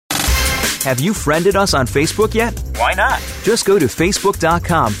Have you friended us on Facebook yet? Why not? Just go to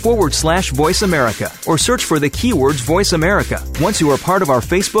facebook.com/Voice America or search for the keywords Voice America. Once you are part of our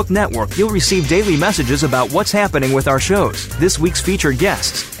Facebook network, you'll receive daily messages about what's happening with our shows, this week's featured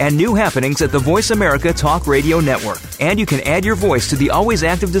guests, and new happenings at the Voice America Talk Radio Network. And you can add your voice to the always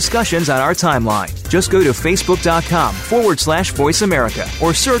active discussions on our timeline. Just go to facebook.com/Voice America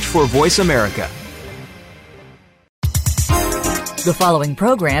or search for Voice America. The following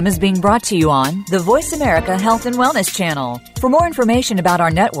program is being brought to you on the Voice America Health and Wellness Channel. For more information about our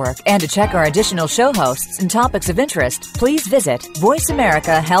network and to check our additional show hosts and topics of interest, please visit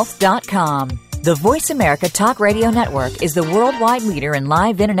voiceamericahealth.com. The Voice America Talk Radio Network is the worldwide leader in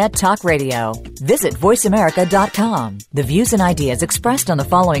live Internet talk radio. Visit voiceamerica.com. The views and ideas expressed on the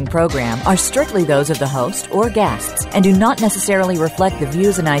following program are strictly those of the host or guests and do not necessarily reflect the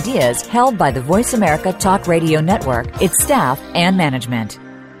views and ideas held by the Voice America Talk Radio Network, its staff, and management.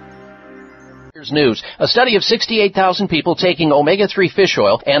 News. A study of 68,000 people taking omega-3 fish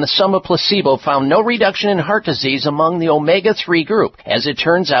oil and some of placebo found no reduction in heart disease among the omega-3 group. As it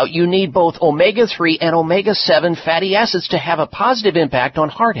turns out, you need both omega-3 and omega-7 fatty acids to have a positive impact on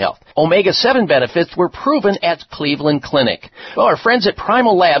heart health. Omega-7 benefits were proven at Cleveland Clinic. Well, our friends at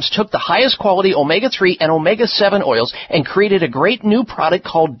Primal Labs took the highest quality omega-3 and omega-7 oils and created a great new product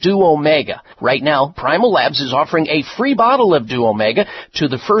called DuOmega. Right now, Primal Labs is offering a free bottle of DuOmega to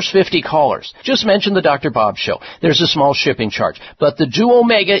the first 50 callers. Just mention the Dr. Bob Show. There's a small shipping charge, but the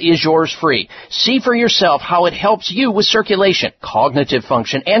DuOmega is yours free. See for yourself how it helps you with circulation, cognitive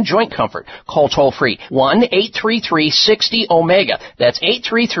function, and joint comfort. Call toll-free 1-833-60-OMEGA. That's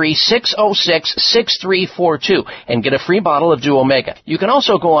 833-606-6342 and get a free bottle of DuOmega. You can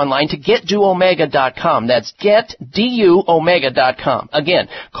also go online to getduomega.com. That's getduomega.com. Again,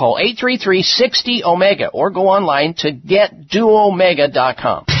 call 833-60-OMEGA or go online to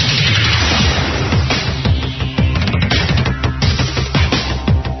getduomega.com.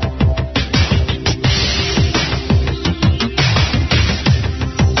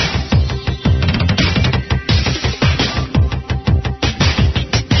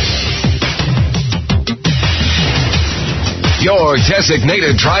 Your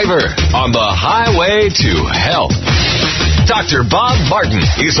designated driver on the highway to health. Dr. Bob Martin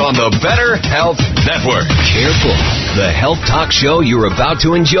is on the Better Health Network. Careful. The health talk show you're about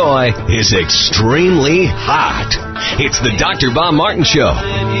to enjoy is extremely hot. It's the Dr. Bob Martin Show.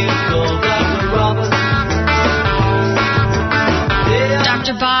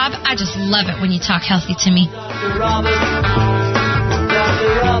 Dr. Bob, I just love it when you talk healthy to me. Dr. Robert.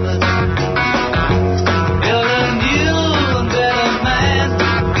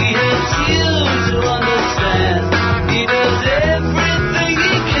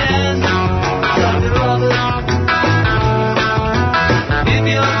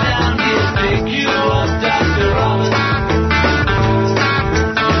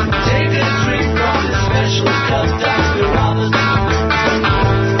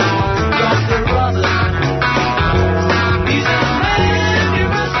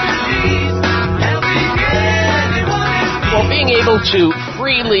 Able to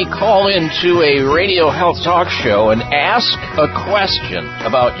freely call into a radio health talk show and ask a question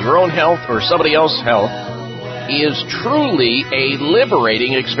about your own health or somebody else's health is truly a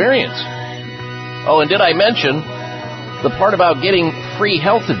liberating experience. Oh, and did I mention the part about getting free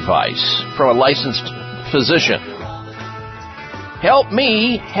health advice from a licensed physician? Help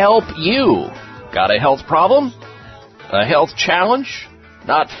me help you. Got a health problem? A health challenge?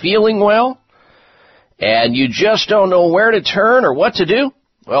 Not feeling well? And you just don't know where to turn or what to do?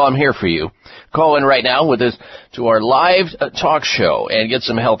 Well, I'm here for you. Call in right now with us to our live talk show and get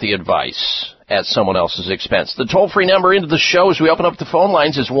some healthy advice at someone else's expense. The toll-free number into the show as we open up the phone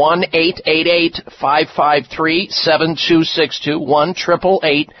lines is 1-888-553-7262,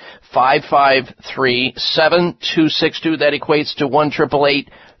 1-888-553-7262. That equates to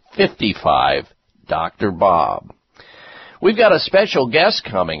 1-888-55 Dr. Bob. We've got a special guest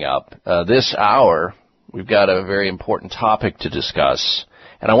coming up this hour. We've got a very important topic to discuss,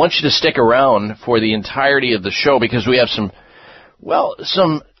 and I want you to stick around for the entirety of the show because we have some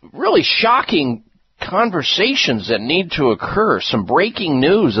really shocking conversations that need to occur, some breaking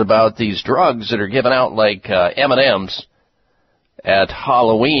news about these drugs that are given out like M&Ms at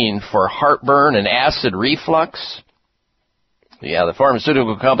Halloween for heartburn and acid reflux. Yeah, the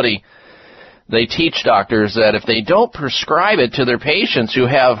pharmaceutical company, they teach doctors that if they don't prescribe it to their patients who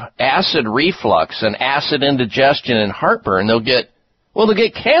have acid reflux and acid indigestion and heartburn, they'll get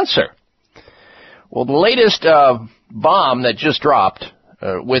cancer. Well, the latest bomb that just dropped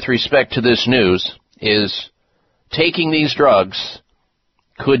with respect to this news is taking these drugs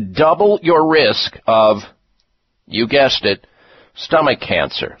could double your risk of, you guessed it, stomach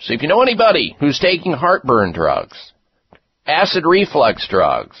cancer. So if you know anybody who's taking heartburn drugs, acid reflux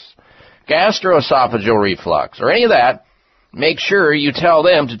drugs, gastroesophageal reflux, or any of that, make sure you tell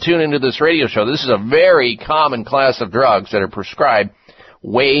them to tune into this radio show. This is a very common class of drugs that are prescribed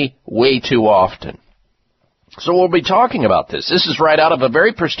way, way too often. So we'll be talking about this. This is right out of a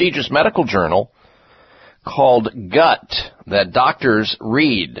very prestigious medical journal called Gut that doctors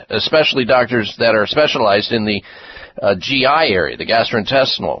read, especially doctors that are specialized in the GI area, the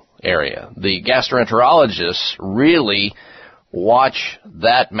gastrointestinal area. The gastroenterologists really watch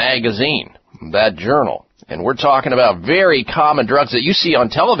that magazine, that journal. And we're talking about very common drugs that you see on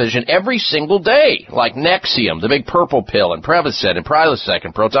television every single day, like Nexium, the big purple pill, and Prevacid, and Prilosec,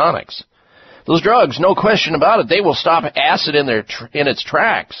 and Protonix. Those drugs, no question about it, they will stop acid in its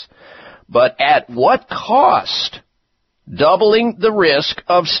tracks. But at what cost? Doubling the risk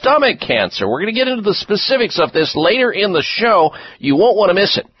of stomach cancer. We're going to get into the specifics of this later in the show. You won't want to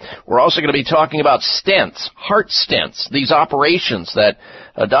miss it. We're also going to be talking about stents, heart stents, these operations that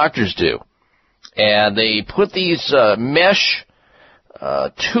doctors do. And they put these mesh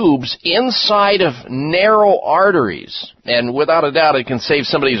tubes inside of narrow arteries. And without a doubt, it can save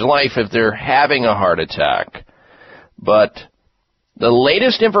somebody's life if they're having a heart attack. But the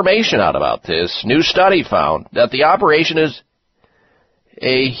latest information out about this new study found that the operation is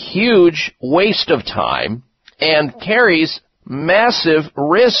a huge waste of time and carries massive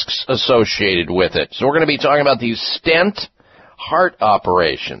risks associated with it. So we're going to be talking about these stent heart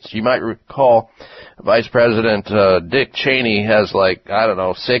operations. You might recall Vice President Dick Cheney has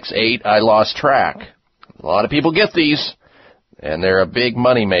 6, 8, I lost track. A lot of people get these, and they're a big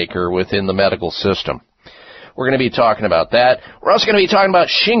moneymaker within the medical system. We're going to be talking about that. We're also going to be talking about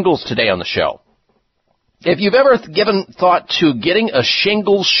shingles today on the show. If you've ever given thought to getting a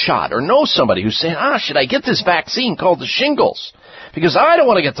shingles shot or know somebody who's saying, should I get this vaccine called the shingles? Because I don't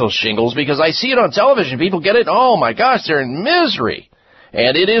want to get those shingles because I see it on television. People get it. Oh, my gosh, they're in misery.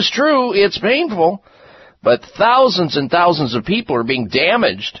 And it is true. It's painful. But thousands and thousands of people are being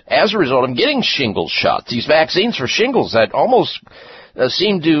damaged as a result of getting shingles shots. These vaccines for shingles that almost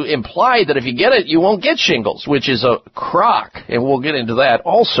seem to imply that if you get it, you won't get shingles, which is a crock, and we'll get into that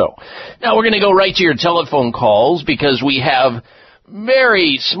also. Now, we're going to go right to your telephone calls because we have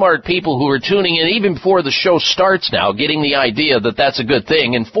very smart people who are tuning in even before the show starts now, getting the idea that that's a good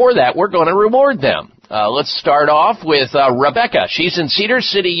thing, and for that, we're going to reward them. Let's start off with Rebecca. She's in Cedar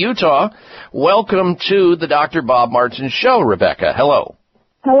City, Utah. Welcome to the Dr. Bob Martin Show, Rebecca. Hello.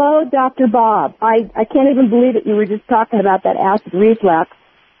 Hello, Dr. Bob. I can't even believe that you were just talking about that acid reflux.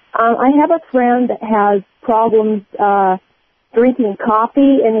 I have a friend that has problems drinking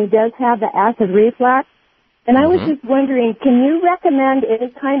coffee, and he does have the acid reflux. And I was just wondering, can you recommend any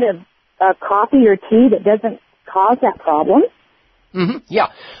kind of coffee or tea that doesn't cause that problem?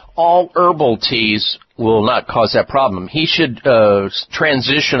 Yeah. All herbal teas will not cause that problem. He should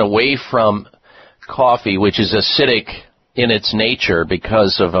transition away from coffee, which is acidic in its nature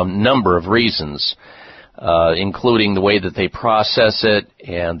because of a number of reasons, including the way that they process it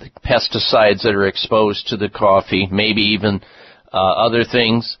and the pesticides that are exposed to the coffee, maybe even other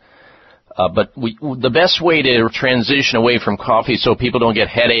things. But the best way to transition away from coffee so people don't get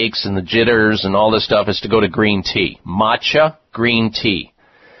headaches and the jitters and all this stuff is to go to green tea. Matcha green tea.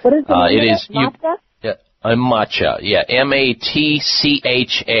 What is the name it of is matcha? Matcha, yeah, M-A-T-C-H-A.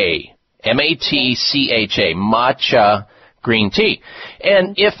 M-A-T-C-H-A, matcha green tea.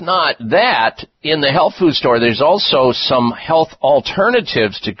 And if not that, in the health food store, there's also some health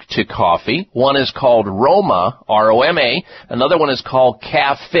alternatives to coffee. One is called Roma, R-O-M-A. Another one is called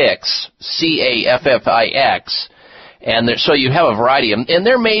Caffix, C-A-F-F-I-X. And so you have a variety of them. And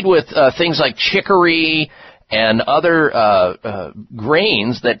they're made with things like chicory and other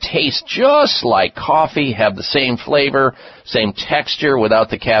grains that taste just like coffee, have the same flavor, same texture, without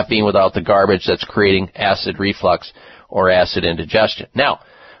the caffeine, without the garbage that's creating acid reflux or acid indigestion. Now,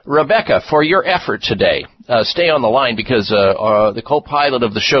 Rebecca, for your effort today, stay on the line because the co-pilot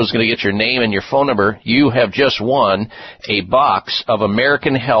of the show is going to get your name and your phone number. You have just won a box of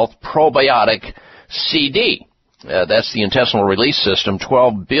American Health Probiotic CD. That's the intestinal release system,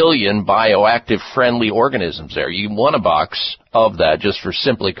 12 billion bioactive friendly organisms there. You won a box of that just for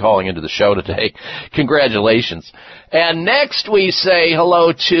simply calling into the show today. Congratulations. And next we say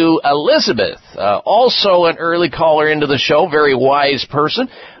hello to Elizabeth, also an early caller into the show, very wise person,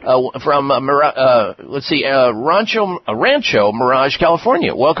 from, Rancho Mirage,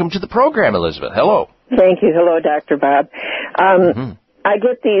 California. Welcome to the program, Elizabeth. Hello. Thank you. Hello, Dr. Bob. I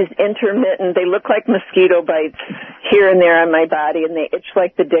get these intermittent, they look like mosquito bites here and there on my body, and they itch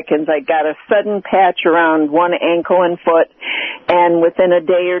like the dickens. I got a sudden patch around one ankle and foot, and within a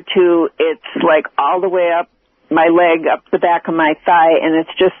day or two, it's like all the way up my leg, up the back of my thigh, and it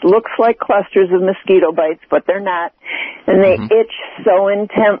just looks like clusters of mosquito bites, but they're not. And they itch so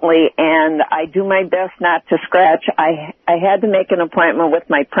intently, and I do my best not to scratch. I had to make an appointment with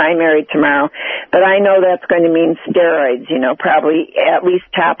my primary tomorrow, but I know that's going to mean steroids, probably at least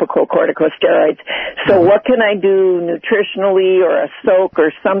topical corticosteroids. So what can I do nutritionally or a soak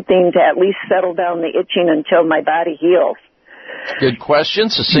or something to at least settle down the itching until my body heals? Good question.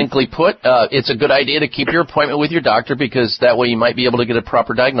 Succinctly put, it's a good idea to keep your appointment with your doctor because that way you might be able to get a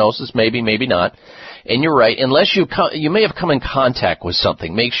proper diagnosis, maybe, maybe not. And you're right, unless you may have come in contact with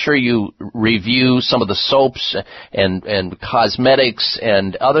something, make sure you review some of the soaps and cosmetics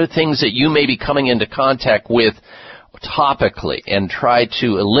and other things that you may be coming into contact with topically and try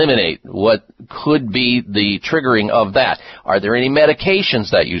to eliminate what could be the triggering of that. Are there any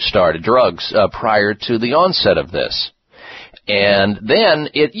medications that you started, drugs, prior to the onset of this? And then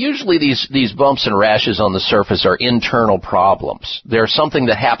usually these bumps and rashes on the surface are internal problems. There's something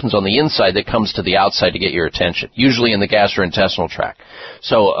that happens on the inside that comes to the outside to get your attention, usually in the gastrointestinal tract.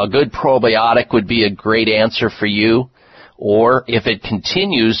 So a good probiotic would be a great answer for you. Or if it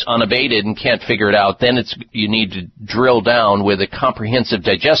continues unabated and can't figure it out, then you need to drill down with a comprehensive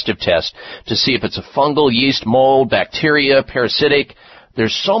digestive test to see if it's a fungal, yeast, mold, bacteria, parasitic.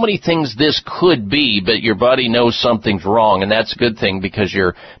 There's so many things this could be, but your body knows something's wrong, and that's a good thing because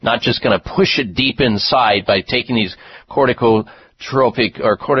you're not just going to push it deep inside by taking these corticotropic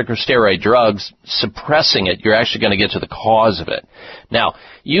or corticosteroid drugs, suppressing it. You're actually going to get to the cause of it. Now,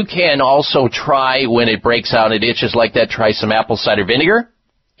 you can also try, when it breaks out and it itches like that, try some apple cider vinegar.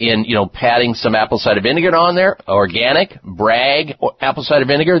 Patting some apple cider vinegar on there, organic, Bragg apple cider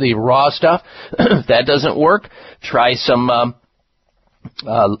vinegar, the raw stuff. If that doesn't work, try some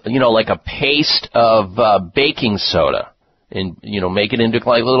like a paste of baking soda and, make it into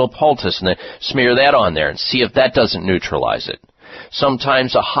like a little poultice and then smear that on there and see if that doesn't neutralize it.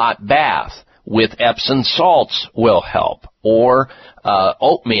 Sometimes a hot bath with Epsom salts will help, or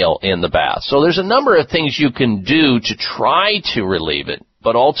oatmeal in the bath. So there's a number of things you can do to try to relieve it,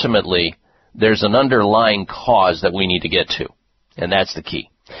 but ultimately there's an underlying cause that we need to get to, and that's the key.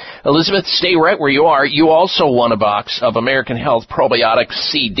 Elizabeth, stay right where you are. You also won a box of American Health Probiotic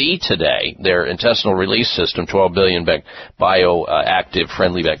CD today, their intestinal release system, 12 billion bioactive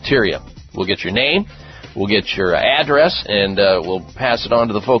friendly bacteria. We'll get your name, we'll get your address, and we'll pass it on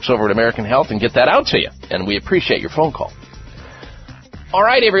to the folks over at American Health and get that out to you. And we appreciate your phone call. All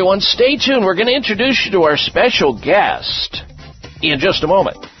right, everyone, stay tuned. We're going to introduce you to our special guest in just a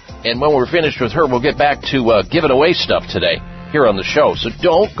moment. And when we're finished with her, we'll get back to giving away stuff today here on the show. So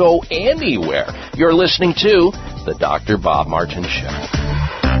don't go anywhere. You're listening to the Dr. Bob Martin Show.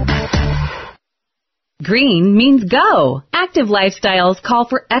 Green means go. Active lifestyles call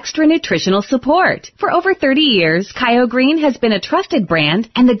for extra nutritional support. For over 30 years, Kyo Green has been a trusted brand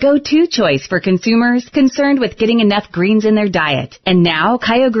and the go-to choice for consumers concerned with getting enough greens in their diet. And now,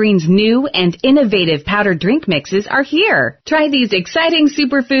 Kyo Green's new and innovative powdered drink mixes are here. Try these exciting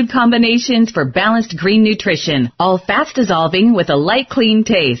superfood combinations for balanced green nutrition, all fast-dissolving with a light, clean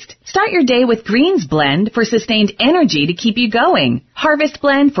taste. Start your day with Greens Blend for sustained energy to keep you going, Harvest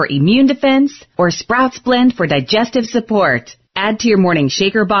Blend for immune defense, or Sprouts Blend for digestive support. Add to your morning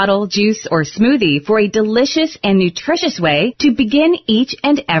shaker bottle, juice, or smoothie for a delicious and nutritious way to begin each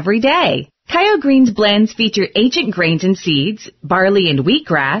and every day. Kyo Green's blends feature ancient grains and seeds, barley and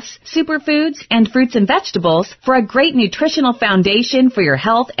wheatgrass, superfoods, and fruits and vegetables for a great nutritional foundation for your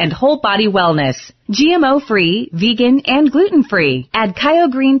health and whole body wellness. GMO-free, vegan, and gluten-free. Add Kyo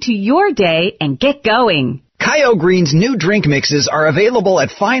Green to your day and get going. Kyo Green's new drink mixes are available at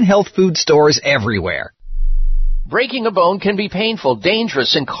fine health food stores everywhere. Breaking a bone can be painful,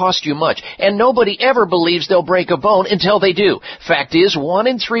 dangerous, and cost you much, and nobody ever believes they'll break a bone until they do. Fact is, 1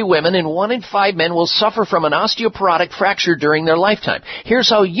 in 3 women and 1 in 5 men will suffer from an osteoporotic fracture during their lifetime. Here's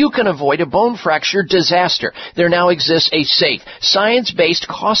how you can avoid a bone fracture disaster. There now exists a safe, science-based,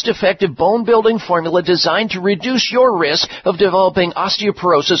 cost-effective bone-building formula designed to reduce your risk of developing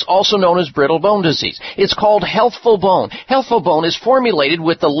osteoporosis, also known as brittle bone disease. It's called Healthful Bone. Healthful Bone is formulated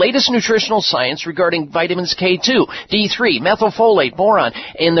with the latest nutritional science regarding vitamins K2, D3, methylfolate, boron,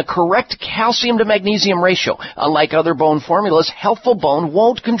 and the correct calcium to magnesium ratio. Unlike other bone formulas, Healthful Bone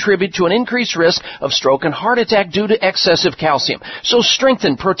won't contribute to an increased risk of stroke and heart attack due to excessive calcium. So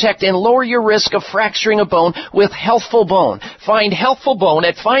strengthen, protect, and lower your risk of fracturing a bone with Healthful Bone. Find Healthful Bone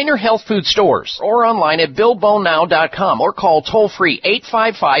at Finer Health Food Stores or online at BuildBoneNow.com or call toll-free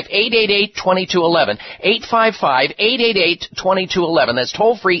 855-888-2211. 855-888-2211. That's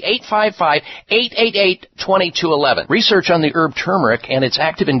toll-free 855-888-2211. Research on the herb turmeric and its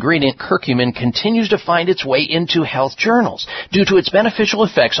active ingredient curcumin continues to find its way into health journals due to its beneficial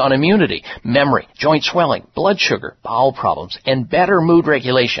effects on immunity, memory, joint swelling, blood sugar, bowel problems, and better mood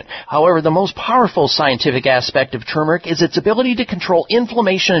regulation. However, the most powerful scientific aspect of turmeric is its ability to control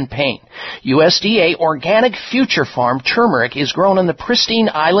inflammation and pain. USDA organic Future Farm turmeric is grown on the pristine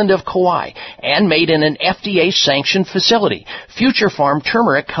island of Kauai and made in an FDA-sanctioned facility. Future Farm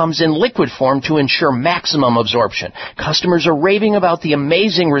turmeric comes in liquid form to ensure maximum absorption. Customers are raving about the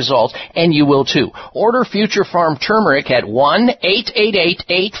amazing results, and you will too. Order Future Farm turmeric at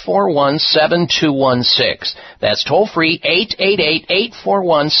 1-888-841-7216. That's toll-free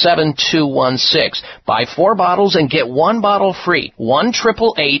 888-841-7216. Buy 4 bottles and get 1 bottle free.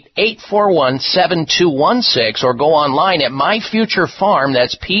 1-888-841-7216 or go online at myfuturefarm,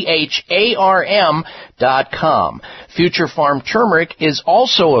 that's PHARM.com. Future Farm turmeric is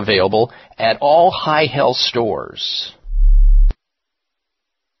also available at all High Health stores.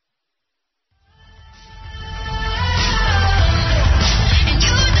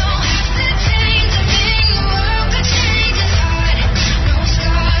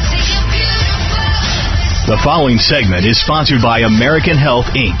 The following segment is sponsored by American Health,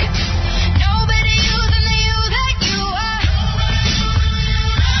 Inc.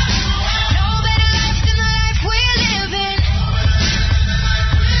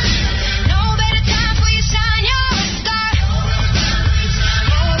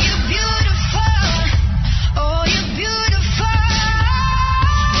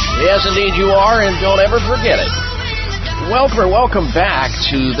 Yes, indeed you are, and don't ever forget it. Welcome back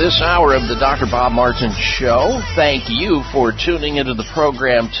to this hour of the Dr. Bob Martin Show. Thank you for tuning into the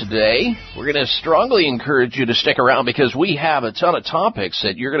program today. We're going to strongly encourage you to stick around because we have a ton of topics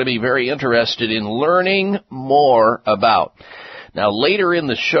that you're going to be very interested in learning more about. Now, later in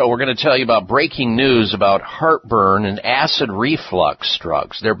the show, we're going to tell you about breaking news about heartburn and acid reflux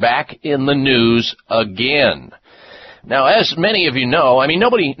drugs. They're back in the news again. Now, as many of you know,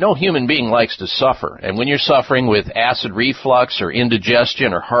 no human being likes to suffer. And when you're suffering with acid reflux or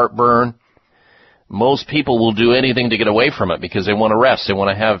indigestion or heartburn, most people will do anything to get away from it because they want to rest. They want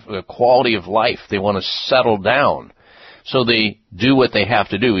to have a quality of life. They want to settle down. So they do what they have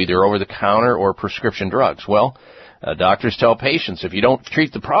to do, either over the counter or prescription drugs. Well, doctors tell patients, if you don't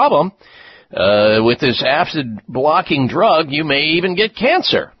treat the problem with this acid-blocking drug, you may even get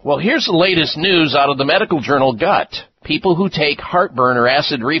cancer. Well, here's the latest news out of the medical journal Gut. People who take heartburn or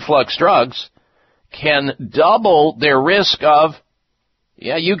acid reflux drugs can double their risk of,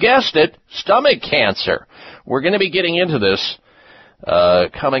 yeah, you guessed it, stomach cancer. We're going to be getting into this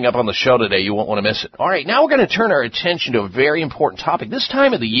coming up on the show today. You won't want to miss it. All right, now we're going to turn our attention to a very important topic. This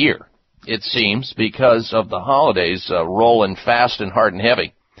time of the year, it seems, because of the holidays rolling fast and hard and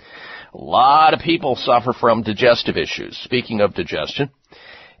heavy, a lot of people suffer from digestive issues. Speaking of digestion,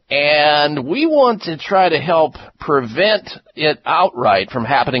 and we want to try to help prevent it outright from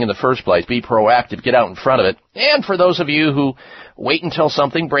happening in the first place. Be proactive, get out in front of it. And for those of you who wait until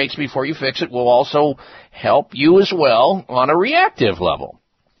something breaks before you fix it, we'll also help you as well on a reactive level.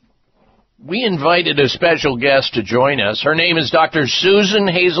 We invited a special guest to join us. Her name is Dr. Susan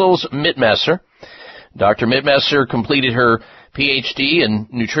Hazels Mittmesser. Dr. Mittmesser completed her Ph.D. in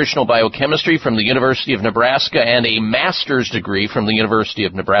nutritional biochemistry from the University of Nebraska and a master's degree from the University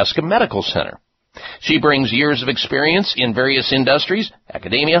of Nebraska Medical Center. She brings years of experience in various industries,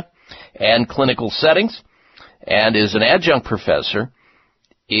 academia, and clinical settings, and is an adjunct professor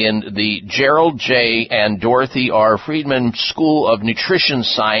in the Gerald J. and Dorothy R. Friedman School of Nutrition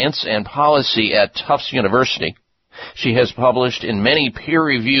Science and Policy at Tufts University. She has published in many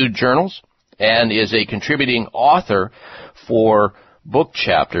peer-reviewed journals and is a contributing author for book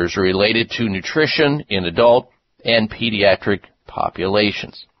chapters related to nutrition in adult and pediatric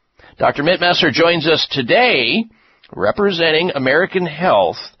populations. Dr. Mittmesser joins us today representing American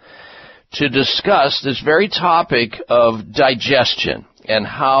Health to discuss this very topic of digestion and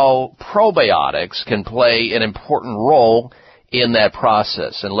how probiotics can play an important role in that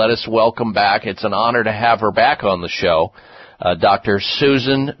process. And let us welcome back, it's an honor to have her back on the show, Dr.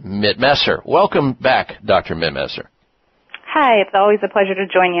 Susan Mittmesser. Welcome back, Dr. Mittmesser. Hi, it's always a pleasure to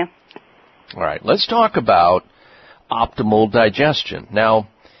join you. All right, let's talk about optimal digestion. Now,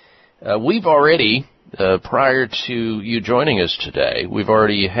 we've already, prior to you joining us today, we've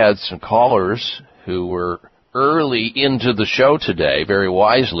already had some callers who were early into the show today, very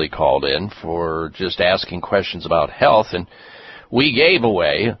wisely called in for just asking questions about health. And we gave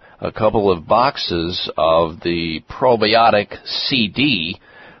away a couple of boxes of the probiotic CD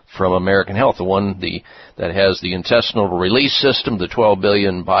from American Health, the one that has the intestinal release system, the 12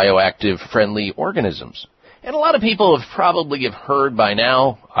 billion bioactive friendly organisms. And a lot of people have probably heard by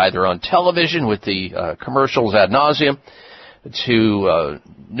now, either on television with the commercials ad nauseum, to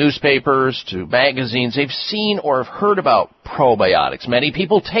newspapers, to magazines, they've seen or have heard about probiotics. Many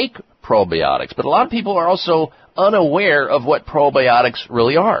people take probiotics, but a lot of people are also unaware of what probiotics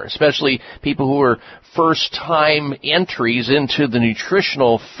really are, especially people who are first-time entries into the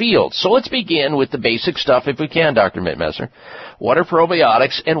nutritional field. So let's begin with the basic stuff if we can, Dr. Mittmesser. What are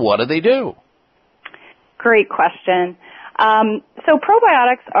probiotics and what do they do? Great question. So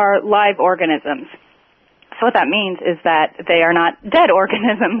probiotics are live organisms. So what that means is that they are not dead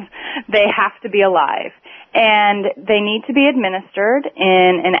organisms. They have to be alive. And they need to be administered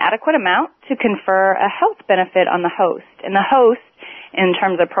in an adequate amount to confer a health benefit on the host. And the host, in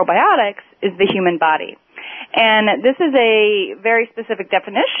terms of probiotics, is the human body. And this is a very specific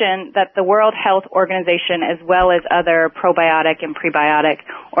definition that the World Health Organization, as well as other probiotic and prebiotic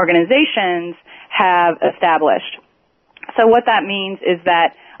organizations, have established. So what that means is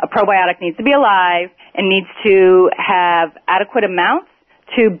that a probiotic needs to be alive and needs to have adequate amounts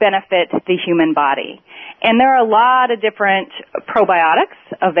to benefit the human body. And there are a lot of different probiotics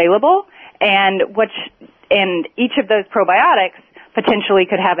available, and each of those probiotics potentially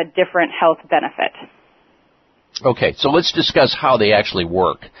could have a different health benefit. Okay, so let's discuss how they actually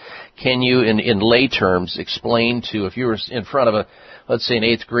work. Can you, in lay terms, explain to, if you were in front of let's say an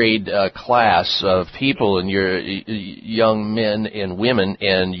 8th grade class of people, and you're young men and women,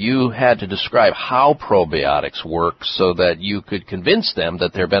 and you had to describe how probiotics work so that you could convince them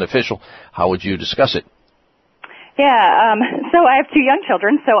that they're beneficial, how would you discuss it? Yeah, so I have 2 young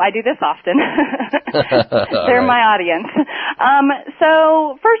children, so I do this often. They're my audience.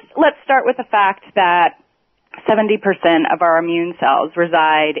 So first, let's start with the fact that 70% of our immune cells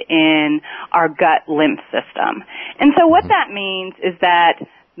reside in our gut lymph system. And so what that means is that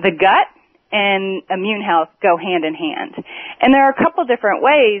the gut and immune health go hand in hand. And there are a couple different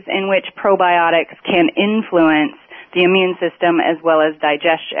ways in which probiotics can influence the immune system as well as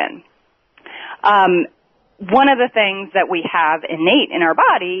digestion. One of the things that we have innate in our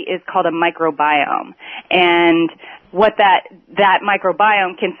body is called a microbiome. And what that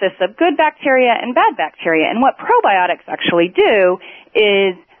microbiome consists of good bacteria and bad bacteria. And what probiotics actually do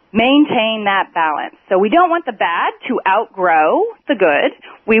is maintain that balance. So we don't want the bad to outgrow the good.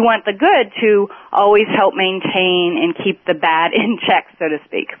 We want the good to always help maintain and keep the bad in check, so to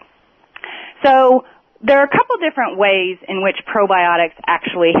speak. So there are a couple different ways in which probiotics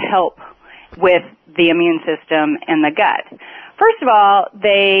actually help with the immune system and the gut. First of all,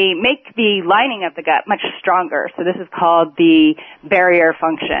 they make the lining of the gut much stronger. So this is called the barrier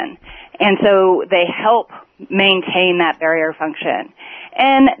function. And so they help maintain that barrier function.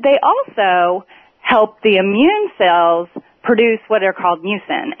 And they also help the immune cells produce what are called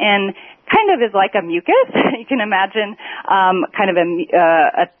mucin. And kind of is like a mucus. You can imagine kind of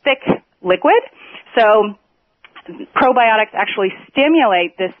a thick liquid. So probiotics actually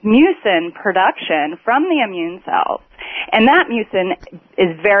stimulate this mucin production from the immune cells. And that mucin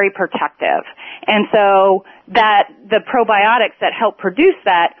is very protective. And so that the probiotics that help produce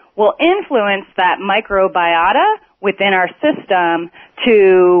that will influence that microbiota within our system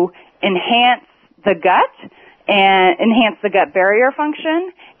to enhance the gut and enhance the gut barrier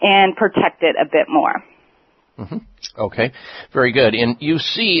function and protect it a bit more. Mm-hmm. Okay, very good. And you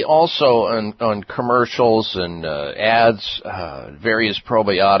see also on commercials and ads various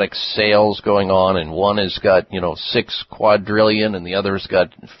probiotic sales going on, and one has got 6 quadrillion, and the other's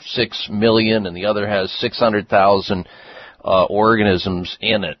got 6 million, and the other has 600,000 organisms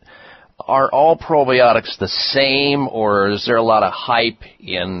in it. Are all probiotics the same, or is there a lot of hype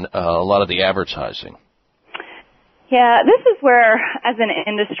in a lot of the advertising? Yeah, this is where, as an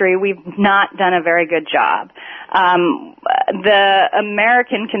industry, we've not done a very good job. The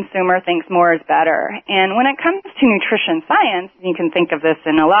American consumer thinks more is better. And when it comes to nutrition science, you can think of this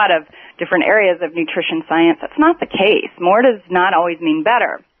in a lot of different areas of nutrition science, that's not the case. More does not always mean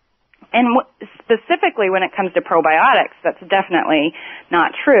better. And specifically when it comes to probiotics, that's definitely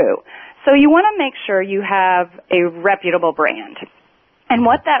not true. So you want to make sure you have a reputable brand. And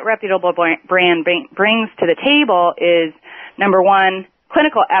what that reputable brand brings to the table is, number one,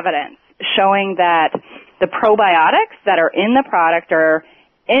 clinical evidence showing that the probiotics that are in the product are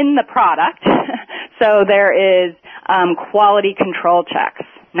in the product. So there is quality control checks,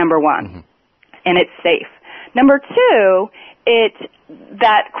 number one, and it's safe. Number two,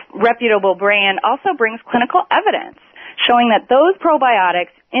 that reputable brand also brings clinical evidence showing that those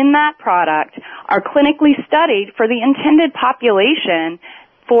probiotics in that product are clinically studied for the intended population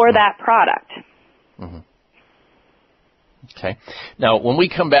for that product. Mm-hmm. Okay. Now, when we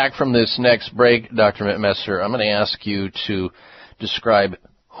come back from this next break, Dr. Messer, I'm going to ask you to describe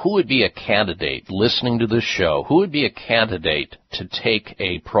who would be a candidate, listening to this show, who would be a candidate to take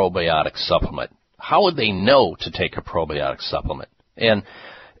a probiotic supplement? How would they know to take a probiotic supplement? And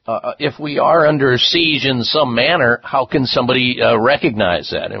if we are under siege in some manner, how can somebody recognize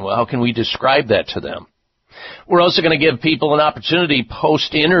that? And how can we describe that to them? We're also going to give people an opportunity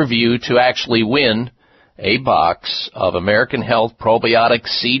post-interview to actually win a box of American Health Probiotic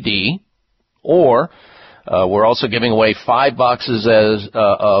CD, or we're also giving away 5 boxes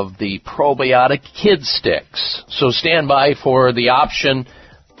of the Probiotic Kid Sticks. So stand by for the option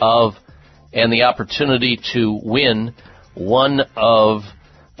of and the opportunity to win one of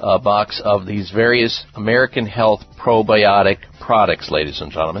a box of these various American Health Probiotic products, ladies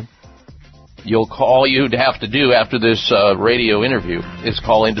and gentlemen. All you'd have to do after this radio interview is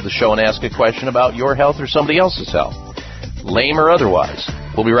call into the show and ask a question about your health or somebody else's health, lame or otherwise.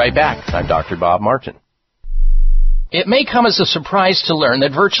 We'll be right back. I'm Dr. Bob Martin. It may come as a surprise to learn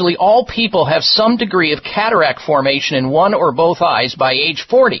that virtually all people have some degree of cataract formation in one or both eyes by age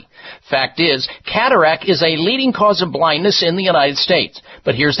 40. Fact is, cataract is a leading cause of blindness in the United States.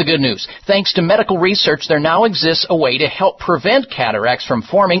 But here's the good news. Thanks to medical research, there now exists a way to help prevent cataracts from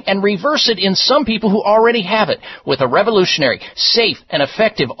forming and reverse it in some people who already have it with a revolutionary, safe, and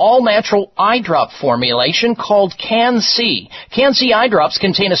effective all-natural eye drop formulation called Can-C. Can-C eye drops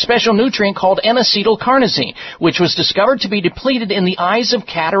contain a special nutrient called N-acetylcarnosine, which was discovered to be depleted in the eyes of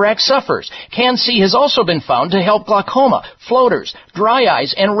cataract sufferers. Can-C has also been found to help glaucoma, floaters, dry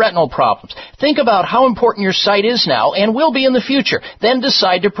eyes, and retinal problems. Think about how important your sight is now and will be in the future. Then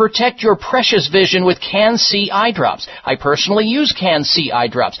decide to protect your precious vision with Can-C eye drops. I personally use Can-C eye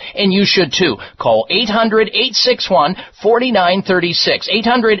drops, and you should too. Call 800-861-4936.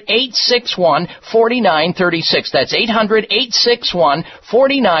 800-861-4936. That's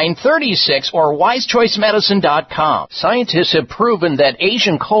 800-861-4936 or wisechoicemedicine.com. Scientists have proven that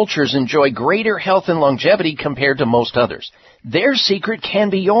Asian cultures enjoy greater health and longevity compared to most others. Their secret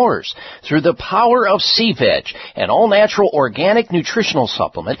can be yours through the power of Sea Veg, an all-natural organic nutritional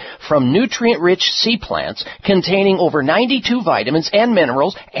supplement from nutrient-rich sea plants containing over 92 vitamins and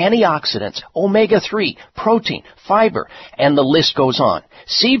minerals, antioxidants, omega-3, protein, fiber, and the list goes on.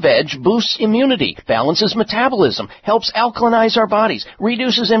 Sea Veg boosts immunity, balances metabolism, helps alkalinize our bodies,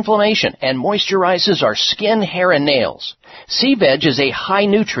 reduces inflammation, and moisturizes our skin, hair, and nails. Sea Veg is a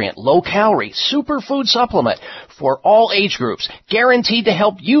high-nutrient, low-calorie superfood supplement for all age groups, guaranteed to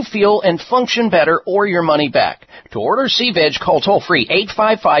help you feel and function better or your money back. To order Sea Veg, call toll-free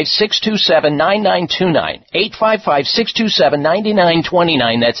 855-627-9929.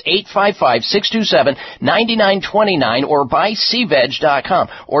 855-627-9929. That's 855-627-9929 or buyseaveg.com.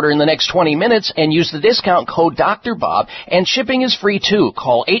 Order in the next 20 minutes and use the discount code Dr. Bob, and shipping is free too.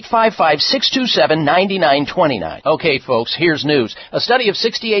 Call 855-627-9929. Okay, folks, here's news. A study of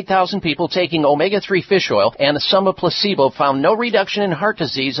 68,000 people taking omega-3 fish oil and some of placebo found no reduction in heart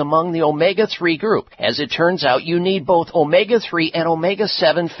disease among the omega-3 group. As it turns out, you need both omega-3 and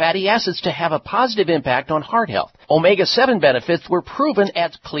omega-7 fatty acids to have a positive impact on heart health. Omega-7 benefits were proven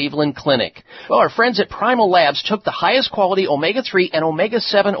at Cleveland Clinic. Well, our friends at Primal Labs took the highest quality omega-3 and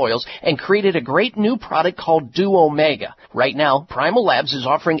omega-7 oils and created a great new product called DuOmega. Right now, Primal Labs is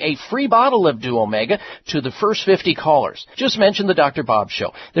offering a free bottle of DuOmega to the first 50 callers. Just mention the Dr. Bob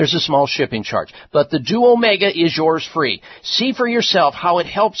Show. There's a small shipping charge, but the DuOmega is yours free. See for yourself how it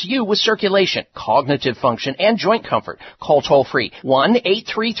helps you with circulation, cognitive function, and joint comfort. Call toll-free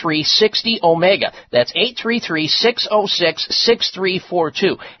 1-833-60-OMEGA. That's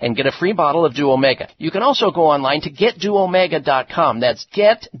 833-606-6342 and get a free bottle of DuOmega. You can also go online to getduomega.com. That's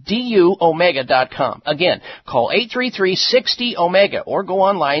getduomega.com. Again, call 833-60-OMEGA or go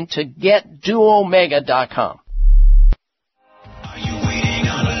online to getduomega.com.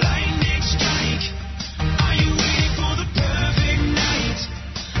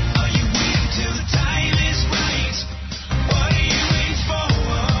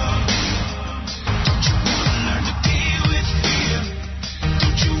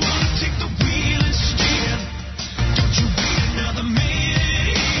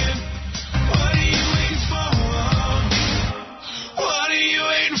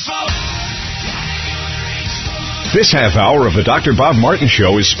 This half hour of the Dr. Bob Martin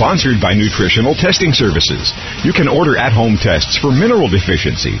Show is sponsored by Nutritional Testing Services. You can order at-home tests for mineral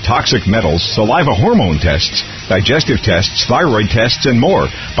deficiency, toxic metals, saliva hormone tests, digestive tests, thyroid tests, and more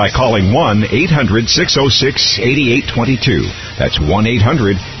by calling 1-800-606-8822. That's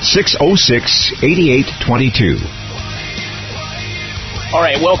 1-800-606-8822. All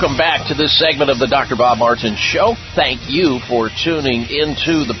right, welcome back to this segment of the Dr. Bob Martin Show. Thank you for tuning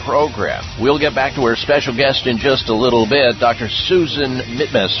into the program. We'll get back to our special guest in just a little bit, Dr. Susan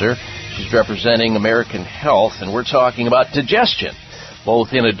Mittmesser. She's representing American Health, and we're talking about digestion,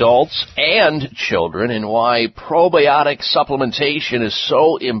 both in adults and children, and why probiotic supplementation is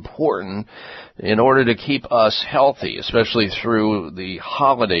so important in order to keep us healthy, especially through the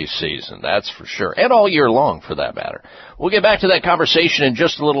holiday season, that's for sure, and all year long for that matter. We'll get back to that conversation in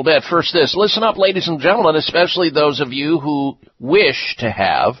just a little bit. First this, listen up, ladies and gentlemen, especially those of you who wish to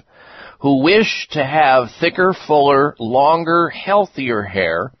have thicker, fuller, longer, healthier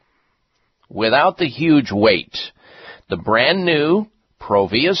hair without the huge weight. The brand new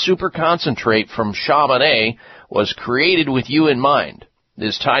Provia Super Concentrate from Chamonix was created with you in mind.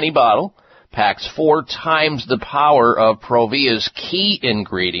 This tiny bottle packs 4 times the power of Provia's key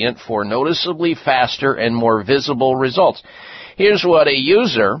ingredient for noticeably faster and more visible results. Here's what a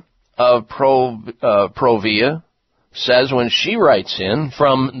user of Provia says when she writes in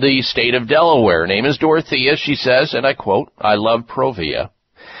from the state of Delaware. Her name is Dorothea. She says, and I quote, "I love Provia.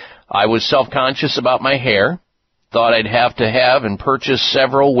 I was self-conscious about my hair. Thought I'd have to have and purchase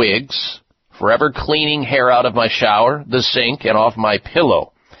several wigs, forever cleaning hair out of my shower, the sink, and off my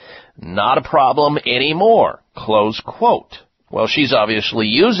pillow. Not a problem anymore," close quote. Well, she's obviously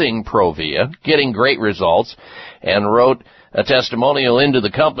using Provia, getting great results, and wrote a testimonial into the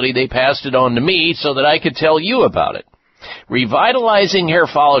company. They passed it on to me so that I could tell you about it. Revitalizing hair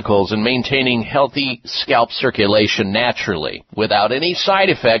follicles and maintaining healthy scalp circulation naturally without any side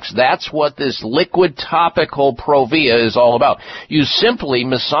effects, that's what this liquid topical Provia is all about. You simply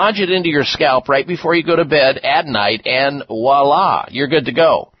massage it into your scalp right before you go to bed at night, and voila, you're good to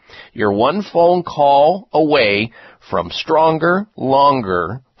go. You're one phone call away from stronger,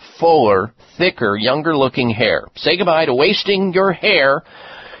 longer, fuller, thicker, younger-looking hair. Say goodbye to wasting your hair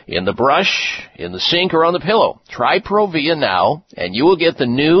in the brush, in the sink, or on the pillow. Try Provia now, and you will get the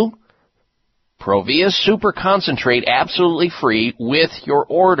new Provia Super Concentrate absolutely free with your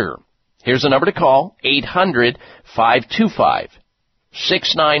order. Here's the number to call,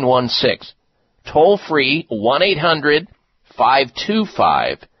 800-525-6916. Toll free,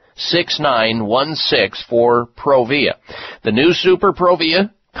 1-800-525-6916 for Provia. The new Super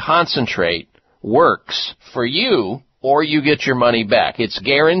Provia Concentrate works for you, or you get your money back. It's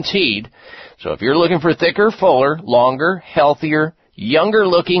guaranteed. So if you're looking for thicker, fuller, longer, healthier,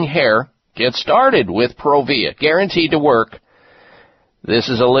 younger-looking hair, get started with Provia. Guaranteed to work. This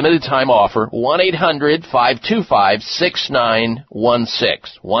is a limited-time offer.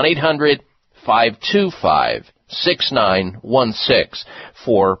 1-800-525-6916. 1-800-525-6916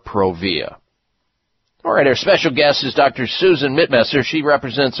 for Provia. All right, our special guest is Dr. Susan Mittmesser. She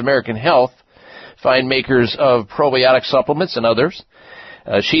represents American Health, fine makers of probiotic supplements and others.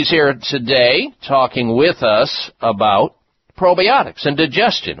 She's here today talking with us about probiotics and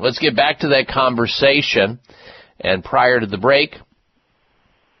digestion. Let's get back to that conversation. And prior to the break,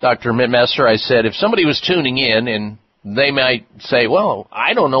 Dr. Mittmesser, I said if somebody was tuning in and they might say, well,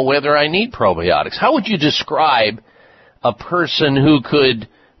 I don't know whether I need probiotics. How would you describe a person who could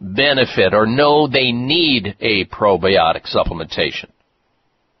benefit or know they need a probiotic supplementation?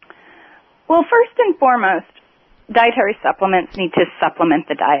 Well, first and foremost, dietary supplements need to supplement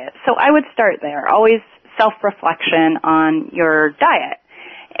the diet. So I would start there. Always self-reflection on your diet.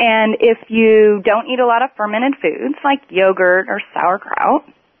 And if you don't eat a lot of fermented foods like yogurt or sauerkraut,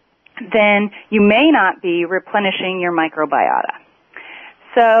 then you may not be replenishing your microbiota.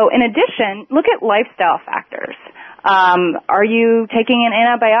 So in addition, look at lifestyle factors. Are you taking an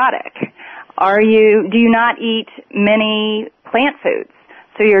antibiotic? Do you not eat many plant foods?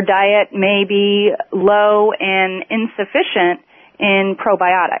 So your diet may be low and insufficient in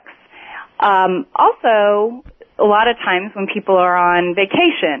probiotics. Also, a lot of times when people are on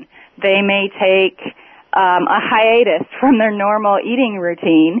vacation, they may take a hiatus from their normal eating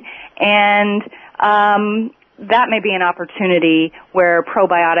routine, and that may be an opportunity where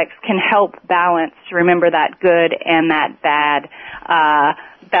probiotics can help balance, remember, that good and that bad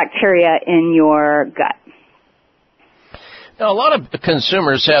bacteria in your gut. Now, a lot of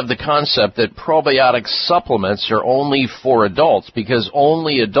consumers have the concept that probiotic supplements are only for adults because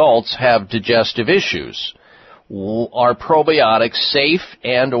only adults have digestive issues. Are probiotics safe,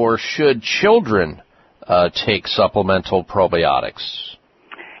 and or should children take supplemental probiotics?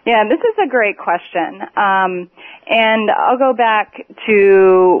 Yeah, this is a great question. And I'll go back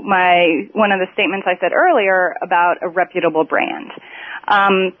to one of the statements I said earlier about a reputable brand.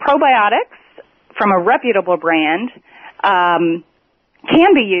 Probiotics from a reputable brand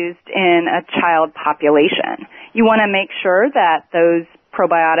can be used in a child population. You want to make sure that those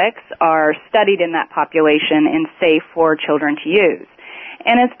probiotics are studied in that population and safe for children to use.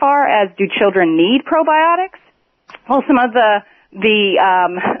 And as far as do children need probiotics? Well, some of the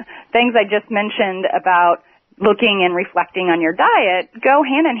things I just mentioned about looking and reflecting on your diet go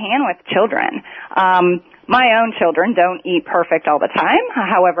hand in hand with children. My own children don't eat perfect all the time,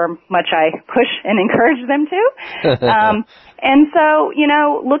 however much I push and encourage them to. And so,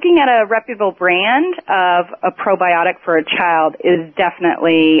 looking at a reputable brand of a probiotic for a child is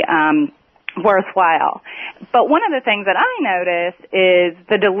definitely worthwhile. But one of the things that I notice is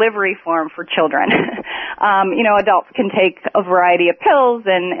the delivery form for children. Adults can take a variety of pills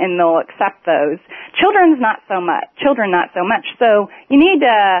and they'll accept those. Children not so much. So you need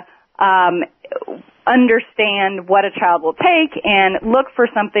to understand what a child will take and look for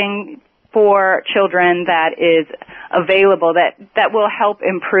something for children that is available that will help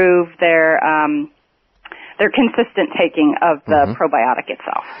improve their consistent taking of the probiotic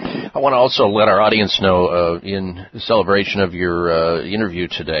itself. I want to also let our audience know, in celebration of your interview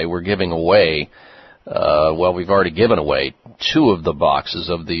today, we're giving away, we've already given away 2 of the boxes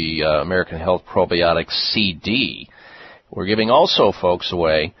of the American Health Probiotics CD. We're giving also, folks,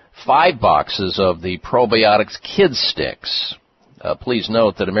 away 5 boxes of the Probiotics Kid Sticks. Please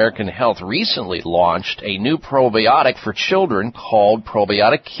note that American Health recently launched a new probiotic for children called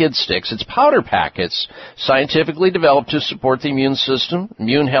Probiotic Kid Sticks. It's powder packets scientifically developed to support the immune system,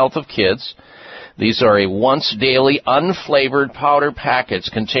 immune health of kids. These are a once-daily, unflavored powder packets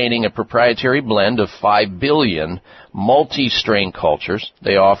containing a proprietary blend of 5 billion multi-strain cultures.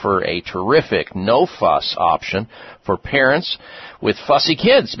 They offer a terrific, no-fuss option for parents with fussy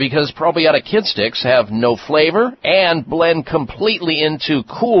kids because probiotic kid sticks have no flavor and blend completely into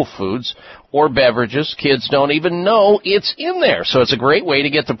cool foods or beverages. Kids don't even know it's in there. So it's a great way to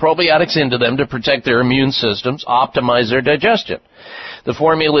get the probiotics into them to protect their immune systems, optimize their digestion. The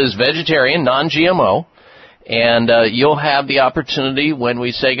formula is vegetarian, non-GMO, and you'll have the opportunity when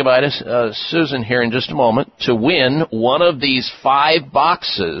we say goodbye to Susan here in just a moment to win one of these 5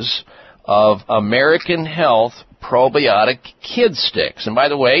 boxes of American Health Probiotic Kid Sticks. And by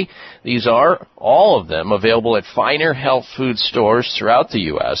the way, these are, all of them, available at finer health food stores throughout the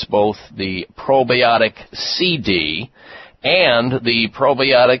U.S., both the Probiotic CD and the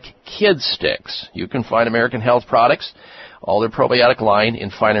Probiotic Kid Sticks. You can find American Health products, all their probiotic line,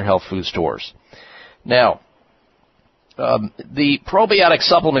 in finer health food stores. Now, the probiotic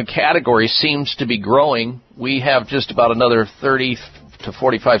supplement category seems to be growing. We have just about another 30 to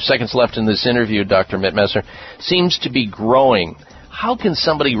 45 seconds left in this interview, Dr. Mittmesser. Seems to be growing. How can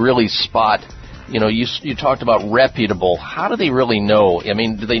somebody really spot, you talked about reputable. How do they really know? I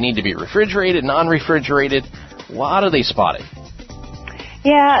mean, do they need to be refrigerated, non-refrigerated? How do they spot it?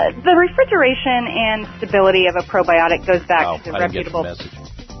 Yeah, the refrigeration and stability of a probiotic goes back to reputable. All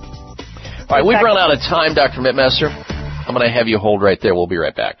right, we've run out of time, Dr. Mittmesser. I'm going to have you hold right there. We'll be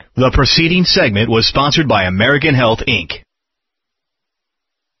right back. The preceding segment was sponsored by American Health, Inc.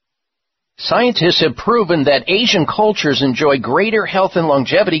 Scientists have proven that Asian cultures enjoy greater health and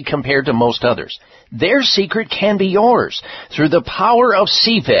longevity compared to most others. Their secret can be yours through the power of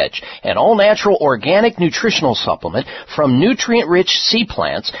Sea-Veg, an all-natural organic nutritional supplement from nutrient-rich sea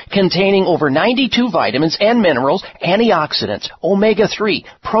plants containing over 92 vitamins and minerals, antioxidants, omega-3,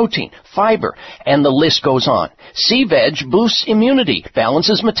 protein, fiber, and the list goes on. Sea-Veg boosts immunity,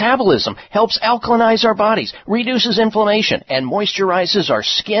 balances metabolism, helps alkalinize our bodies, reduces inflammation, and moisturizes our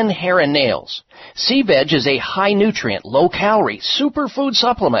skin, hair, and nails. Sea-Veg is a high-nutrient, low-calorie superfood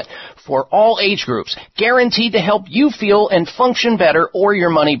supplement for all age groups, guaranteed to help you feel and function better or your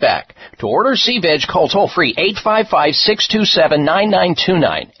money back. To order Sea-Veg, call toll-free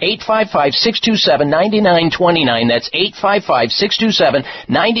 855-627-9929, 855-627-9929. That's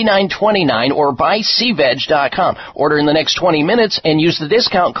 855-627-9929, or buy SeaVeg.com. Order in the next 20 minutes and use the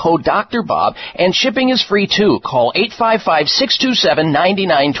discount code Dr. Bob, and shipping is free too. Call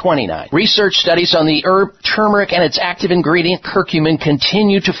 855-627-9929. Research studies on the herb turmeric and its active ingredient curcumin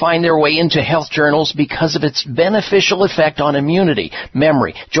continue to find their way into health journals because of its beneficial effect on immunity,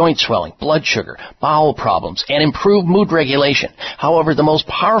 memory, joint swelling, blood sugar, bowel problems, and improved mood regulation. However, the most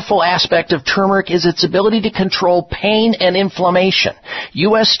powerful aspect of turmeric is its ability to control pain and inflammation.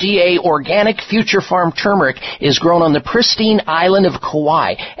 USDA Organic Future Farm turmeric is grown on the pristine island of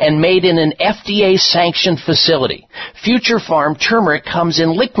Kauai and made in an FDA-sanctioned facility. Future Farm turmeric comes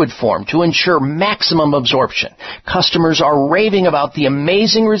in liquid form to ensure maximum absorption. Customers are raving about the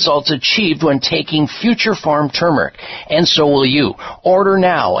amazing results achieved when taking Future Farm turmeric, and so will you. Order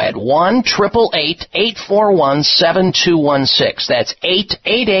now at 1-888-841-7216. That's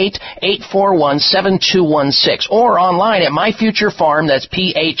 888-841-7216. Or online at MyFutureFarm, that's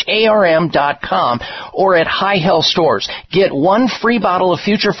PHARM.com, or at High Health Stores. Get one free bottle of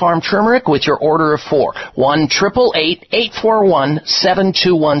Future Farm turmeric with your order of 4.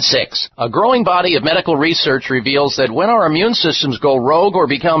 1-888-841-7216. A growing body of medical research reveals that when our immune systems go rogue or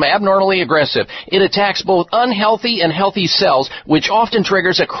become abnormally aggressive, it attacks both unhealthy and healthy cells, which often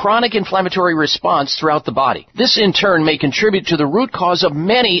triggers a chronic inflammatory response throughout the body. This in turn may contribute to the root cause of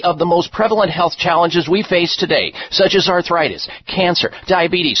many of the most prevalent health challenges we face today, such as arthritis, cancer,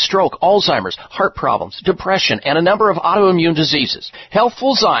 diabetes, stroke, Alzheimer's, heart problems, depression, and a number of autoimmune diseases.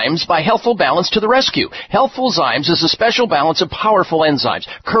 Healthful Zymes by Healthful Balance to the rescue. Healthful Zymes is a special balance of powerful enzymes,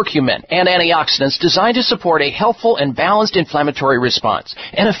 curcumin, and antioxidants designed to support a healthful and balanced inflammatory response.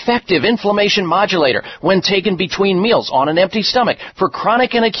 An effective inflammation modulator when taken between meals on an empty stomach for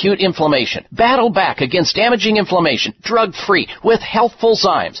chronic and acute inflammation. Battle back against damaging inflammation, drug-free, with Healthful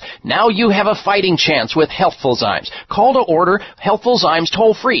Zymes. Now you have a fighting chance with Healthful Zymes. Call to order Healthful Zymes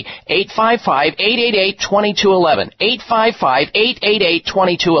toll-free, 855-888-2211,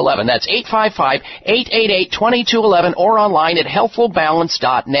 855-888-2211. That's 855-888-2211, or online at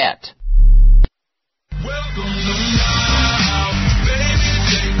healthfulbalance.net.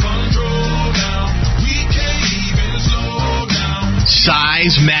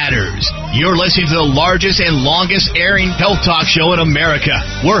 Size matters. You're listening to the largest and longest airing health talk show in America.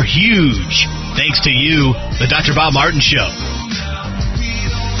 We're huge. Thanks to you, the Dr. Bob Martin Show.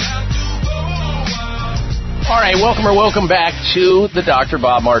 All right, welcome back to the Dr.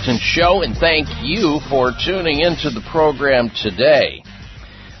 Bob Martin Show, and thank you for tuning into the program today.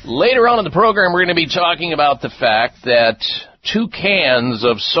 Later on in the program, we're going to be talking about the fact that 2 cans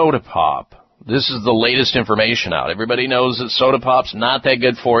of soda pop, this is the latest information out. Everybody knows that soda pop's not that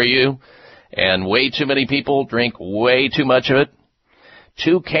good for you, and way too many people drink way too much of it.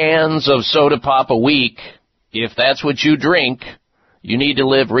 2 cans of soda pop a week, if that's what you drink, you need to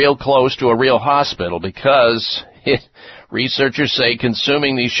live real close to a real hospital, because researchers say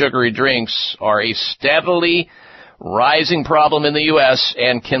consuming these sugary drinks are a steadily rising problem in the U.S.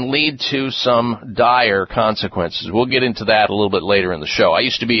 and can lead to some dire consequences. We'll get into that a little bit later in the show. I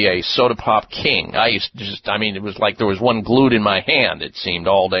used to be a soda pop king. It was like there was one glued in my hand, it seemed,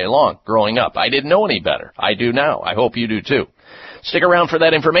 all day long growing up. I didn't know any better. I do now. I hope you do too. Stick around for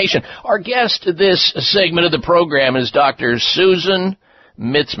that information. Our guest this segment of the program is Dr. Susan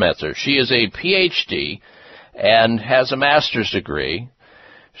Mitzmetzer. She is a Ph.D. and has a master's degree.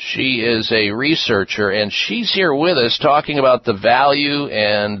 She is a researcher, and she's here with us talking about the value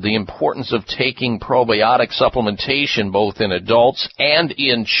and the importance of taking probiotic supplementation both in adults and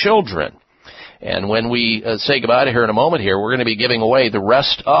in children. And when we say goodbye to her in a moment here, we're going to be giving away the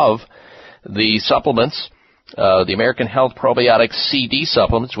rest of the supplements, the American Health Probiotic CD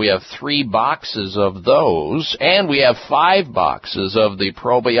supplements. We have 3 boxes of those, and we have 5 boxes of the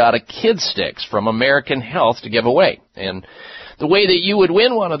Probiotic Kid Sticks from American Health to give away. And the way that you would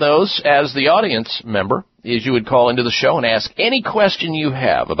win one of those as the audience member is you would call into the show and ask any question you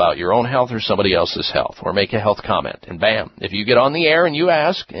have about your own health or somebody else's health, or make a health comment. And bam, if you get on the air and you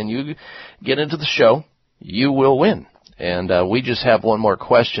ask and you get into the show, you will win. And we just have one more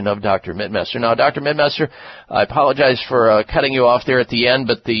question of Dr. Mitzmetzer. Now, Dr. Mitzmetzer, I apologize for cutting you off there at the end,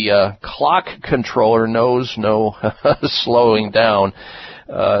 but the clock controller knows no slowing down.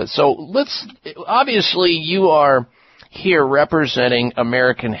 Obviously you are here representing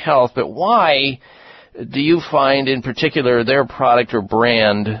American Health, but why do you find in particular their product or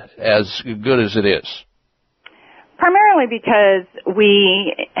brand as good as it is? Primarily because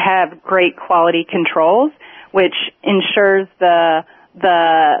we have great quality controls, which ensures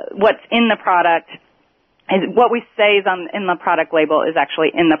what's in the product is what we say is in the product label is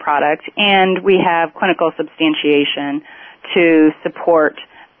actually in the product, and we have clinical substantiation to support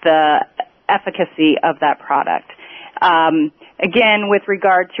the efficacy of that product. Again, with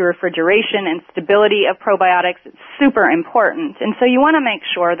regard to refrigeration and stability of probiotics, it's super important. And so you want to make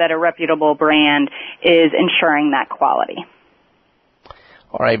sure that a reputable brand is ensuring that quality.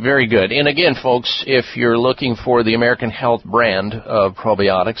 All right, very good. And again, folks, if you're looking for the American Health brand of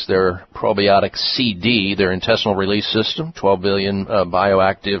probiotics, their Probiotic CD, their intestinal release system, 12 billion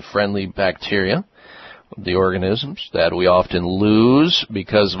bioactive friendly bacteria, the organisms that we often lose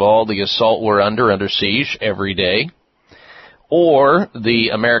because of all the assault we're under siege every day, or the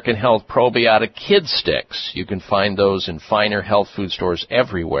American Health Probiotic Kid Sticks. You can find those in finer health food stores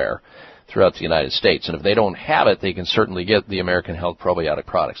everywhere throughout the United States. And if they don't have it, they can certainly get the American Health probiotic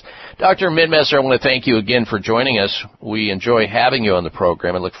products. Dr. Midmesser, I want to thank you again for joining us. We enjoy having you on the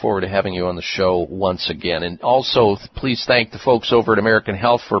program and look forward to having you on the show once again. And also, please thank the folks over at American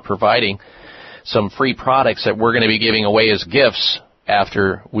Health for providing some free products that we're going to be giving away as gifts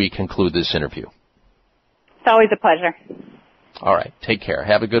after we conclude this interview. It's always a pleasure. All right. Take care.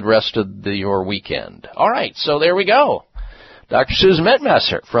 Have a good rest of your weekend. All right. So there we go. Dr. Susan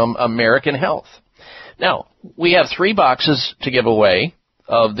Midmesser from American Health. Now, we have 3 boxes to give away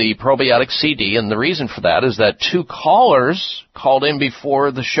of the probiotic CD, and the reason for that is that 2 callers called in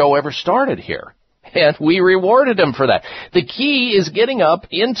before the show ever started here, and we rewarded them for that. The key is getting up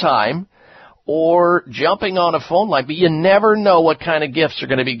in time or jumping on a phone line, but you never know what kind of gifts are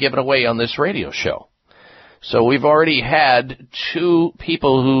going to be given away on this radio show. So we've already had 2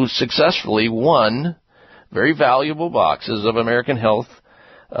 people who successfully won very valuable boxes of American Health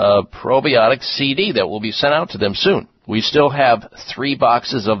probiotic CD that will be sent out to them soon. We still have 3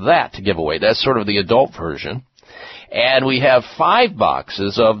 boxes of that to give away. That's sort of the adult version. And we have 5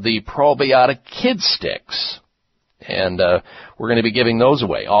 boxes of the probiotic kid sticks. And we're going to be giving those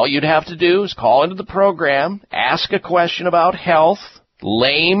away. All you'd have to do is call into the program, ask a question about health,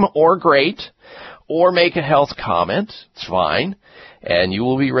 lame or great, or make a health comment. It's fine. And you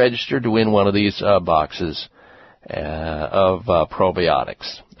will be registered to win one of these boxes of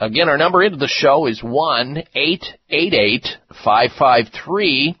probiotics. Again, our number into the show is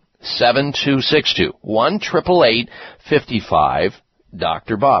 1-888-553-7262.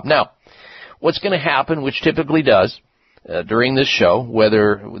 1-888-55-Dr. Bob. Now, what's going to happen, which typically does during this show,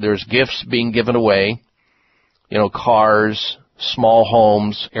 whether there's gifts being given away, cars, small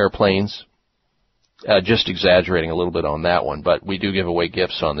homes, airplanes, just exaggerating a little bit on that one, but we do give away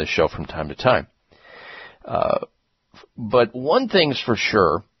gifts on this show from time to time. But one thing's for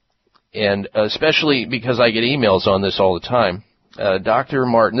sure, and especially because I get emails on this all the time, Dr.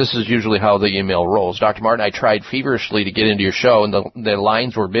 Martin, this is usually how the email rolls. Dr. Martin, I tried feverishly to get into your show, and the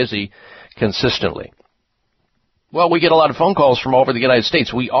lines were busy consistently. Well, we get a lot of phone calls from all over the United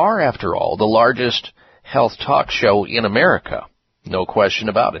States. We are, after all, the largest health talk show in America. No question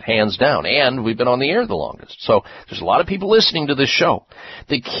about it, hands down. And we've been on the air the longest. So there's a lot of people listening to this show.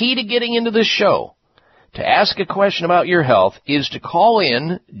 The key to getting into this show, to ask a question about your health, is to call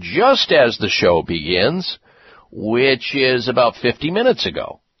in just as the show begins, which is about 50 minutes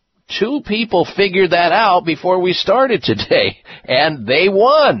ago. 2 people figured that out before we started today, and they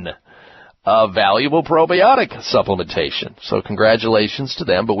won a valuable probiotic supplementation. So congratulations to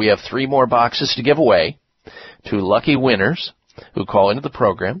them. But we have 3 more boxes to give away to lucky winners who call into the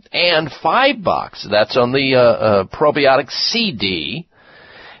program, and 5 boxes. That's on the probiotic CD.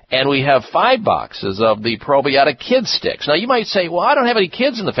 And we have 5 boxes of the probiotic kid sticks. Now, you might say, well, I don't have any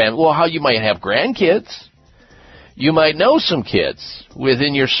kids in the family. Well, how you might have grandkids. You might know some kids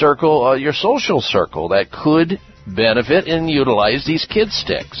within your circle, your social circle, that could benefit and utilize these kid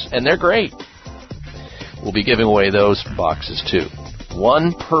sticks. And they're great. We'll be giving away those boxes, too.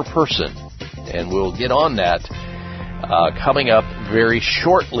 1 per person. And we'll get on that coming up very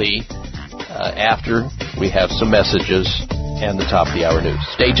shortly after we have some messages and the top of the hour news.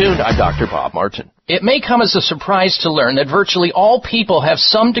 Stay tuned. I'm Dr. Bob Martin. It may come as a surprise to learn that virtually all people have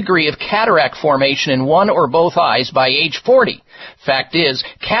some degree of cataract formation in one or both eyes by age 40. Fact is,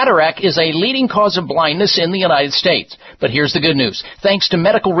 cataract is a leading cause of blindness in the United States. But here's the good news. Thanks to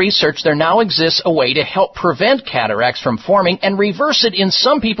medical research, there now exists a way to help prevent cataracts from forming and reverse it in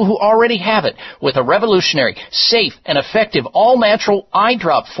some people who already have it with a revolutionary, safe, and effective all-natural eye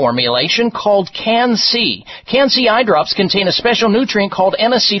drop formulation called Can-C. Can-C eye drops contain a special nutrient called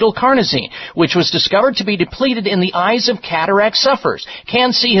N-acetylcarnosine, which was discovered to be depleted in the eyes of cataract sufferers.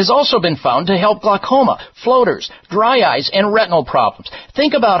 Can-C has also been found to help glaucoma, floaters, dry eyes, and retinal problems.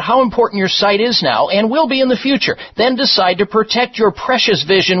 Think about how important your sight is now and will be in the future. Then decide to protect your precious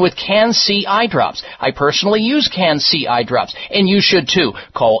vision with Can-C eye drops. I personally use Can-C eye drops, and you should too.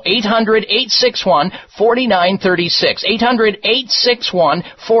 Call 800-861-4936.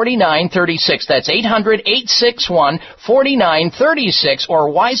 800-861-4936. That's 800-861-4936 or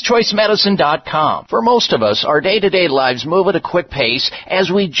wisechoicemedicine.com. DrBobMartin.com. For most of us, our day-to-day lives move at a quick pace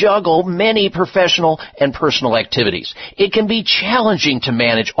as we juggle many professional and personal activities. It can be challenging to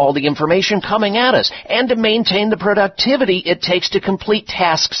manage all the information coming at us and to maintain the productivity it takes to complete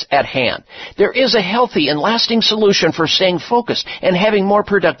tasks at hand. There is a healthy and lasting solution for staying focused and having more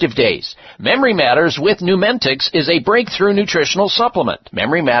productive days. Memory Matters with Numentix is a breakthrough nutritional supplement.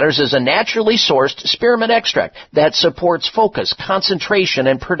 Memory Matters is a naturally sourced spearmint extract that supports focus, concentration,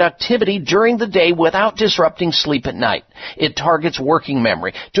 and productivity during the day without disrupting sleep at night. It targets working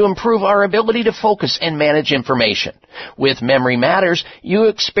memory to improve our ability to focus and manage information. With Memory Matters, you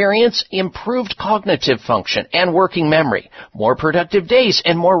experience improved cognitive function and working memory, more productive days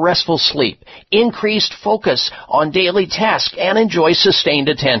and more restful sleep, increased focus on daily tasks, and enjoy sustained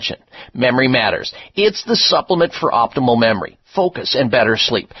attention. Memory Matters. It's the supplement for optimal memory, focus, and better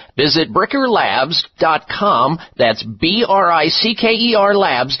sleep. Visit BrickerLabs.com. That's BRICKER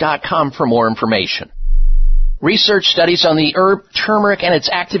Labs.com for more information. Research studies on the herb turmeric and its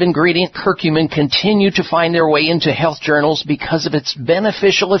active ingredient curcumin continue to find their way into health journals because of its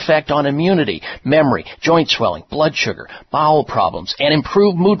beneficial effect on immunity, memory, joint swelling, blood sugar, bowel problems, and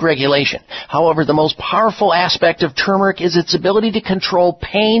improved mood regulation. However, the most powerful aspect of turmeric is its ability to control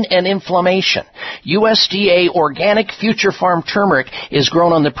pain and inflammation. USDA organic Future Farm turmeric is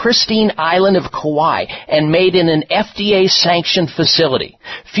grown on the pristine island of Kauai and made in an FDA-sanctioned facility.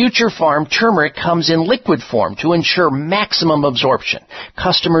 Future Farm turmeric comes in liquid form to ensure maximum absorption.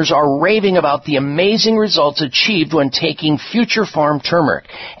 Customers are raving about the amazing results achieved when taking Future Farm turmeric,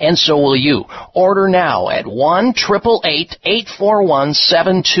 and so will you. Order now at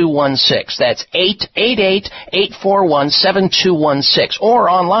 1-888-841-7216. That's 888-841-7216. Or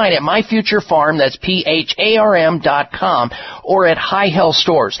online at MyFutureFarm, that's PHARM.com, or at High Health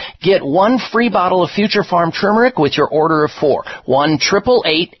Stores. Get one free bottle of Future Farm turmeric with your order of 4.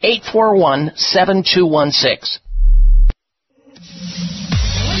 1-888-841-7216.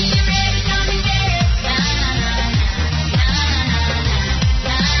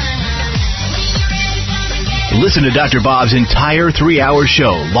 Listen to Dr. Bob's entire 3-hour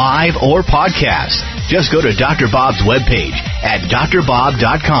show, live or podcast. Just go to Dr. Bob's webpage at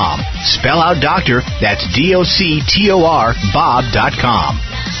drbob.com. Spell out doctor, that's DOCTOR, Bob.com.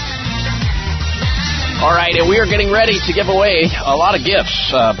 All right, and we are getting ready to give away a lot of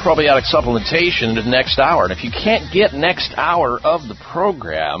gifts, probiotic supplementation in the next hour. And if you can't get next hour of the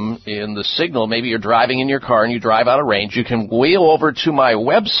program in the signal, maybe you're driving in your car and you drive out of range, you can wheel over to my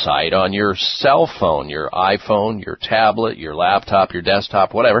website on your cell phone, your iPhone, your tablet, your laptop, your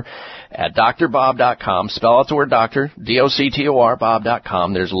desktop, whatever, at drbob.com. Spell out the word doctor, DOCTOR,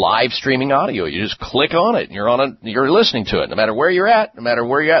 Bob.com. There's live streaming audio. You just click on it and you're listening to it, no matter where you're at, no matter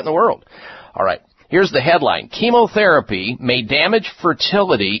where you're at in the world. All right. Here's the headline. Chemotherapy may damage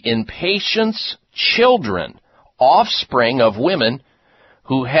fertility in patients' children. Offspring of women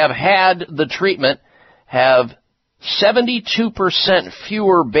who have had the treatment have 72%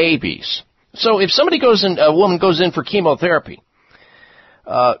 fewer babies. So if a woman goes in for chemotherapy,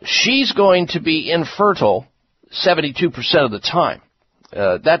 she's going to be infertile 72% of the time.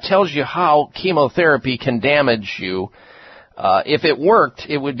 That tells you how chemotherapy can damage you. If it worked,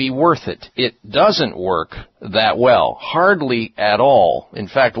 it would be worth it. It doesn't work that well, hardly at all. In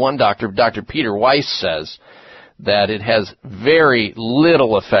fact, one doctor, Dr. Peter Weiss, says that it has very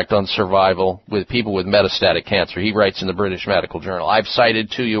little effect on survival with people with metastatic cancer. He writes in the British Medical Journal. I've cited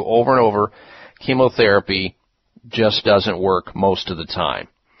to you over and over, chemotherapy just doesn't work most of the time.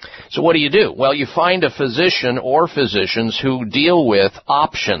 So what do? Well, you find a physician or physicians who deal with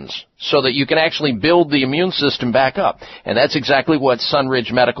options so that you can actually build the immune system back up. And that's exactly what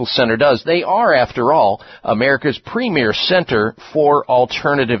Sunridge Medical Center does. They are, after all, America's premier center for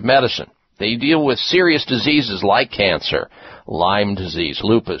alternative medicine. They deal with serious diseases like cancer, Lyme disease,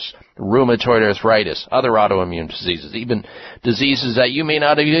 lupus, rheumatoid arthritis, other autoimmune diseases, even diseases that you may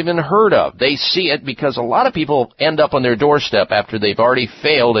not have even heard of. They see it because a lot of people end up on their doorstep after they've already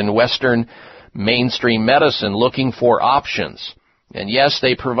failed in Western mainstream medicine looking for options. And yes,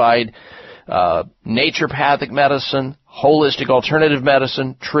 they provide naturopathic medicine, holistic alternative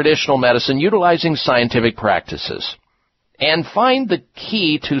medicine, traditional medicine, utilizing scientific practices. And find the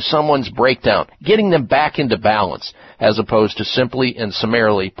key to someone's breakdown, getting them back into balance, as opposed to simply and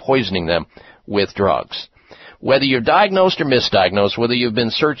summarily poisoning them with drugs. Whether you're diagnosed or misdiagnosed, whether you've been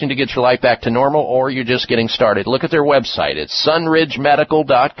searching to get your life back to normal or you're just getting started, look at their website. It's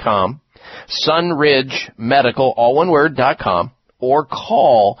sunridgemedical.com, sunridgemedical, all one word, .com, or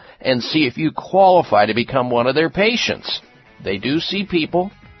call and see if you qualify to become one of their patients. They do see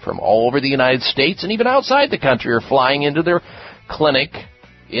people from all over the United States and even outside the country are flying into their clinic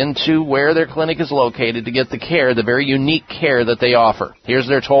into where their clinic is located to get the care, the very unique care that they offer. Here's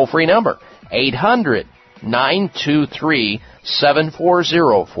their toll-free number,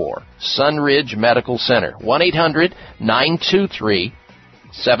 800-923-7404, Sunridge Medical Center,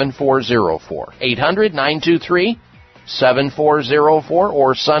 1-800-923-7404, 800-923-7404,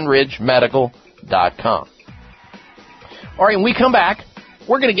 or sunridgemedical.com. All right, when we come back,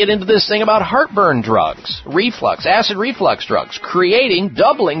 we're going to get into this thing about heartburn drugs, reflux, acid reflux drugs,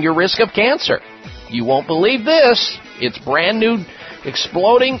 doubling your risk of cancer. You won't believe this. It's brand new,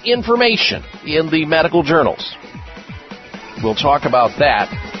 exploding information in the medical journals. We'll talk about that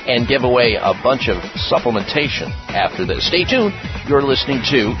and give away a bunch of supplementation after this. Stay tuned. You're listening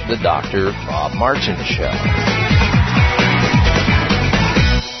to the Dr. Bob Martin Show.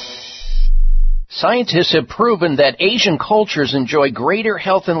 Scientists have proven that Asian cultures enjoy greater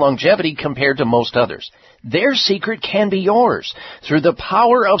health and longevity compared to most others. Their secret can be yours through the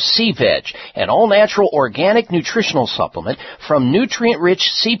power of Sea Veg, an all-natural organic nutritional supplement from nutrient-rich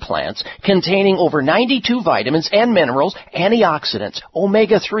sea plants containing over 92 vitamins and minerals, antioxidants,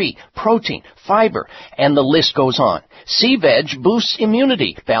 omega-3, protein, fiber, and the list goes on. Sea Veg boosts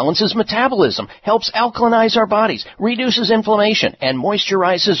immunity, balances metabolism, helps alkalinize our bodies, reduces inflammation, and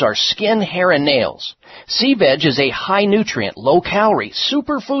moisturizes our skin, hair, and nails. Sea Veg is a high-nutrient, low-calorie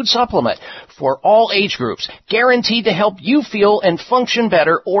superfood supplement for all age groups, guaranteed to help you feel and function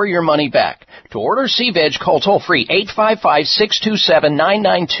better or your money back. To order Sea Veg, call toll-free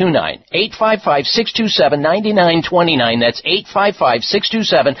 855-627-9929, 855-627-9929, that's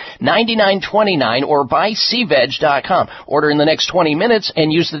 855-627-9929, or buy SeaVeg.com. Order in the next 20 minutes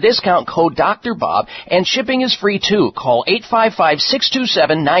and use the discount code Dr. Bob, and shipping is free too. Call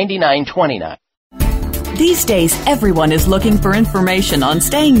 855-627-9929. These days, everyone is looking for information on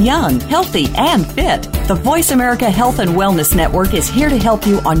staying young, healthy, and fit. The Voice America Health and Wellness Network is here to help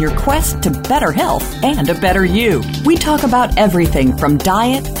you on your quest to better health and a better you. We talk about everything from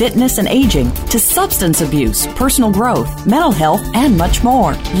diet, fitness, and aging to substance abuse, personal growth, mental health, and much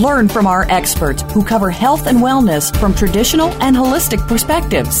more. Learn from our experts who cover health and wellness from traditional and holistic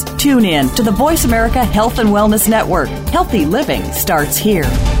perspectives. Tune in to the Voice America Health and Wellness Network. Healthy living starts here.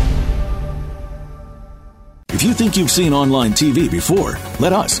 If you think you've seen online TV before,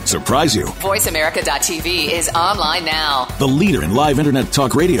 let us surprise you. VoiceAmerica.tv is online now. The leader in live Internet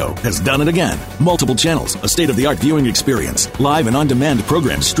talk radio has done it again. Multiple channels, a state-of-the-art viewing experience, live and on-demand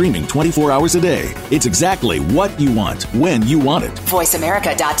programs streaming 24 hours a day. It's exactly what you want, when you want it.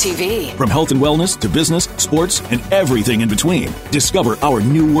 VoiceAmerica.tv. From health and wellness to business, sports, and everything in between. Discover our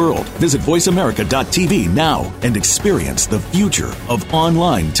new world. Visit VoiceAmerica.tv now and experience the future of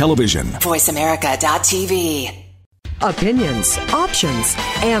online television. VoiceAmerica.tv. Opinions, options,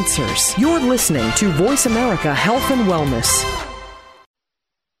 answers. You're listening to Voice America Health and Wellness.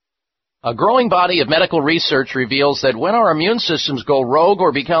 A growing body of medical research reveals that when our immune systems go rogue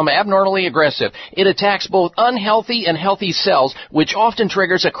or become abnormally aggressive, it attacks both unhealthy and healthy cells, which often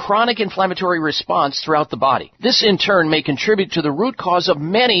triggers a chronic inflammatory response throughout the body. This, in turn, may contribute to the root cause of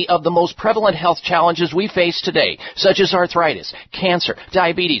many of the most prevalent health challenges we face today, such as arthritis, cancer,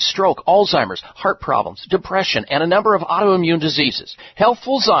 diabetes, stroke, Alzheimer's, heart problems, depression, and a number of autoimmune diseases.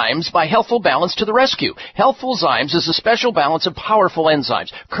 Healthful Zymes by Healthful Balance to the rescue. Healthful Zymes is a special balance of powerful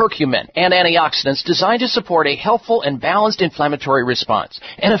enzymes, curcumin, and antioxidants designed to support a healthful and balanced inflammatory response.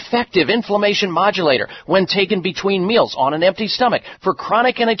 An effective inflammation modulator when taken between meals on an empty stomach for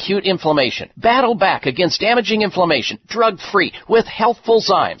chronic and acute inflammation. Battle back against damaging inflammation, drug-free, with Healthful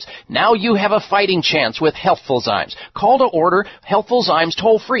Zymes. Now you have a fighting chance with Healthful Zymes. Call to order Healthful Zymes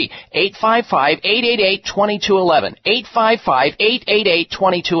toll-free, 855-888-2211,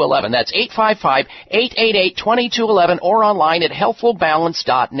 855-888-2211. That's 855-888-2211, or online at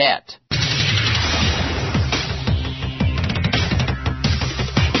healthfulbalance.net.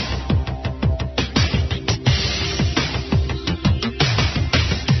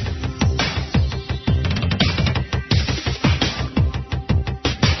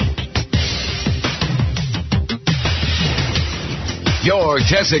 Your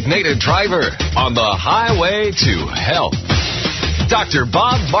designated driver on the highway to health. Dr.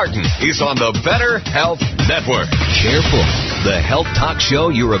 Bob Martin is on the Better Health Network. Careful. The health talk show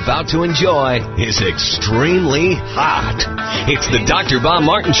you're about to enjoy is extremely hot. It's the Dr. Bob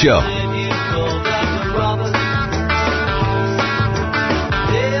Martin Show.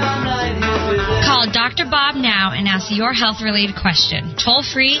 Call Dr. Bob now and ask your health-related question. Toll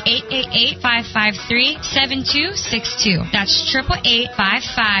free 888-553-7262. That's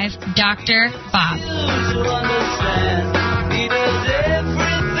 888-55 Dr. Bob.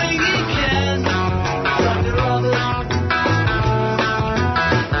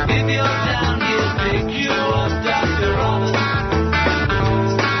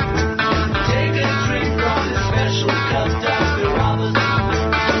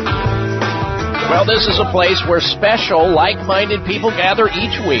 Well, this is a place where special, like-minded people gather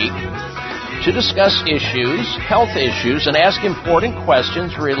each week to discuss issues, health issues, and ask important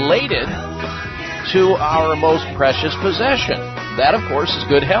questions related to our most precious possession. That, of course, is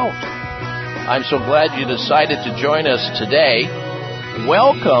good health. I'm so glad you decided to join us today.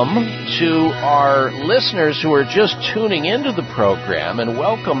 Welcome to our listeners who are just tuning into the program, and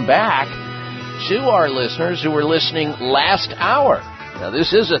welcome back to our listeners who were listening last hour. Now,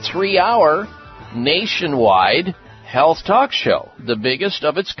 this is a 3-hour nationwide health talk show, the biggest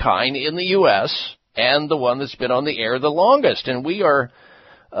of its kind in the U.S. and the one that's been on the air the longest. And we are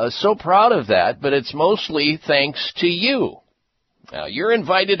so proud of that, but it's mostly thanks to you. Now, you're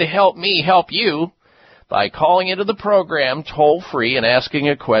invited to help me help you by calling into the program toll-free and asking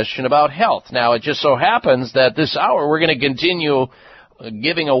a question about health. Now, it just so happens that this hour we're going to continue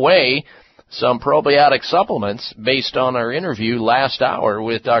giving away some probiotic supplements based on our interview last hour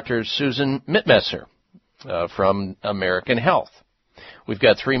with Dr. Susan Mitmesser from American Health. We've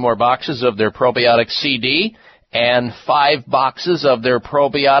got 3 more boxes of their probiotic CD and 5 boxes of their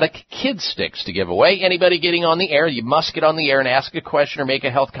probiotic kid sticks to give away. Anybody getting on the air, you must get on the air and ask a question or make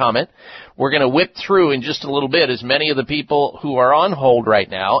a health comment. We're going to whip through in just a little bit as many of the people who are on hold right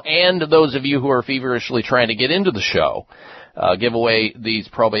now and those of you who are feverishly trying to get into the show give away these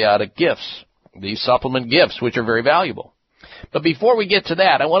probiotic gifts, these supplement gifts, which are very valuable. But before we get to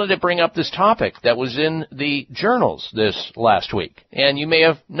that, I wanted to bring up this topic that was in the journals this last week, and you may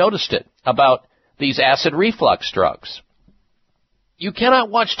have noticed it, about these acid reflux drugs. You cannot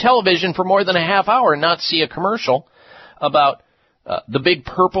watch television for more than a half hour and not see a commercial about the big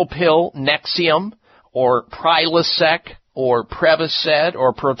purple pill Nexium or Prilosec or Prevacid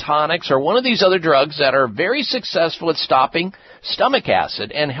or Protonix or one of these other drugs that are very successful at stopping stomach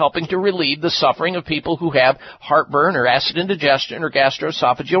acid and helping to relieve the suffering of people who have heartburn or acid indigestion or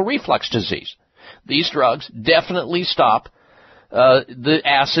gastroesophageal reflux disease. These drugs definitely stop the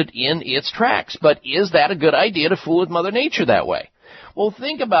acid in its tracks. But is that a good idea to fool with Mother Nature that way? Well,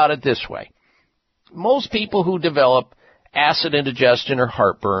 think about it this way. Most people who develop acid indigestion or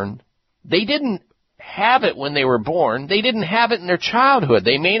heartburn, they didn't have it when they were born. They didn't have it in their childhood.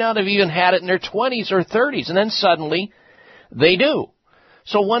 They may not have even had it in their 20s or 30s, and then suddenly they do.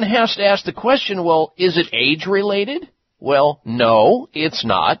 So one has to ask the question, well, is it age-related? Well, no, it's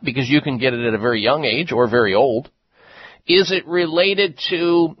not, because you can get it at a very young age or very old. Is it related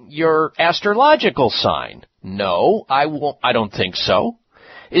to your astrological sign? No, I don't think so.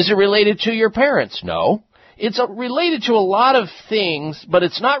 Is it related to your parents? No. It's related to a lot of things, but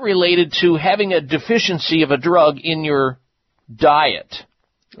it's not related to having a deficiency of a drug in your diet,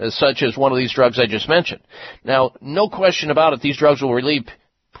 such as one of these drugs I just mentioned. Now, no question about it, these drugs will relieve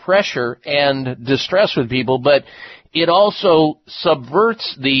pressure and distress with people, but it also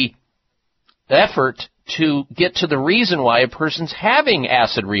subverts the effort to get to the reason why a person's having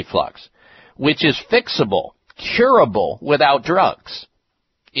acid reflux, which is fixable, curable without drugs.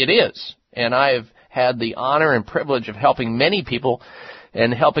 It is. And I've had the honor and privilege of helping many people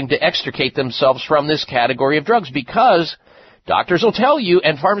and helping to extricate themselves from this category of drugs, because doctors will tell you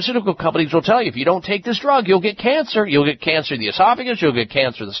and pharmaceutical companies will tell you, if you don't take this drug, you'll get cancer. You'll get cancer of the esophagus. You'll get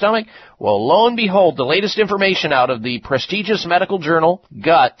cancer of the stomach. Well, lo and behold, the latest information out of the prestigious medical journal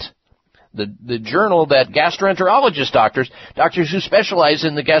Gut, the journal that gastroenterologist doctors who specialize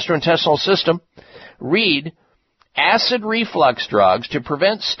in the gastrointestinal system, read, acid reflux drugs to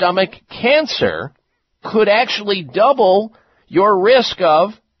prevent stomach cancer could actually double your risk of,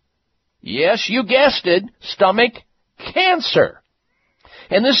 yes, you guessed it, stomach cancer.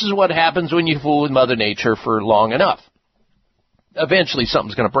 And this is what happens when you fool with Mother Nature for long enough. Eventually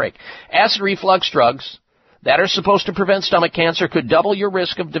something's going to break. Acid reflux drugs that are supposed to prevent stomach cancer could double your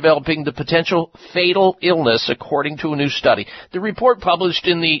risk of developing the potential fatal illness, according to a new study. The report published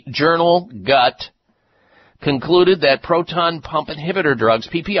in the journal Gut concluded that proton pump inhibitor drugs,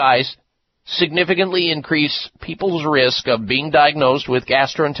 PPIs, significantly increase people's risk of being diagnosed with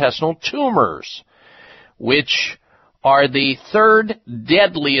gastrointestinal tumors, which are the 3rd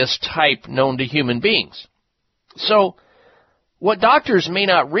deadliest type known to human beings. So what doctors may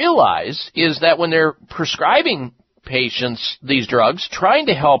not realize is that when they're prescribing patients these drugs, trying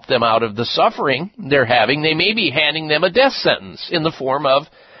to help them out of the suffering they're having, they may be handing them a death sentence in the form of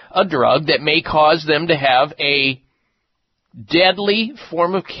a drug that may cause them to have a deadly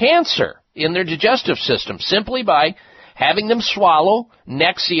form of cancer in their digestive system simply by having them swallow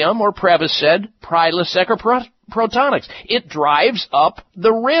Nexium or Prevacid, Prilosec, or Protonix. It drives up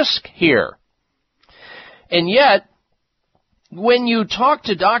the risk here. And yet, when you talk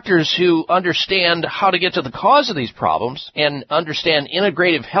to doctors who understand how to get to the cause of these problems and understand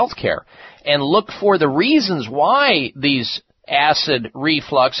integrative health care and look for the reasons why these acid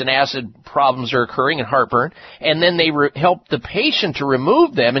reflux and acid problems are occurring and heartburn, and then they help the patient to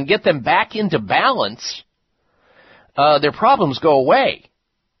remove them and get them back into balance, their problems go away.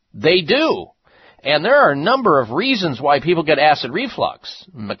 They do. And there are a number of reasons why people get acid reflux.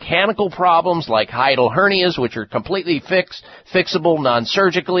 Mechanical problems like hiatal hernias, which are completely fixable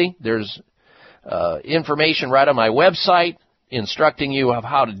non-surgically. There's information right on my website instructing you of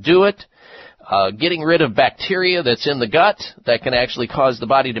how to do it. Getting rid of bacteria that's in the gut that can actually cause the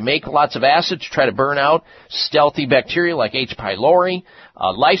body to make lots of acid to try to burn out stealthy bacteria like H. pylori.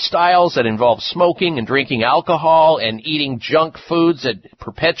 Lifestyles that involve smoking and drinking alcohol and eating junk foods that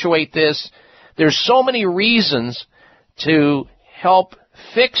perpetuate this. There's so many reasons to help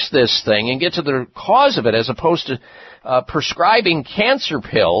fix this thing and get to the cause of it, as opposed to prescribing cancer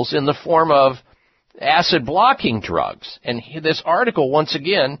pills in the form of acid-blocking drugs. And this article, once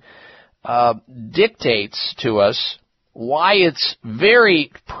again, dictates to us why it's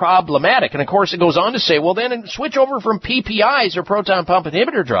very problematic. And, of course, it goes on to say, well, then switch over from PPIs or proton pump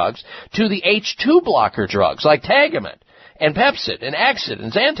inhibitor drugs to the H2 blocker drugs like Tagamet and Pepcid and Axid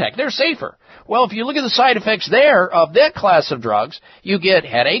and Zantac. They're safer. Well, if you look at the side effects there of that class of drugs, you get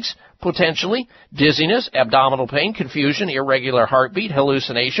headaches, potentially, dizziness, abdominal pain, confusion, irregular heartbeat,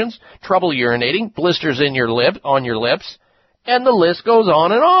 hallucinations, trouble urinating, blisters in on your lips, and the list goes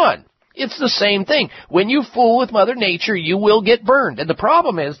on and on. It's the same thing. When you fool with Mother Nature, you will get burned. And the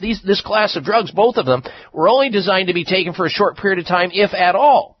problem is this class of drugs, both of them, were only designed to be taken for a short period of time, if at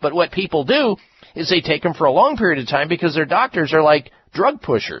all. But what people do is they take them for a long period of time because their doctors are like drug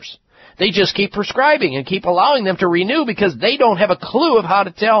pushers. They just keep prescribing and keep allowing them to renew because they don't have a clue of how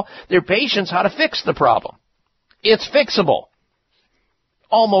to tell their patients how to fix the problem. It's fixable.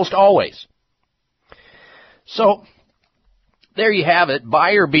 Almost always. So, there you have it.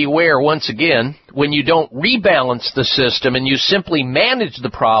 Buyer beware once again when you don't rebalance the system and you simply manage the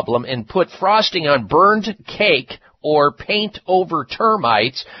problem and put frosting on burned cake or paint over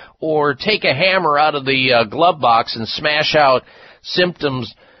termites or take a hammer out of the glove box and smash out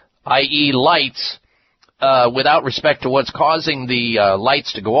symptoms, i.e. lights, without respect to what's causing the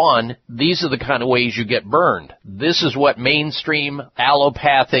lights to go on. These are the kind of ways you get burned. This is what mainstream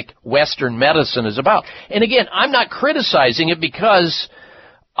allopathic Western medicine is about. And again, I'm not criticizing it because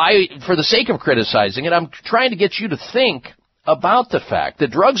for the sake of criticizing it, I'm trying to get you to think about the fact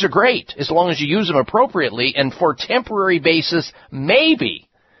that drugs are great as long as you use them appropriately and for temporary basis, maybe.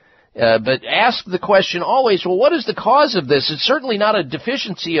 But ask the question always, well, what is the cause of this? It's certainly not a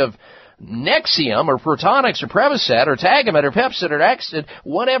deficiency of Nexium or Protonix or Prevacid or Tagamet or Pepcid or Axid,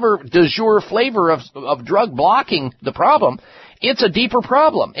 whatever du jour flavor of drug blocking the problem. It's a deeper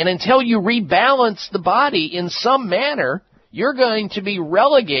problem. And until you rebalance the body in some manner, you're going to be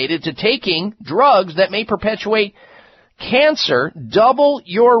relegated to taking drugs that may perpetuate cancer, double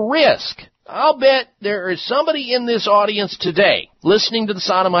your risk. I'll bet there is somebody in this audience today listening to the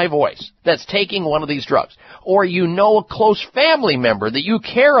sound of my voice that's taking one of these drugs. Or you know a close family member that you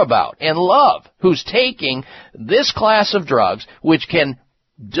care about and love who's taking this class of drugs which can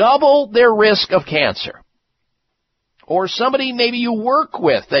double their risk of cancer. Or somebody maybe you work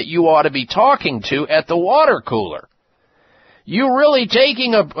with that you ought to be talking to at the water cooler. You really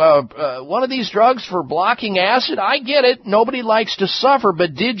taking one of these drugs for blocking acid? I get it. Nobody likes to suffer,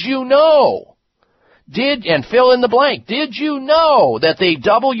 but did you know? And fill in the blank. Did you know that they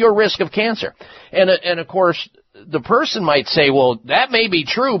double your risk of cancer? And of course, the person might say, well, that may be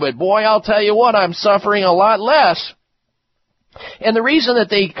true, but boy, I'll tell you what, I'm suffering a lot less. And the reason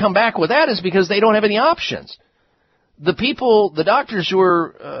that they come back with that is because they don't have any options. The doctors who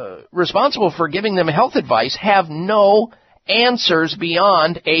are responsible for giving them health advice have no answers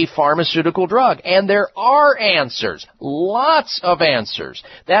beyond a pharmaceutical drug. And there are answers. Lots of answers.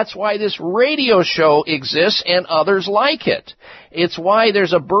 That's why this radio show exists and others like it. It's why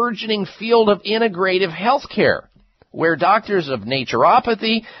there's a burgeoning field of integrative health care, where doctors of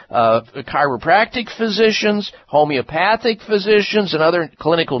naturopathy, chiropractic physicians, homeopathic physicians, and other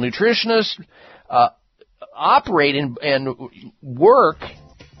clinical nutritionists operate and work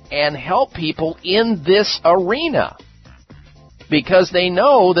and help people in this arena, because they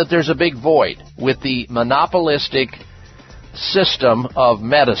know that there's a big void with the monopolistic system of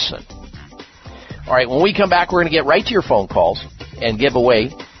medicine. All right, when we come back, we're going to get right to your phone calls and give away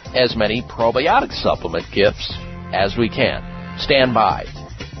as many probiotic supplement gifts as we can. Stand by.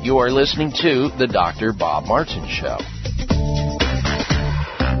 You are listening to the Dr. Bob Martin Show.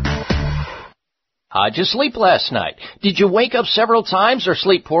 How'd you sleep last night? Did you wake up several times or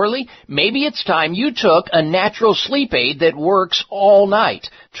sleep poorly? Maybe it's time you took a natural sleep aid that works all night.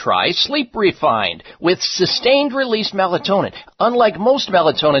 Try Sleep Refined with sustained release melatonin. Unlike most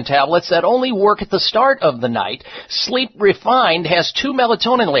melatonin tablets that only work at the start of the night, Sleep Refined has 2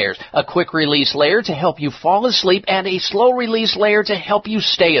 melatonin layers, a quick release layer to help you fall asleep and a slow release layer to help you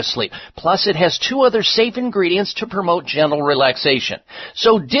stay asleep. Plus it has 2 other safe ingredients to promote gentle relaxation.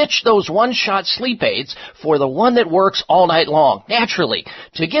 So ditch those one-shot sleep aids for the one that works all night long, naturally.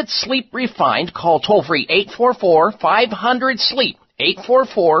 To get Sleep Refined, call toll-free 844-500-SLEEP.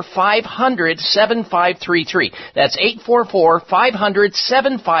 844-500-7533. That's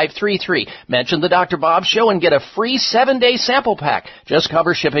 844-500-7533. Mention the Dr. Bob Show and get a free 7-day sample pack. Just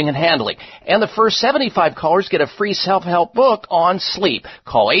cover shipping and handling. And the first 75 callers get a free self-help book on sleep.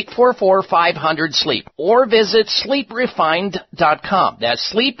 Call 844-500-SLEEP or visit sleeprefined.com.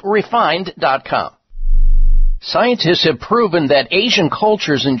 That's sleeprefined.com. Scientists have proven that Asian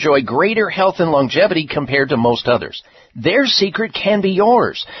cultures enjoy greater health and longevity compared to most others. Their secret can be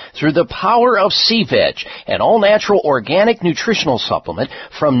yours through the power of Sea Veg, an all-natural organic nutritional supplement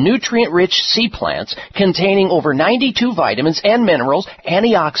from nutrient-rich sea plants containing over 92 vitamins and minerals,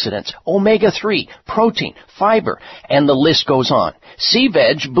 antioxidants, omega-3, protein, fiber, and the list goes on. Sea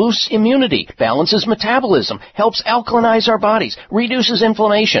Veg boosts immunity, balances metabolism, helps alkalinize our bodies, reduces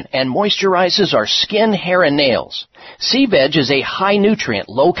inflammation, and moisturizes our skin, hair, and nails. Sea Veg is a high-nutrient,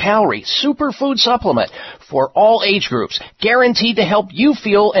 low-calorie superfood supplement for all age groups, guaranteed to help you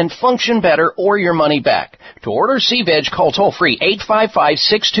feel and function better or your money back. To order Sea Veg, call toll-free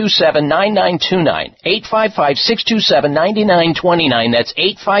 855-627-9929, 855-627-9929, that's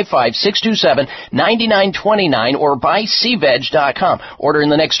 855-627-9929, or buy SeaVeg.com. Order in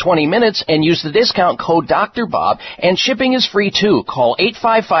the next 20 minutes and use the discount code Dr. Bob, and shipping is free too. Call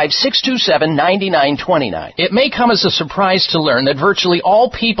 855-627-9929. It may come as a surprise to learn that virtually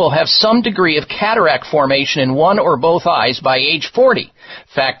all people have some degree of cataract formation in one or both eyes by age 40.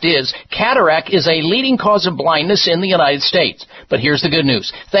 Fact is, cataract is a leading cause of blindness in the United States. But here's the good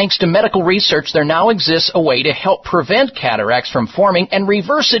news. Thanks to medical research, there now exists a way to help prevent cataracts from forming and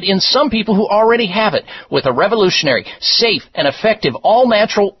reverse it in some people who already have it with a revolutionary, safe, and effective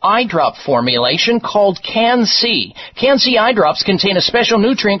all-natural eye drop formulation called Can-C. Can-C eye drops contain a special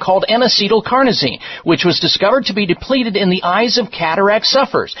nutrient called N-acetylcarnosine, which was discovered to be depleted in the eyes of cataract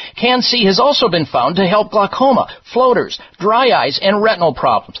sufferers. Can-C has also been found to help glaucoma, floaters, dry eyes, and retinal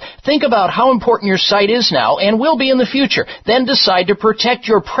problems. Think about how important your sight is now and will be in the future. Then decide to protect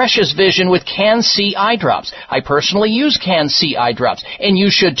your precious vision with Can-C eye drops. I personally use Can-C eye drops, and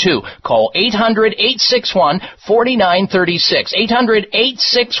you should too. Call 800-861-4936.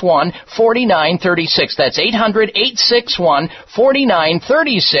 800-861-4936. That's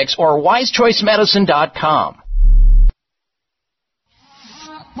 800-861-4936 or wisechoicemedicine.com.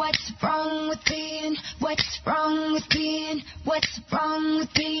 What's wrong with being confident? What's wrong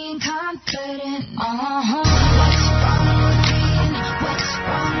with being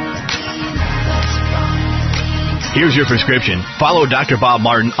Here's your prescription. Follow Dr. Bob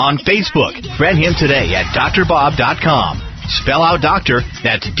Martin on Facebook. Friend him today at drbob.com. Spell out doctor,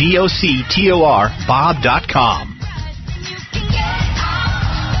 that's D-O-C-T-O-R, bob.com.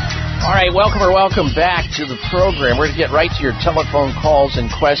 All right, welcome back to the program. We're going to get right to your telephone calls and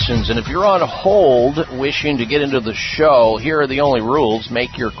questions. And if you're on hold wishing to get into the show, here are the only rules.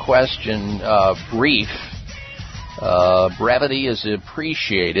 Make your question brief. Brevity is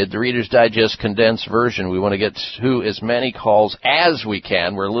appreciated. The Reader's Digest condensed version. We want to get to as many calls as we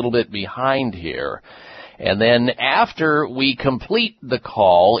can. We're a little bit behind here. And then after we complete the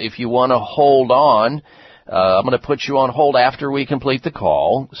call, if you want to hold on, I'm going to put you on hold after we complete the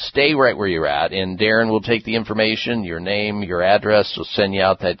call. Stay right where you're at, and Darren will take the information, your name, your address. We'll send you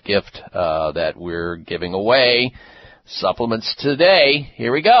out that gift that we're giving away. Supplements today.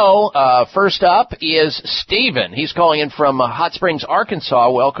 Here we go. First up is Stephen. He's calling in from Hot Springs,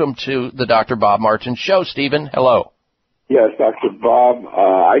 Arkansas. Welcome to the Dr. Bob Martin Show. Stephen, hello. Yes, Dr. Bob.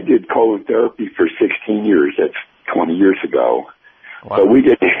 I did colon therapy for 16 years. That's 20 years ago. Wow. But we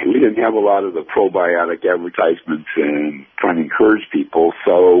didn't have a lot of the probiotic advertisements and trying to encourage people.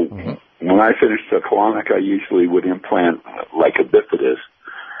 So when I finished the colonic, I usually would implant like a bifidus.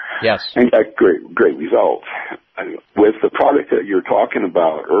 Yes. And got great results. With the product that you're talking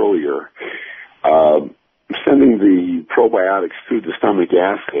about earlier, sending the probiotics through the stomach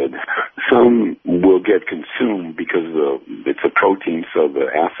acid, some will get consumed because it's a protein, so the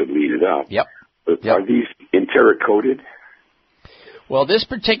acid will eat it up. Yep. But are these enteric-coated? Well, this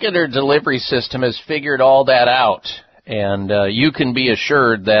particular delivery system has figured all that out, and you can be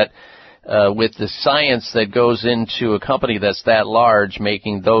assured that with the science that goes into a company that's that large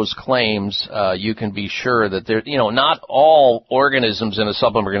making those claims, you can be sure that not all organisms in a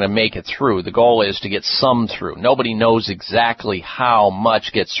supplement are going to make it through. The goal is to get some through. Nobody knows exactly how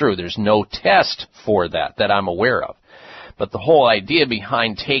much gets through. There's no test for that I'm aware of. But the whole idea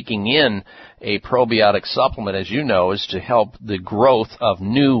behind taking in a probiotic supplement, as you know, is to help the growth of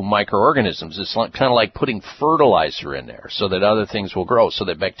new microorganisms. It's kind of like putting fertilizer in there so that other things will grow, so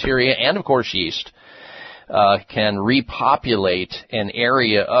that bacteria and, of course, yeast can repopulate an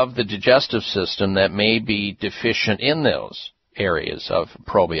area of the digestive system that may be deficient in those areas of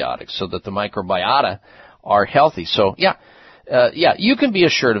probiotics so that the microbiota are healthy. So, you can be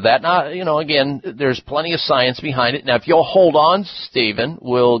assured of that. Now, again, there's plenty of science behind it. Now, if you'll hold on, Stephen,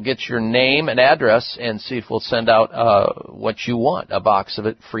 we'll get your name and address and see if we'll send out what you want, a box of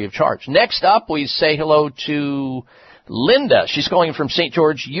it free of charge. Next up, we say hello to Linda. She's calling from St.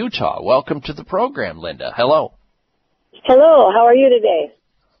 George, Utah. Welcome to the program, Linda. Hello. Hello. How are you today?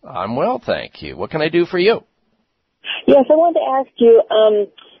 I'm well, thank you. What can I do for you? Yes, I wanted to ask you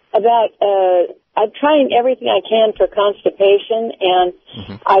about I'm trying everything I can for constipation, and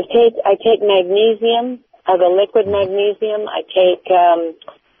I take magnesium, the liquid magnesium. I take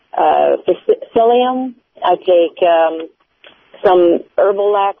psyllium. I take some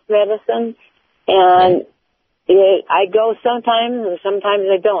Herbalax medicine, and I go sometimes, and sometimes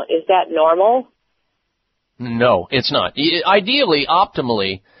I don't. Is that normal? No, it's not. Ideally,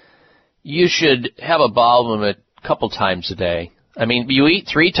 optimally, you should have a bowel movement a couple times a day. I mean, you eat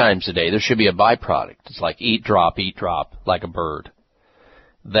 3 times a day, there should be a byproduct. It's like eat, drop, like a bird.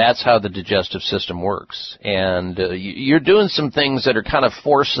 That's how the digestive system works. And you're doing some things that are kind of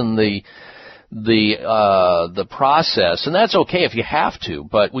forcing the process, and that's okay if you have to,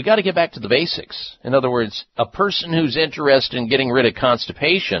 but we got to get back to the basics. In other words, a person who's interested in getting rid of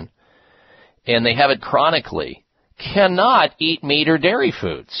constipation, and they have it chronically, cannot eat meat or dairy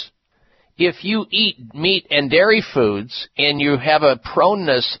foods. If you eat meat and dairy foods and you have a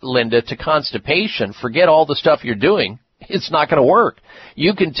proneness, Linda, to constipation, forget all the stuff you're doing. It's not going to work.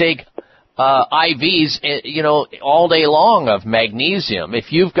 You can take IVs, all day long of magnesium.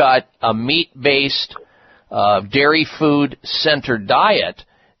 If you've got a meat-based, dairy food-centered diet,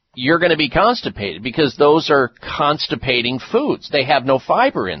 you're going to be constipated because those are constipating foods. They have no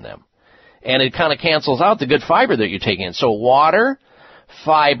fiber in them. And it kind of cancels out the good fiber that you're taking in. So water,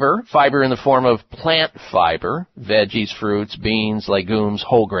 fiber in the form of plant fiber, veggies, fruits, beans, legumes,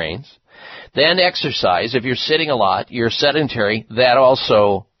 whole grains. Then exercise. If you're sitting a lot, you're sedentary, that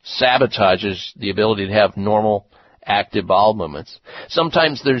also sabotages the ability to have normal active bowel movements.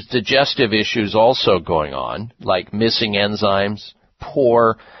 Sometimes there's digestive issues also going on, like missing enzymes,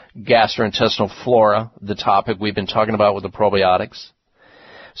 poor gastrointestinal flora, the topic we've been talking about with the probiotics.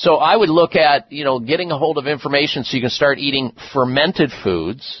 So I would look at, getting a hold of information so you can start eating fermented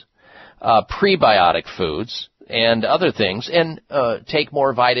foods, prebiotic foods, and other things, and take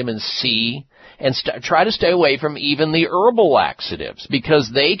more vitamin C, and try to stay away from even the herbal laxatives,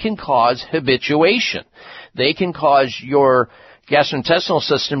 because they can cause habituation. They can cause your gastrointestinal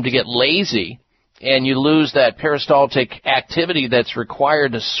system to get lazy, and you lose that peristaltic activity that's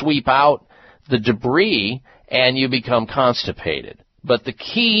required to sweep out the debris, and you become constipated. But the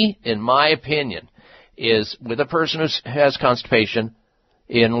key, in my opinion, is with a person who has constipation,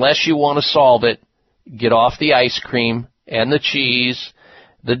 unless you want to solve it, get off the ice cream and the cheese,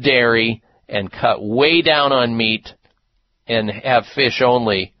 the dairy, and cut way down on meat and have fish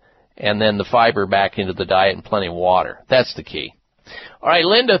only, and then the fiber back into the diet and plenty of water. That's the key. All right,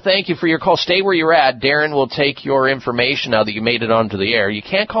 Linda, thank you for your call. Stay where you're at. Darren will take your information now that you made it onto the air. You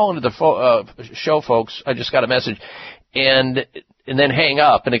can't call into the show, folks. I just got a message. And then hang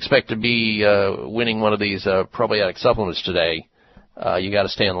up and expect to be winning one of these probiotic supplements today. You got to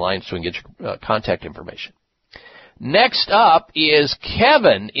stay on the line so we can get your contact information. Next up is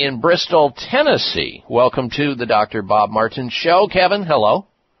Kevin in Bristol, Tennessee. Welcome to the Dr. Bob Martin Show. Kevin, hello.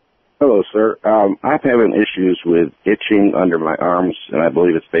 Hello, sir. I'm having issues with itching under my arms, and I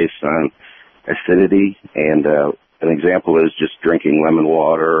believe it's based on acidity. And an example is just drinking lemon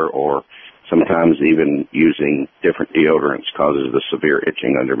water, or sometimes even using different deodorants causes the severe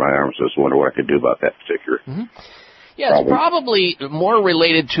itching under my arms. I was wondering what I could do about that particular problem. Yeah, it's probably more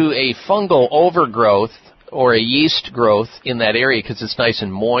related to a fungal overgrowth or a yeast growth in that area because it's nice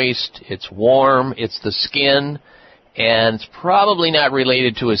and moist, it's warm, it's the skin, and it's probably not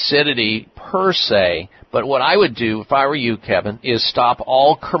related to acidity per se. But what I would do, if I were you, Kevin, is stop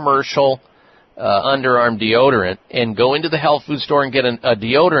all commercial underarm deodorant and go into the health food store and get a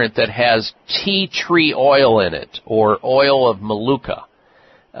deodorant that has tea tree oil in it or oil of Manuka.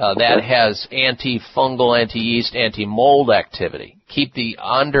 That has antifungal, anti-yeast, anti-mold activity. Keep the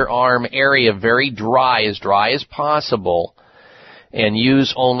underarm area very dry as possible, and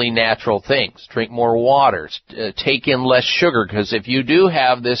use only natural things. Drink more water. Take in less sugar, because if you do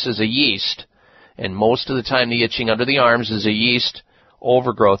have this as a yeast, and most of the time the itching under the arms is a yeast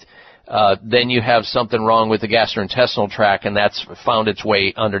overgrowth, then you have something wrong with the gastrointestinal tract, and that's found its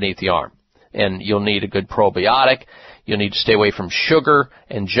way underneath the arm. And you'll need a good probiotic. You'll need to stay away from sugar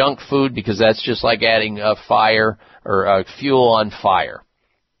and junk food, because that's just like adding a fire or fuel on fire.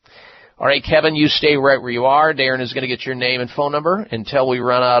 All right, Kevin, you stay right where you are. Darren is going to get your name and phone number until we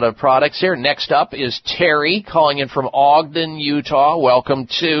run out of products here. Next up is Terry calling in from Ogden, Utah. Welcome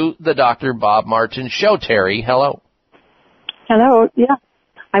to the Dr. Bob Martin Show, Terry. Hello. Hello. Yeah.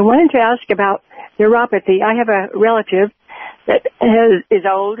 I wanted to ask about neuropathy. I have a relative that is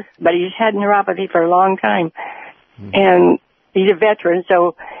old, but he's had neuropathy for a long time. And he's a veteran,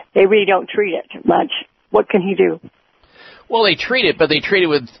 so they really don't treat it much. What can he do? Well, they treat it, but they treat it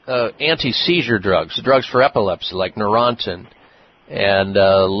with anti-seizure drugs for epilepsy, like Neurontin and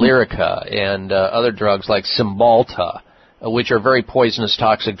Lyrica, and other drugs like Cymbalta, which are very poisonous,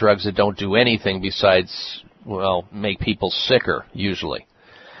 toxic drugs that don't do anything besides, well, make people sicker, usually.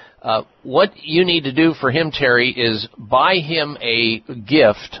 What you need to do for him, Terry, is buy him a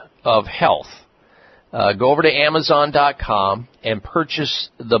gift of health. Go over to Amazon.com and purchase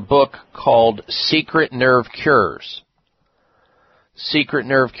the book called Secret Nerve Cures. Secret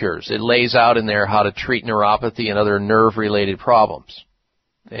Nerve Cures. It lays out in there how to treat neuropathy and other nerve-related problems.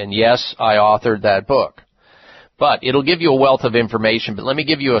 And yes, I authored that book. But it'll give you a wealth of information. But let me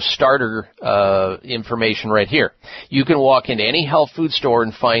give you a starter information right here. You can walk into any health food store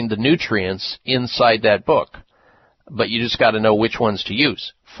and find the nutrients inside that book. But you just got to know which ones to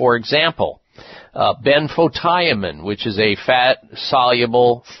use. For example, benfotiamine, which is a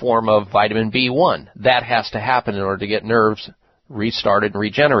fat-soluble form of vitamin B1. That has to happen in order to get nerves restarted and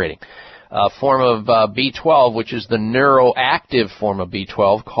regenerating. A form of B12, which is the neuroactive form of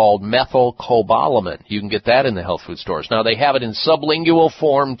B12 called methylcobalamin. You can get that in the health food stores. Now, they have it in sublingual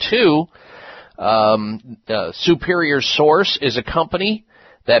form, too. Superior Source is a company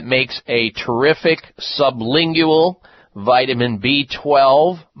that makes a terrific sublingual vitamin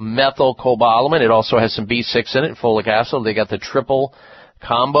B12 methylcobalamin. It also has some B6 in it, folic acid. They got the triple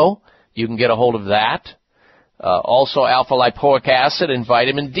combo. You can get a hold of that. Also, alpha-lipoic acid and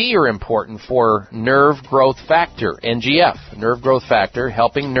vitamin D are important for nerve growth factor, NGF, nerve growth factor,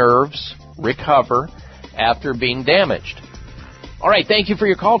 helping nerves recover after being damaged. All right, thank you for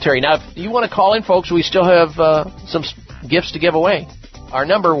your call, Terry. Now, if you want to call in, folks, we still have some gifts to give away. Our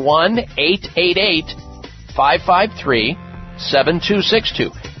number,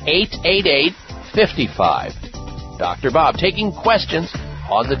 1-888-553-7262, 888-55. Dr. Bob, taking questions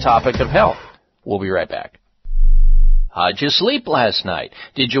on the topic of health. We'll be right back. How'd you sleep last night?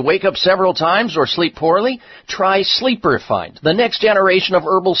 Did you wake up several times or sleep poorly? Try Sleep Refined, the next generation of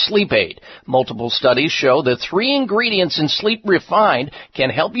herbal sleep aid. Multiple studies show that 3 ingredients in Sleep Refined can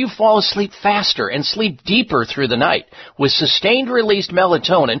help you fall asleep faster and sleep deeper through the night. With sustained released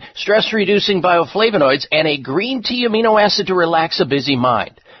melatonin, stress-reducing bioflavonoids, and a green tea amino acid to relax a busy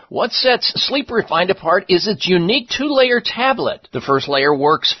mind. What sets Sleep Refined apart is its unique 2-layer tablet. The first layer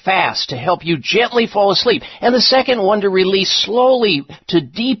works fast to help you gently fall asleep, and the second one to release slowly to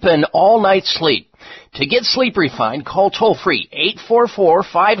deepen all-night sleep. To get Sleep Refined, call toll-free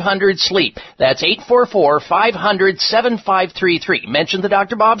 844-500-SLEEP. That's 844-500-7533. Mention the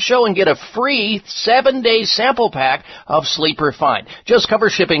Dr. Bob Show and get a free 7-day sample pack of Sleep Refined. Just cover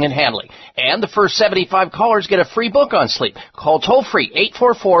shipping and handling. And the first 75 callers get a free book on sleep. Call toll-free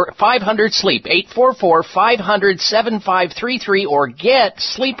 844-500-SLEEP, 844-500-7533, or get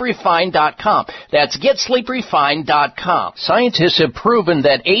sleeprefined.com. That's getsleeprefined.com. Scientists have proven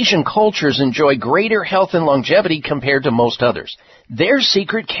that Asian cultures enjoy greater health and longevity compared to most others. Their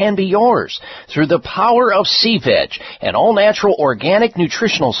secret can be yours through the power of Sea Veg, an all-natural organic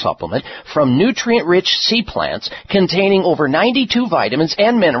nutritional supplement from nutrient-rich sea plants containing over 92 vitamins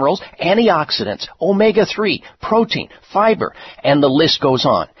and minerals, antioxidants, omega-3, protein, fiber, and the list goes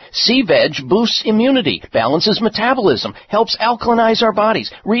on. Sea Veg boosts immunity, balances metabolism, helps alkalinize our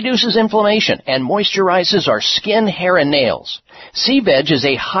bodies, reduces inflammation, and moisturizes our skin, hair, and nails. Sea Veg is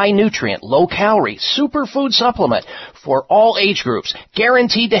a high-nutrient, low-calorie superfood supplement for all age groups groups,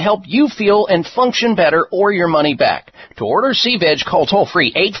 guaranteed to help you feel and function better or your money back. To order C-Veg, call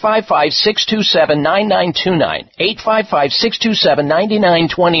toll-free 855-627-9929,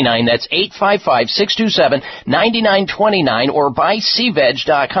 855-627-9929. That's 855-627-9929, or buy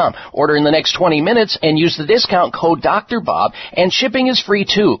CVeg.com. Order in the next 20 minutes and use the discount code Dr. Bob, and shipping is free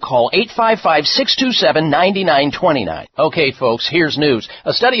too. Call 855-627-9929. Okay, folks, here's news.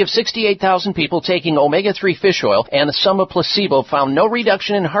 A study of 68,000 people taking omega-3 fish oil and some of placebo found no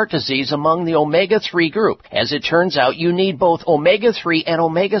reduction in heart disease among the omega-3 group. As it turns out, you need both omega-3 and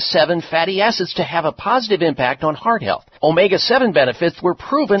omega-7 fatty acids to have a positive impact on heart health. Omega-7 benefits were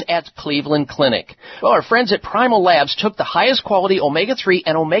proven at Cleveland Clinic. Well, our friends at Primal Labs took the highest quality omega-3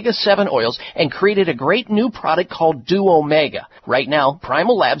 and omega-7 oils and created a great new product called DuOmega. Right now,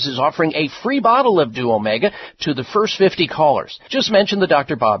 Primal Labs is offering a free bottle of DuOmega to the first 50 callers. Just mention the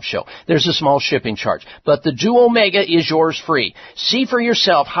Dr. Bob Show. There's a small shipping charge, but the DuOmega is yours free. See for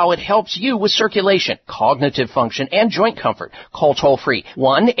yourself how it helps you with circulation, cognitive function, and joint comfort. Call toll-free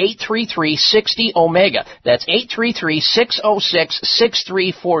 1-833-60-OMEGA. That's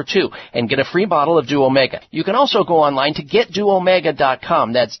 833-606-6342 and get a free bottle of DuOmega. You can also go online to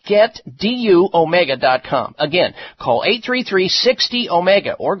getduomega.com. That's getduomega.com. Again, call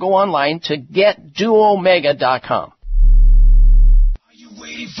 833-60-OMEGA or go online to getduomega.com. Are you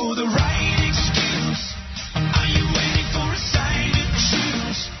waiting for the right excuse? Are you waiting for a sign to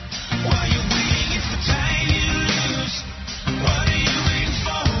choose? While you're waiting, it's the time you lose. What are you waiting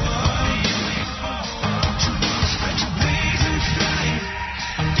for? Don't you wanna spread your wings and fly?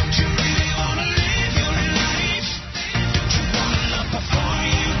 Don't you really wanna live your life? Don't you wanna love before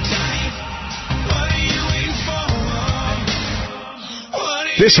you die? What are you waiting for?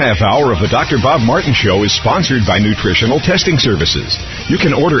 This half hour of the Dr. Bob Martin Show is sponsored by Nutritional Testing Services. You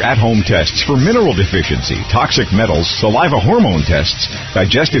can order at-home tests for mineral deficiency, toxic metals, saliva hormone tests,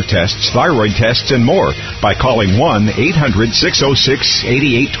 digestive tests, thyroid tests, and more by calling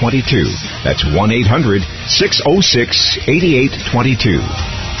 1-800-606-8822. That's 1-800-606-8822.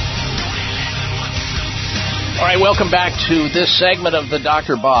 All right, welcome back to this segment of the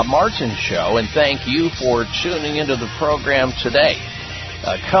Dr. Bob Martin Show, and thank you for tuning into the program today.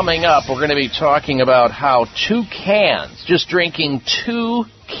 Coming up, we're going to be talking about how just drinking 2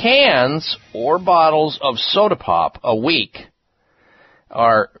 cans or bottles of soda pop a week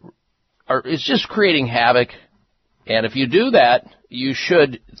is just creating havoc. And if you do that, you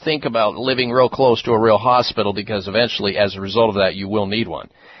should think about living real close to a real hospital, because eventually, as a result of that, you will need one.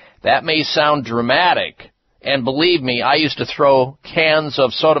 That may sound dramatic, and believe me, I used to throw cans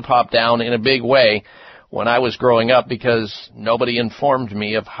of soda pop down in a big way when I was growing up, because nobody informed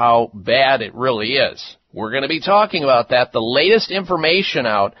me of how bad it really is. We're going to be talking about that. The latest information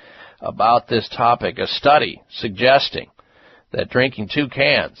out about this topic, a study suggesting that drinking 2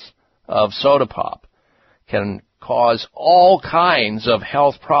 cans of soda pop can cause all kinds of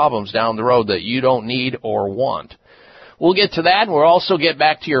health problems down the road that you don't need or want. We'll get to that, and we'll also get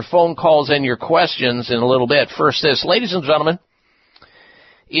back to your phone calls and your questions in a little bit. First this, ladies and gentlemen,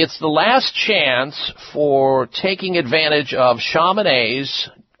 it's the last chance for taking advantage of Chamonix's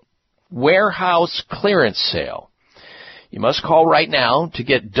warehouse clearance sale. You must call right now to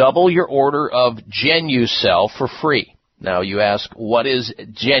get double your order of Genucel for free. Now you ask, what is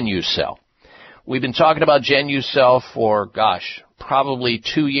Genucel? We've been talking about Genucel for, probably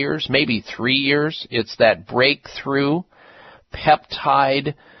 2 years, maybe 3 years. It's that breakthrough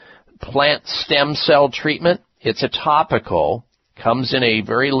peptide plant stem cell treatment. It's a topical. Comes in a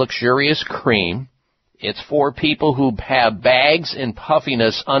very luxurious cream. It's for people who have bags and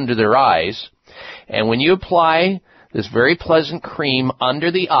puffiness under their eyes. And when you apply this very pleasant cream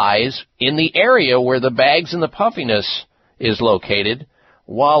under the eyes, in the area where the bags and the puffiness is located,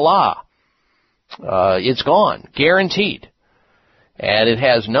 voila, it's gone, guaranteed. And it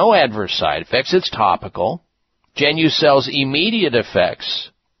has no adverse side effects. It's topical. Genucel's immediate effects,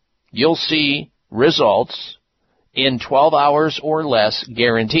 you'll see results in 12 hours or less,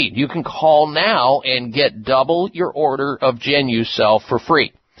 guaranteed. You can call now and get double your order of Genucel for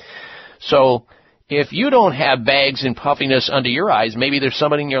free. So if you don't have bags and puffiness under your eyes, maybe there's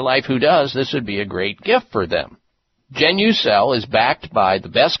somebody in your life who does, this would be a great gift for them. Genucel is backed by the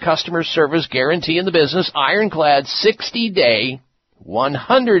best customer service guarantee in the business, ironclad 60-day,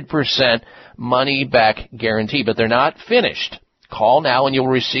 100% money-back guarantee. But they're not finished. Call now and you'll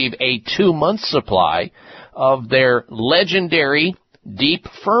receive a 2-month supply of their legendary deep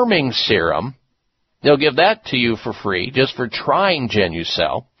firming serum. They'll give that to you for free just for trying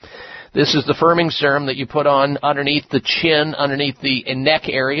Genucel. This is the firming serum that you put on underneath the chin, underneath the neck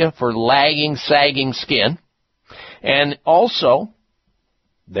area for lagging, sagging skin. And also,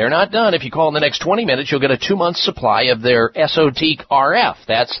 they're not done. If you call in the next 20 minutes, you'll get a 2-month supply of their Esotique RF.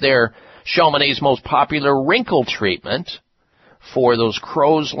 That's their Chamonix's most popular wrinkle treatment for those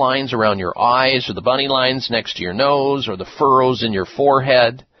crow's lines around your eyes or the bunny lines next to your nose or the furrows in your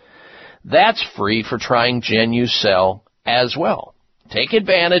forehead. That's free for trying Genucel as well. Take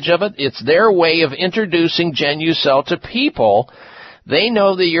advantage of it. It's their way of introducing Genucel to people. They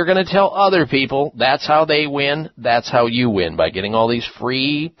know that you're going to tell other people. That's how they win. That's how you win, by getting all these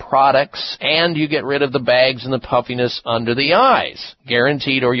free products, and you get rid of the bags and the puffiness under the eyes.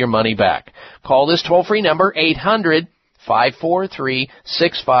 Guaranteed, or your money back. Call this toll-free number,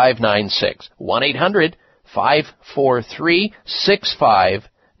 800-543-6596.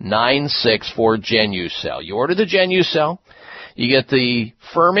 1-800-543-6596 for Genucel. You order the Genucel, you get the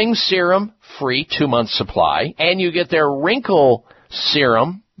firming serum, free 2-month supply, and you get their wrinkle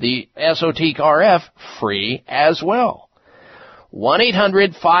serum, the Esotique RF, free as well.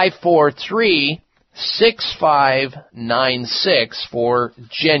 1-800-543-6596 for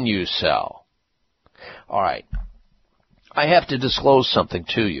Genucel. All right. I have to disclose something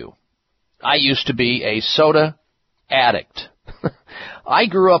to you. I used to be a soda addict. I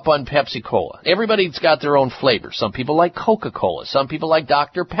grew up on Pepsi-Cola. Everybody's got their own flavor. Some people like Coca-Cola. Some people like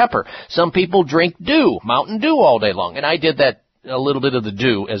Dr. Pepper. Some people drink Dew, Mountain Dew all day long. And I did that, a little bit of the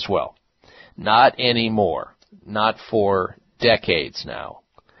Dew as well. Not anymore. Not for decades now.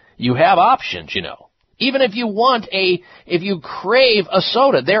 You have options, you know. Even if if you crave a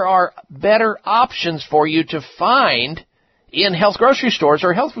soda, there are better options for you to find in health grocery stores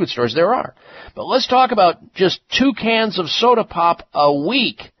or health food stores. There are. But let's talk about just 2 cans of soda pop a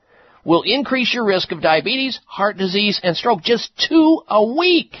week will increase your risk of diabetes, heart disease, and stroke. Just 2 a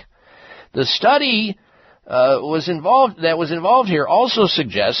week. The study was involved here also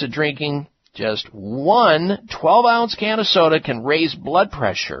suggests that drinking just 1 12-ounce can of soda can raise blood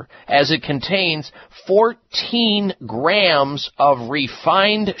pressure, as it contains 14 grams of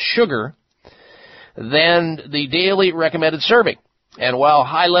refined sugar than the daily recommended serving. And while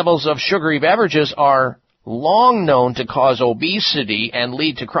high levels of sugary beverages are long known to cause obesity and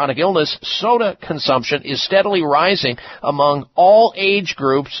lead to chronic illness, soda consumption is steadily rising among all age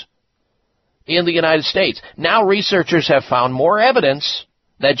groups in the United States. Now researchers have found more evidence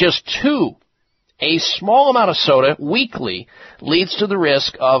that just a small amount of soda weekly leads to the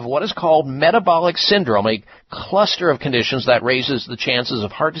risk of what is called metabolic syndrome, a cluster of conditions that raises the chances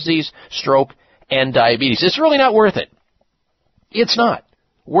of heart disease, stroke, and diabetes. It's really not worth it. It's not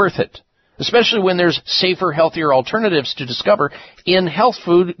worth it, especially when there's safer, healthier alternatives to discover in health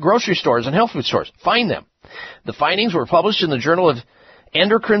food grocery stores and health food stores. Find them. The findings were published in the Journal of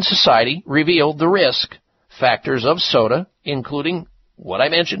Endocrine Society, revealed the risk factors of soda, including what I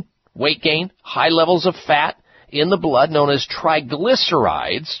mentioned, weight gain, high levels of fat in the blood known as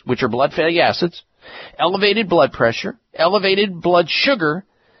triglycerides, which are blood fatty acids, elevated blood pressure, elevated blood sugar,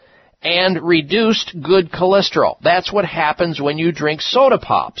 and reduced good cholesterol. That's what happens when you drink soda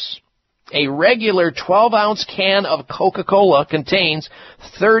pops. A regular 12-ounce can of Coca-Cola contains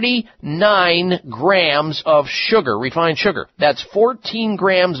 39 grams of sugar, refined sugar. That's 14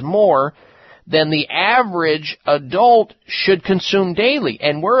 grams more than the average adult should consume daily.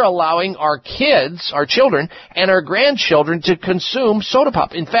 And we're allowing our kids, our children, and our grandchildren to consume soda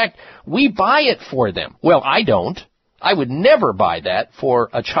pop. In fact, we buy it for them. Well, I don't. I would never buy that for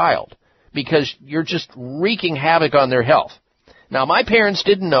a child, because you're just wreaking havoc on their health. Now, my parents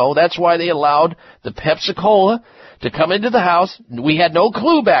didn't know. That's why they allowed the Pepsi-Cola to come into the house. We had no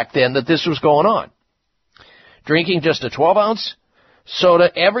clue back then that this was going on. Drinking just a 12-ounce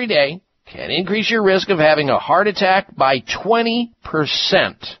soda every day can increase your risk of having a heart attack by 20%.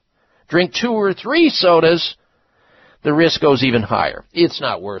 Drink 2 or 3 sodas, the risk goes even higher. It's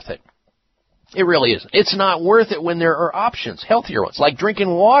not worth it. It really isn't. It's not worth it when there are options, healthier ones, like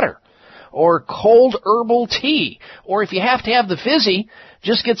drinking water or cold herbal tea. Or if you have to have the fizzy,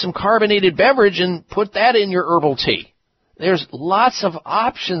 just get some carbonated beverage and put that in your herbal tea. There's lots of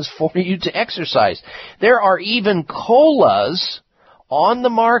options for you to exercise. There are even colas on the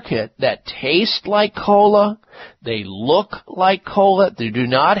market that taste like cola. They look like cola. They do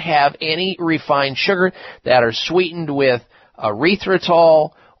not have any refined sugar, that are sweetened with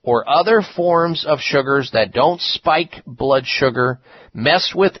erythritol or other forms of sugars that don't spike blood sugar,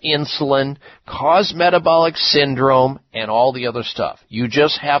 mess with insulin, cause metabolic syndrome, and all the other stuff. You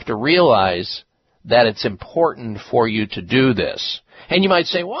just have to realize that it's important for you to do this. And you might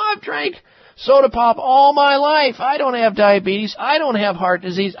say, well, I've drank soda pop all my life. I don't have diabetes. I don't have heart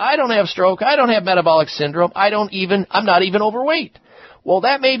disease. I don't have stroke. I don't have metabolic syndrome. I'm not even overweight. Well,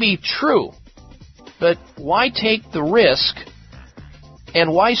 that may be true. But why take the risk,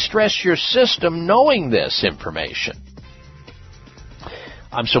 and why stress your system knowing this information?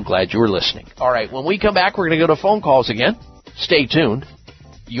 I'm so glad you were listening. All right, when we come back, we're going to go to phone calls again. Stay tuned.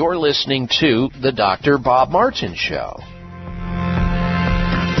 You're listening to the Dr. Bob Martin Show.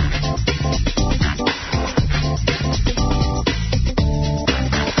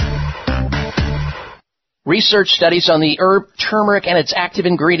 Research studies on the herb turmeric and its active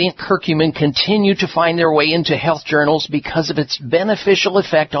ingredient curcumin continue to find their way into health journals because of its beneficial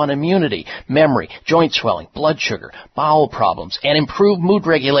effect on immunity, memory, joint swelling, blood sugar, bowel problems, and improved mood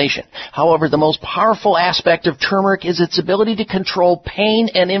regulation. However, the most powerful aspect of turmeric is its ability to control pain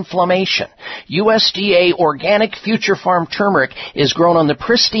and inflammation. USDA organic Future Farm turmeric is grown on the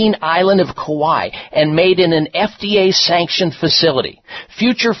pristine island of Kauai and made in an FDA-sanctioned facility.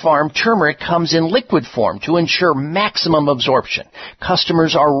 Future Farm turmeric comes in liquid form to ensure maximum absorption.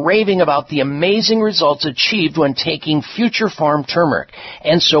 Customers are raving about the amazing results achieved when taking Future Farm turmeric,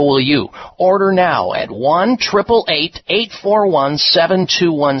 and so will you. Order now at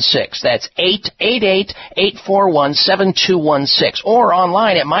 1-888-841-7216. That's 888-841-7216. Or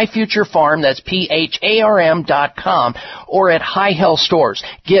online at MyFutureFarm, that's PHARM.com, or at High Health Stores.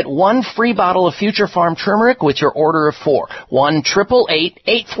 Get one free bottle of Future Farm turmeric with your order of 4.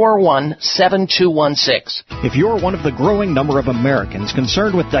 1-888-841-7216. If you're one of the growing number of Americans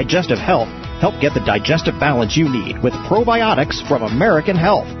concerned with digestive health, help get the digestive balance you need with probiotics from American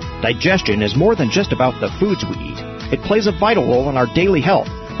Health. Digestion is more than just about the foods we eat. It plays a vital role in our daily health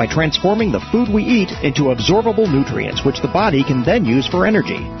by transforming the food we eat into absorbable nutrients, which the body can then use for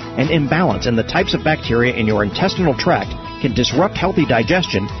energy. An imbalance in the types of bacteria in your intestinal tract can disrupt healthy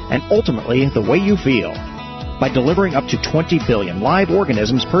digestion and ultimately the way you feel. By delivering up to 20 billion live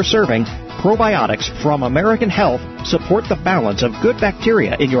organisms per serving, probiotics from American Health support the balance of good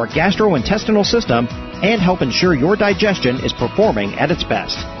bacteria in your gastrointestinal system and help ensure your digestion is performing at its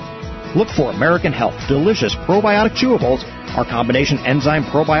best. Look for American Health Delicious Probiotic Chewables, our combination enzyme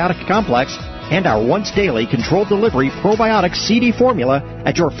probiotic complex, and our once daily controlled delivery probiotic CD formula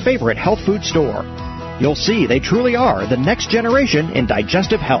at your favorite health food store. You'll see they truly are the next generation in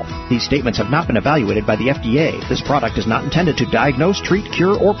digestive health. These statements have not been evaluated by the FDA. This product is not intended to diagnose, treat,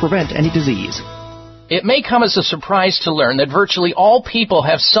 cure, or prevent any disease. It may come as a surprise to learn that virtually all people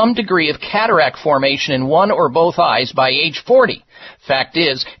have some degree of cataract formation in one or both eyes by age 40. Fact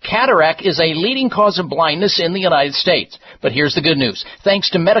is, cataract is a leading cause of blindness in the United States. But here's the good news. Thanks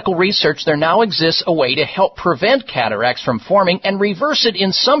to medical research, there now exists a way to help prevent cataracts from forming and reverse it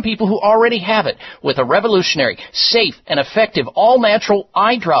in some people who already have it with a revolutionary, safe, and effective all-natural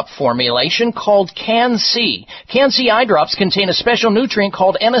eye drop formulation called Can-C. Can-C eye drops contain a special nutrient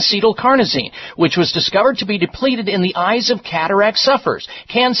called N-acetylcarnosine, which was discovered to be depleted in the eyes of cataract sufferers.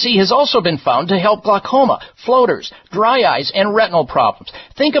 Can-C has also been found to help glaucoma, floaters, dry eyes, and retinal problems.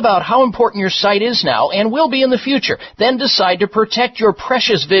 Think about how important your sight is now and will be in the future. Then decide to protect your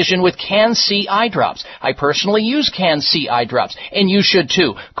precious vision with Can-C eye drops. I personally use Can-C eye drops, and you should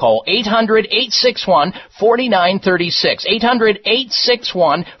too. Call 800-861-4936.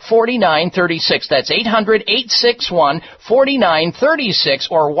 800-861-4936. That's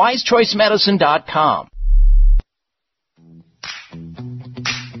 800-861-4936 or wisechoicemedicine.com.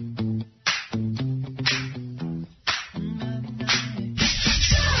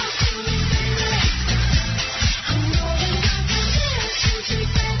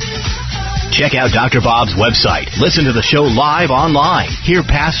 Check out Dr. Bob's website. Listen to the show live online. Hear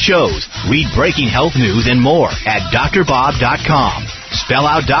past shows. Read breaking health news and more at drbob.com. Spell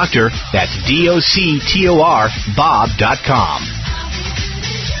out doctor, that's D-O-C-T-O-R, Bob.com.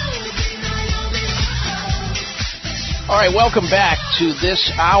 All right, welcome back to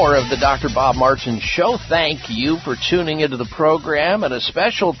this hour of the Dr. Bob Martin Show. Thank you for tuning into the program, and a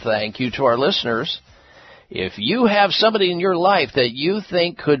special thank you to our listeners. If you have somebody in your life that you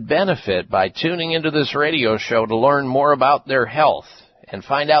think could benefit by tuning into this radio show to learn more about their health and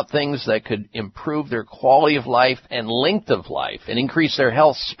find out things that could improve their quality of life and length of life and increase their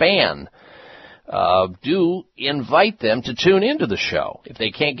health span, do invite them to tune into the show. If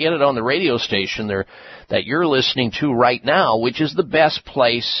they can't get it on the radio station that you're listening to right now, which is the best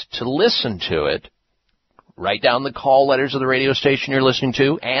place to listen to it, write down the call letters of the radio station you're listening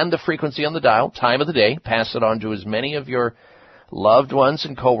to and the frequency on the dial, time of the day. Pass it on to as many of your loved ones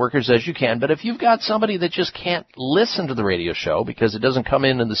and coworkers as you can. But if you've got somebody that just can't listen to the radio show because it doesn't come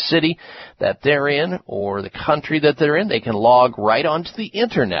in the city that they're in or the country that they're in, they can log right onto the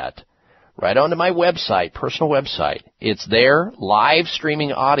Internet, right onto my website, personal website. It's there, live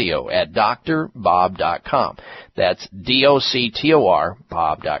streaming audio at drbob.com. That's DOCTOR,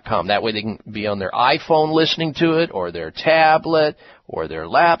 Bob.com. That way they can be on their iPhone listening to it, or their tablet, or their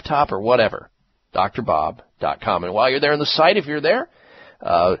laptop, or whatever. drbob.com. And while you're there on the site, if you're there,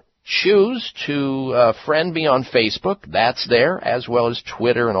 choose to friend me on Facebook. That's there, as well as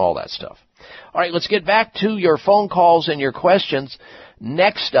Twitter and all that stuff. All right, let's get back to your phone calls and your questions.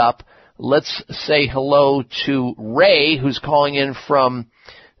 Next up, let's say hello to Ray, who's calling in from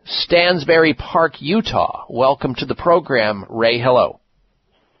Stansbury Park, Utah. Welcome to the program, Ray. Hello.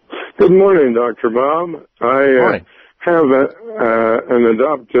 Good morning, Dr. Bob. I have an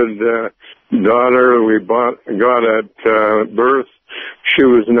adopted daughter we got at birth. She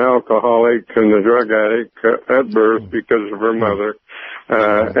was an alcoholic and a drug addict at birth because of her mother.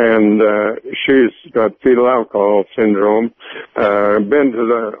 And she's got fetal alcohol syndrome. Been to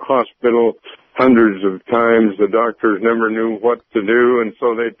the hospital hundreds of times. The doctors never knew what to do, and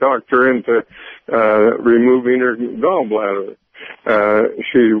so they talked her into removing her gallbladder.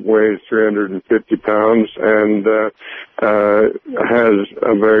 She weighs 350 pounds and has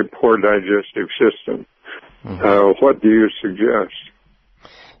a very poor digestive system. What do you suggest?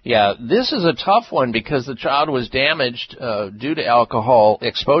 Yeah, this is a tough one because the child was damaged due to alcohol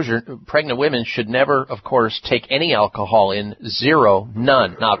exposure. Pregnant women should never, of course, take any alcohol in. Zero,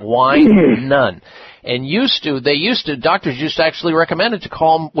 none, not wine, none. And doctors used to actually recommend it to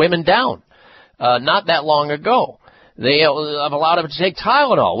calm women down. Not that long ago. They have allowed them to take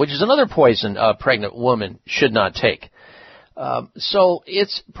Tylenol, which is another poison a pregnant woman should not take. So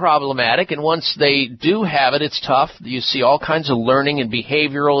it's problematic, and once they do have it, it's tough. You see all kinds of learning and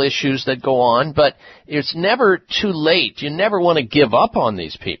behavioral issues that go on, but it's never too late. You never want to give up on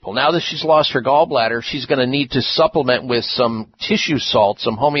these people. Now that she's lost her gallbladder, she's going to need to supplement with some tissue salts,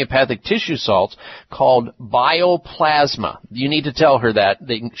 some homeopathic tissue salts called Bioplasma. You need to tell her that.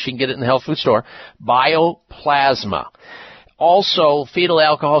 She can get it in the health food store. Bioplasma. Also, fetal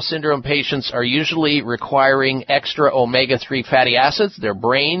alcohol syndrome patients are usually requiring extra omega-3 fatty acids. Their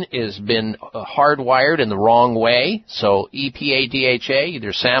brain has been hardwired in the wrong way. So EPA, DHA,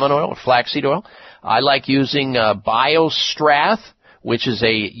 either salmon oil or flaxseed oil. I like using BioStrath, which is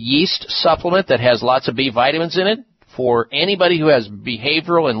a yeast supplement that has lots of B vitamins in it for anybody who has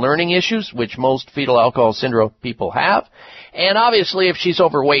behavioral and learning issues, which most fetal alcohol syndrome people have. And obviously, if she's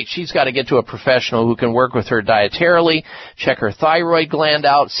overweight, she's got to get to a professional who can work with her dietarily, check her thyroid gland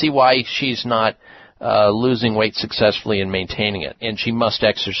out, see why she's not losing weight successfully and maintaining it. And she must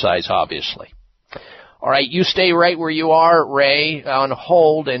exercise, obviously. All right, you stay right where you are, Ray, on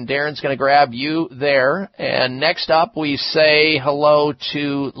hold, and Darren's going to grab you there. And next up, we say hello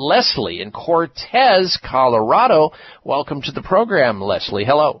to Leslie in Cortez, Colorado. Welcome to the program, Leslie.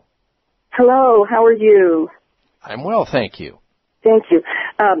 Hello. Hello, how are you? I'm well, thank you. Thank you.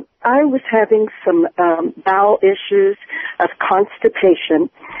 I was having some bowel issues of constipation,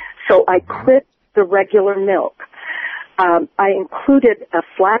 so I quit the regular milk. I included a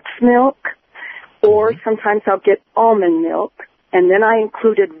flax milk, or sometimes I'll get almond milk, and then I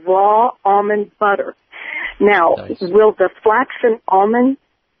included raw almond butter. Now, will the flax and almond,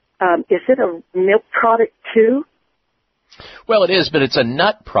 is it a milk product too? Well, it is, but it's a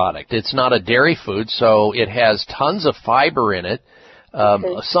nut product. It's not a dairy food, so it has tons of fiber in it.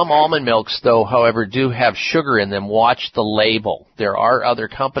 Some almond milks, though, however, do have sugar in them. Watch the label. There are other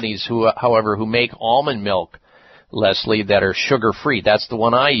companies who make almond milk, Leslie, that are sugar-free. That's the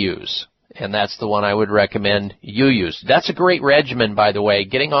one I use, and that's the one I would recommend you use. That's a great regimen, by the way,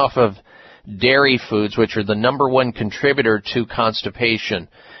 getting off of dairy foods, which are the number one contributor to constipation,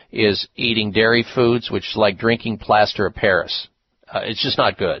 is eating dairy foods, which is like drinking plaster of Paris. It's just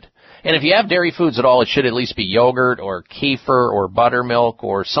not good. And if you have dairy foods at all, it should at least be yogurt or kefir or buttermilk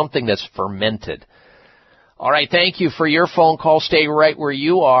or something that's fermented. All right, thank you for your phone call. Stay right where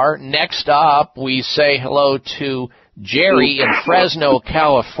you are. Next up, we say hello to Jerry in Fresno,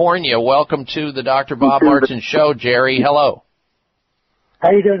 California. Welcome to the Dr. Bob Martin Show, Jerry. Hello.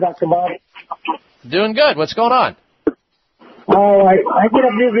 How you doing, Dr. Bob? Doing good. What's going on? Oh, I get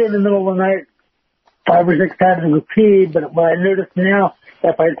up usually in the middle of the night, 5 or 6 times to pee, but what I notice now,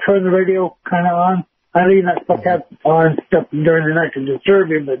 if I turn the radio kind of on, I know you're not supposed to have on stuff during the night to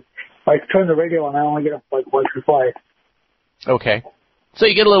disturb you, but if I turn the radio on, I only get up like once or twice. Okay. So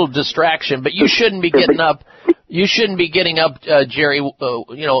you get a little distraction, but you shouldn't be getting up. You shouldn't be getting up, Jerry,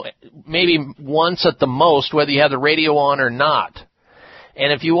 maybe once at the most, whether you have the radio on or not.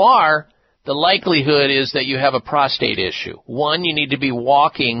 And if you are, the likelihood is that you have a prostate issue. One, you need to be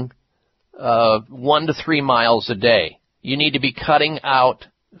walking 1 to 3 miles a day. You need to be cutting out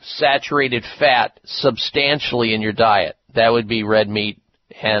saturated fat substantially in your diet. That would be red meat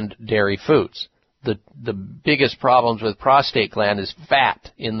and dairy foods. The biggest problems with prostate gland is fat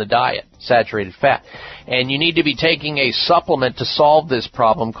in the diet, saturated fat. And you need to be taking a supplement to solve this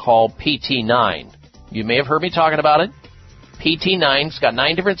problem called PT9. You may have heard me talking about it. PT9, it's got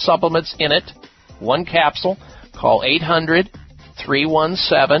 9 different supplements in it. 1 capsule. Call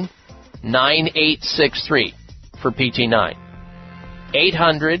 800-317-9863 for PT9.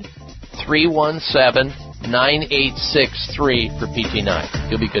 800-317-9863 for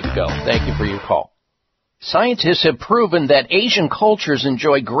PT9. You'll be good to go. Thank you for your call. Scientists have proven that Asian cultures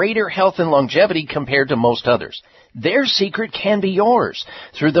enjoy greater health and longevity compared to most others. Their secret can be yours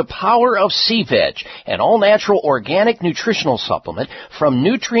through the power of Sea Veg, an all-natural organic nutritional supplement from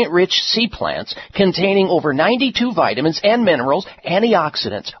nutrient-rich sea plants containing over 92 vitamins and minerals,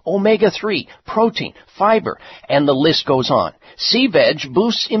 antioxidants, omega-3, protein, fiber, and the list goes on. Sea Veg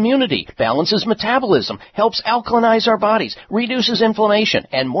boosts immunity, balances metabolism, helps alkalinize our bodies, reduces inflammation,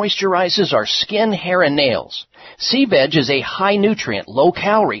 and moisturizes our skin, hair, and nails. Sea Veg is a high-nutrient,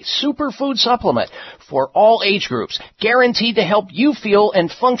 low-calorie superfood supplement for all age groups, guaranteed to help you feel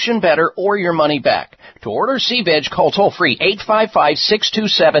and function better or your money back. To order Sea Veg, call toll-free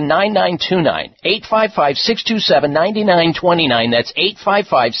 855-627-9929, 855-627-9929, that's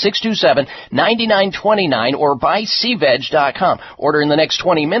 855-627-9929, or buy SeaVeg.com. Order in the next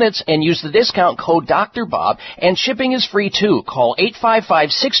 20 minutes and use the discount code Dr. Bob, and shipping is free too. Call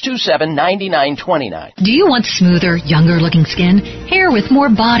 855-627-9929. Do you want smoother, younger-looking skin, hair with more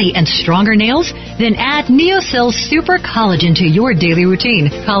body and stronger nails? Then add NeoCell Super Collagen to your daily routine.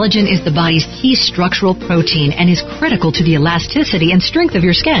 Collagen is the body's key structural protein and is critical to the elasticity and strength of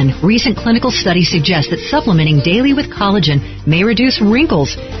your skin. Recent clinical studies suggest that supplementing daily with collagen may reduce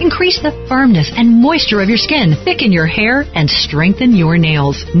wrinkles, increase the firmness and moisture of your skin, thicken your hair, and strengthen your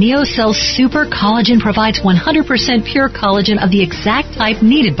nails. NeoCell Super Collagen provides 100% pure collagen of the exact type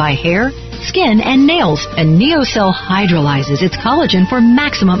needed by hair, skin, and nails, and NeoCell hydrolyzes its collagen for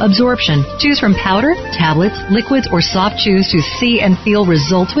maximum absorption. Choose from powder, tablets, liquids, or soft chews to see and feel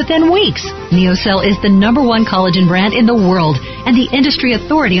results within weeks. NeoCell is the #1 collagen brand in the world and the industry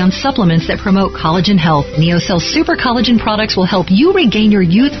authority on supplements that promote collagen health. NeoCell Super Collagen products will help you regain your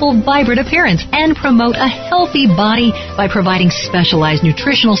youthful, vibrant appearance and promote a healthy body by providing specialized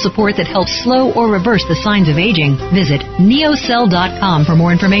nutritional support that helps slow or reverse the signs of aging. Visit neocell.com for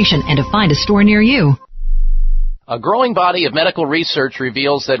more information and to find a store near you. A growing body of medical research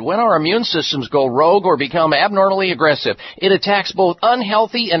reveals that when our immune systems go rogue or become abnormally aggressive, it attacks both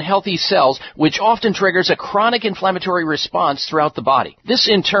unhealthy and healthy cells, which often triggers a chronic inflammatory response throughout the body. This,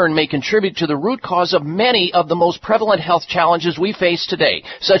 in turn, may contribute to the root cause of many of the most prevalent health challenges we face today,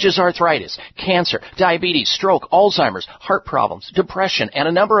 such as arthritis, cancer, diabetes, stroke, Alzheimer's, heart problems, depression, and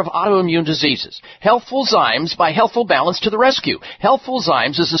a number of autoimmune diseases. Healthful Zymes by Healthful Balance to the rescue. Healthful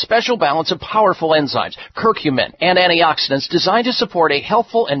Zymes is a special balance of powerful enzymes, curcumin, and antioxidants designed to support a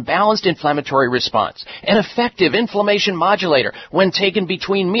healthful and balanced inflammatory response. An effective inflammation modulator when taken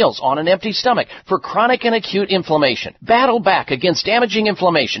between meals on an empty stomach for chronic and acute inflammation. Battle back against damaging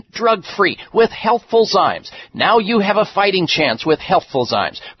inflammation, drug-free, with Healthful Zymes. Now you have a fighting chance with Healthful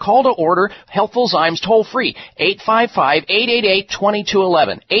Zymes. Call to order Healthful Zymes toll-free,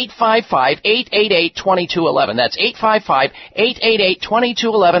 855-888-2211, 855-888-2211. That's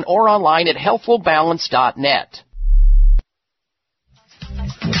 855-888-2211, or online at healthfulbalance.net.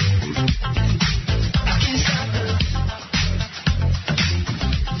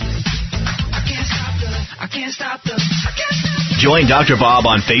 Join Dr. Bob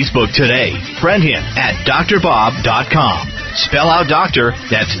on Facebook today. Friend him at drbob.com. Spell out doctor,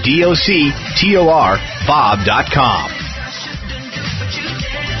 that's D-O-C-T-O-R, Bob.com.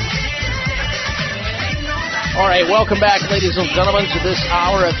 All right, welcome back, ladies and gentlemen, to this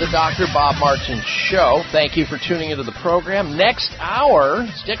hour of the Dr. Bob Martin Show. Thank you for tuning into the program. Next hour,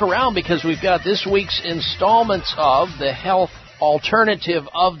 stick around because we've got this week's installments of the Health Alternative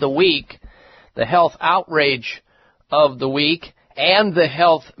of the Week, the Health Outrage of the Week, and the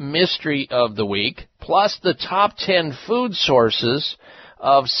Health Mystery of the Week, plus the top 10 food sources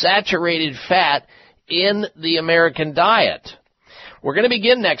of saturated fat in the American diet. We're going to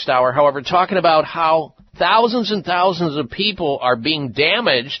begin next hour, however, talking about how thousands and thousands of people are being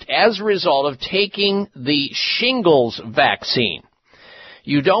damaged as a result of taking the shingles vaccine.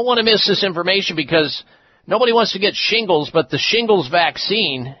 You don't want to miss this information because nobody wants to get shingles, but the shingles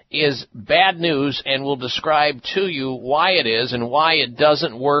vaccine is bad news, and we'll describe to you why it is and why it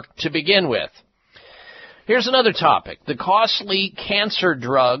doesn't work to begin with. Here's another topic, the costly cancer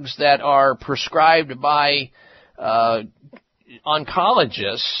drugs that are prescribed by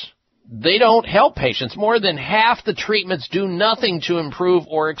oncologists, they don't help patients. More than half the treatments do nothing to improve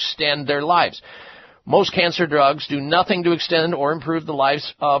or extend their lives. Most cancer drugs do nothing to extend or improve the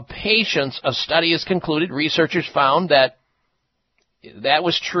lives of patients. A study has concluded, researchers found that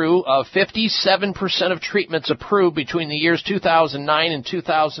was true of 57% of treatments approved between the years 2009 and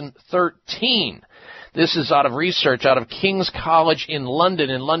 2013. This is out of research out of King's College in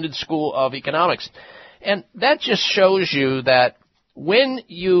London School of Economics. And that just shows you that when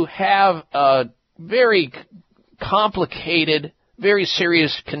you have a very complicated, very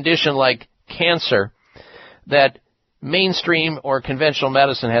serious condition like cancer, that mainstream or conventional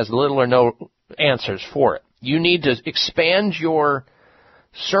medicine has little or no answers for it. You need to expand your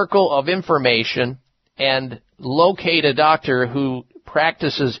circle of information and locate a doctor who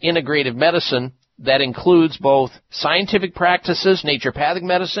practices integrative medicine that includes both scientific practices, naturopathic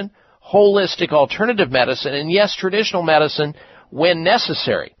medicine, holistic alternative medicine, and yes, traditional medicine when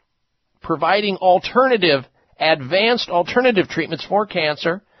necessary, providing advanced alternative treatments for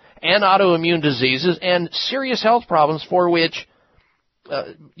cancer and autoimmune diseases and serious health problems for which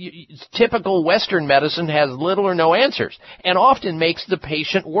typical Western medicine has little or no answers and often makes the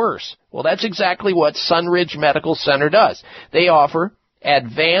patient worse. Well, that's exactly what Sunridge Medical Center does. They offer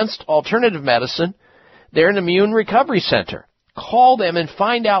advanced alternative medicine. They're an immune recovery center. Call them and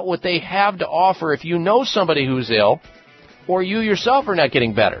find out what they have to offer if you know somebody who's ill or you yourself are not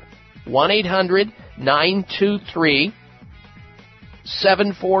getting better. 1-800-923-7404.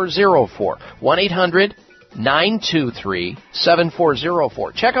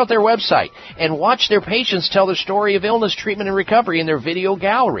 1-800-923-7404. Check out their website and watch their patients tell their story of illness, treatment, and recovery in their video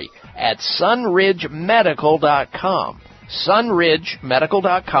gallery at sunridgemedical.com.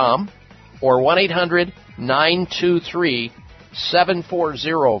 sunridgemedical.com or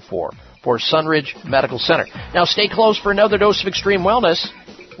 1-800-923-7404 for Sunridge Medical Center. Now stay close for another dose of extreme wellness.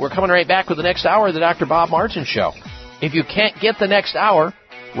 We're coming right back with the next hour of the Dr. Bob Martin Show. If you can't get the next hour,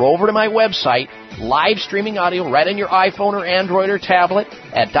 roll over to my website, live streaming audio right on your iPhone or Android or tablet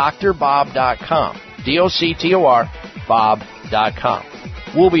at drbob.com. DOCTOR, Bob.com.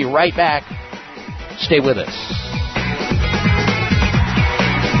 We'll be right back. Stay with us.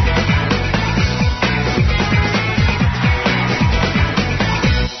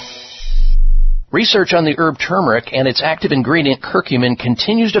 Research on the herb turmeric and its active ingredient curcumin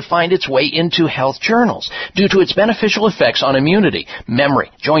continues to find its way into health journals due to its beneficial effects on immunity,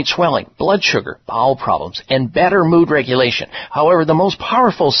 memory, joint swelling, blood sugar, bowel problems, and better mood regulation. However, the most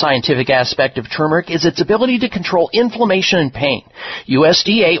powerful scientific aspect of turmeric is its ability to control inflammation and pain.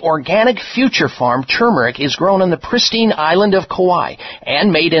 USDA organic Future Farm turmeric is grown on the pristine island of Kauai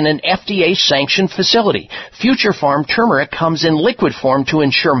and made in an FDA-sanctioned facility. Future Farm turmeric comes in liquid form to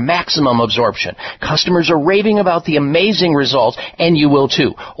ensure maximum absorption. Customers are raving about the amazing results, and you will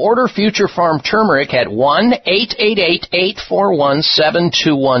too. Order Future Farm turmeric at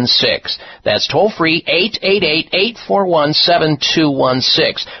 1-888-841-7216. That's toll-free,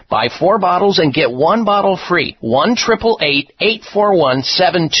 888-841-7216. Buy 4 bottles and get 1 bottle free.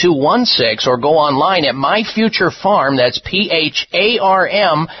 1-888-841-7216, or go online at MyFutureFarm, that's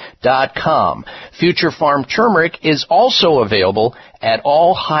PHARM.com. Future Farm turmeric is also available at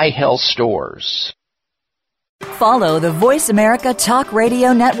all High Health stores. Follow the Voice America Talk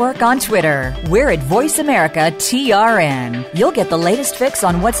Radio Network on Twitter. We're at Voice America TRN. You'll get the latest fix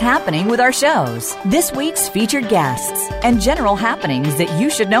on what's happening with our shows, this week's featured guests, and general happenings that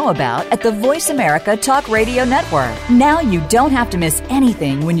you should know about at the Voice America Talk Radio Network. Now you don't have to miss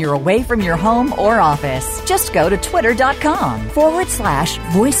anything when you're away from your home or office. Just go to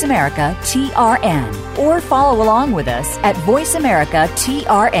twitter.com/Voice America TRN or follow along with us at Voice America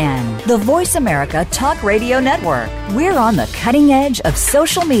TRN, the Voice America Talk Radio Network. We're on the cutting edge of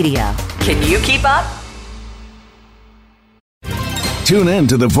social media. Can you keep up? Tune in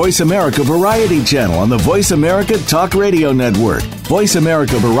to the Voice America Variety channel on the Voice America Talk Radio Network. Voice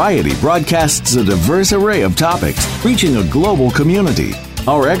America Variety broadcasts a diverse array of topics, reaching a global community.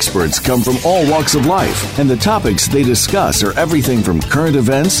 Our experts come from all walks of life, and the topics they discuss are everything from current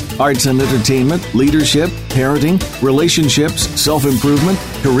events, arts and entertainment, leadership, parenting, relationships, self-improvement,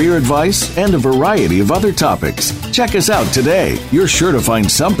 career advice, and a variety of other topics. Check us out today. You're sure to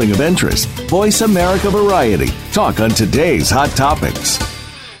find something of interest. Voice America Variety. Talk on today's hot topics.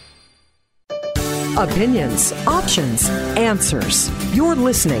 Opinions, options, answers. You're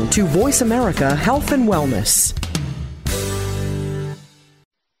listening to Voice America Health and Wellness.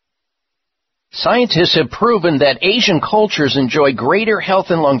 Scientists have proven that Asian cultures enjoy greater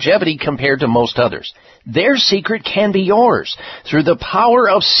health and longevity compared to most others. Their secret can be yours through the power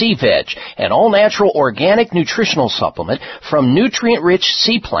of Sea Veg, an all-natural organic nutritional supplement from nutrient-rich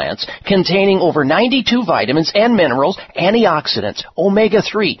sea plants containing over 92 vitamins and minerals, antioxidants,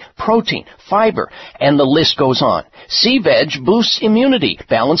 omega-3, protein, fiber, and the list goes on. Sea Veg boosts immunity,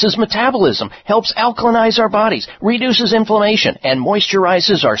 balances metabolism, helps alkalinize our bodies, reduces inflammation, and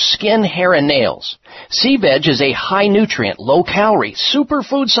moisturizes our skin, hair, and nails. Sea Veg is a high-nutrient, low-calorie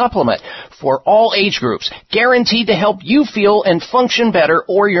superfood supplement for all age groups, guaranteed to help you feel and function better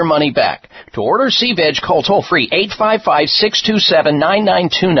or your money back. To order Sea Veg, call toll-free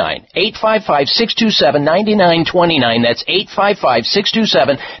 855-627-9929, 855-627-9929. That's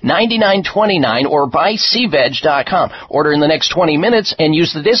 855-627-9929, or buyseaveg.com. Order in the next 20 minutes and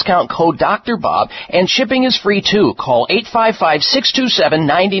use the discount code Dr. Bob, and shipping is free too. Call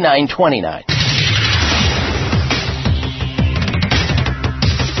 855-627-9929.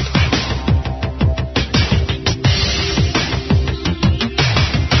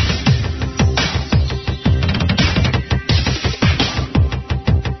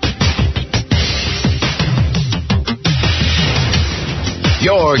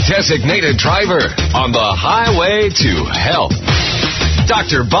 Your designated driver on the highway to health.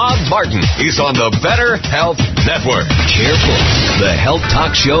 Dr. Bob Martin is on the Better Health Network. Careful. The health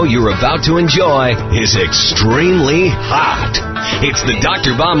talk show you're about to enjoy is extremely hot. It's the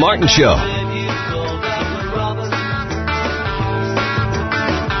Dr. Bob Martin Show.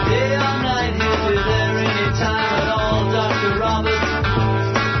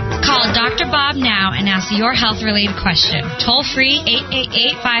 Call Dr. Bob now and ask your health-related question. Toll free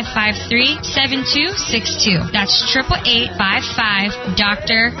 888-553-7262. That's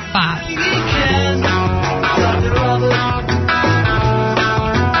 888-55-Dr. Bob.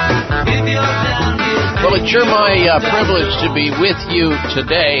 Well, it's sure my privilege to be with you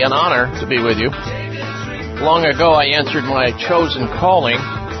today, an honor to be with you. Long ago, I answered my chosen calling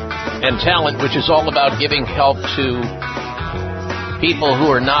and talent, which is all about giving help to people who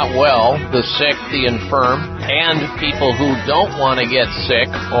are not well, the sick, the infirm, and people who don't want to get sick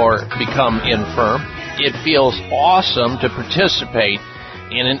or become infirm. It feels awesome to participate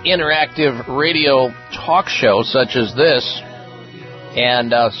in an interactive radio talk show such as this,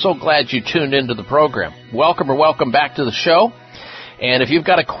 and so glad you tuned into the program. Welcome or welcome back to the show. And if you've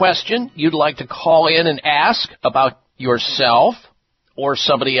got a question you'd like to call in and ask about yourself or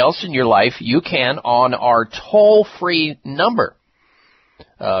somebody else in your life, you can on our toll-free number.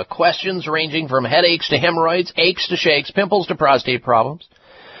 Questions ranging from headaches to hemorrhoids, aches to shakes, pimples to prostate problems,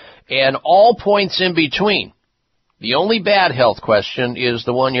 and all points in between. The only bad health question is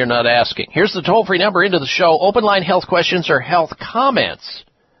the one you're not asking. Here's the toll-free number into the show. Open line health questions or health comments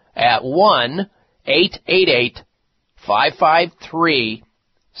at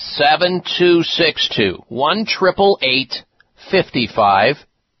 1-888-553-7262. 1-888-55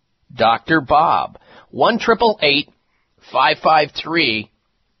 Dr. Bob. 1-888-553-7262.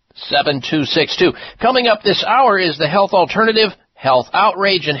 7262. Coming up this hour is the Health Alternative, Health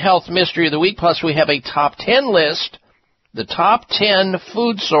Outrage, and Health Mystery of the Week. Plus, we have a top 10 list, the top 10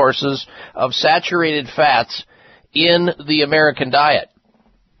 food sources of saturated fats in the American diet.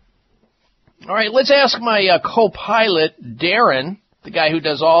 All right, let's ask my co-pilot, Darren, the guy who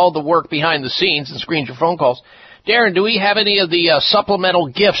does all the work behind the scenes and screens your phone calls. Darren, do we have any of the supplemental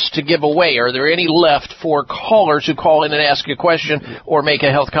gifts to give away? Are there any left for callers who call in and ask a question or make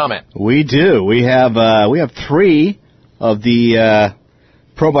a health comment? We do. We have 3 of the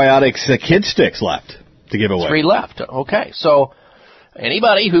probiotics kid sticks left to give away. 3 left. Okay. So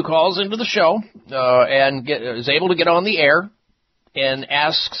anybody who calls into the show and is able to get on the air and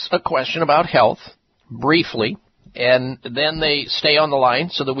asks a question about health briefly, and then they stay on the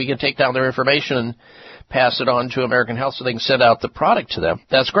line so that we can take down their information and pass it on to American Health so they can send out the product to them.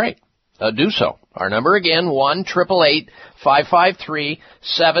 That's great. Do so. Our number again,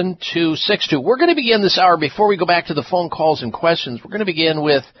 1-888-553-7262. We're going to begin this hour, before we go back to the phone calls and questions, we're going to begin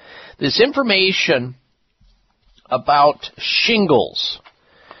with this information about shingles.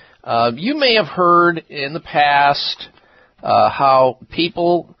 You may have heard in the past how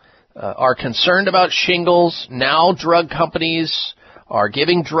people are concerned about shingles. Now drug companies are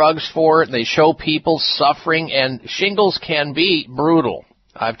giving drugs for it. They show people suffering, and shingles can be brutal.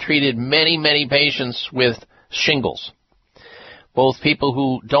 I've treated many, many patients with shingles, both people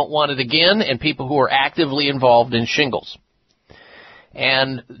who don't want it again and people who are actively involved in shingles.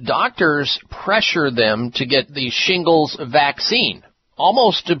 And doctors pressure them to get the shingles vaccine,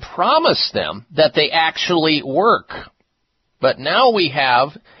 almost to promise them that they actually work. But now we have,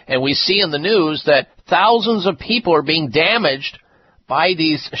 and we see in the news, that thousands of people are being damaged by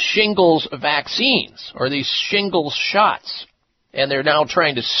these shingles vaccines or these shingles shots. And they're now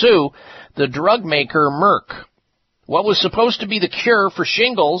trying to sue the drug maker Merck. What was supposed to be the cure for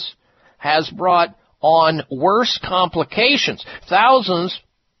shingles has brought on worse complications. Thousands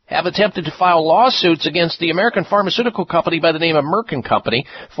have attempted to file lawsuits against the American pharmaceutical company by the name of Merck & Company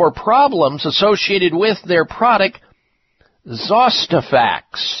for problems associated with their product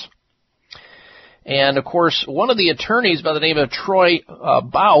Zostafax. And, of course, one of the attorneys by the name of Troy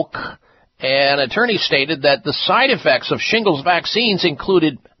Bauch, an attorney, stated that the side effects of shingles vaccines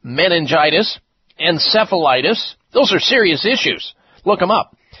included meningitis, encephalitis. Those are serious issues. Look them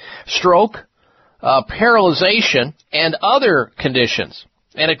up. Stroke, paralyzation, and other conditions.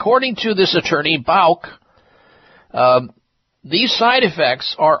 And according to this attorney, Bauch, these side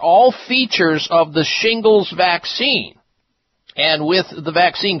effects are all features of the shingles vaccine. And with the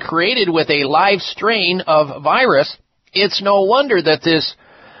vaccine created with a live strain of virus, it's no wonder that this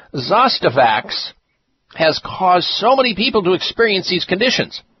Zostavax has caused so many people to experience these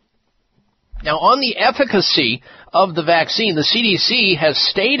conditions. Now, on the efficacy of the vaccine, the CDC has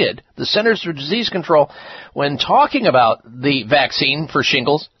stated, the Centers for Disease Control, when talking about the vaccine for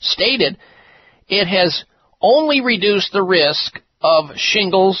shingles, stated it has only reduced the risk of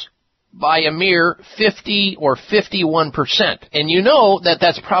shingles by a mere 50 or 51%. And you know that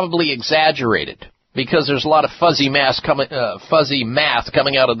that's probably exaggerated because there's a lot of fuzzy math coming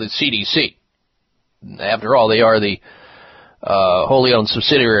out of the CDC. After all, they are the wholly owned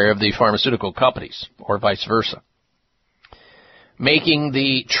subsidiary of the pharmaceutical companies, or vice versa, making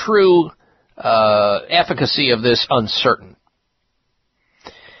the true efficacy of this uncertain.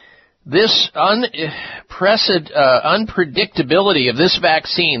 This unpredictability of this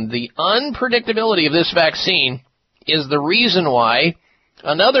vaccine, is the reason why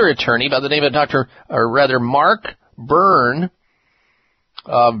another attorney by the name of Mark Byrne,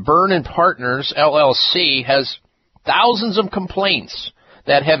 Byrne & Partners, LLC, has thousands of complaints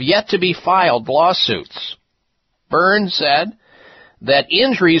that have yet to be filed, lawsuits. Byrne said that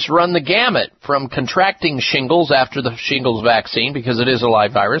injuries run the gamut from contracting shingles after the shingles vaccine, because it is a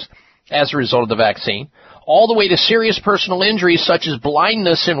live virus, as a result of the vaccine, all the way to serious personal injuries such as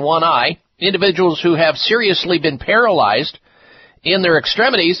blindness in one eye, individuals who have seriously been paralyzed in their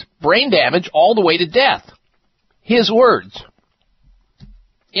extremities, brain damage, all the way to death. His words.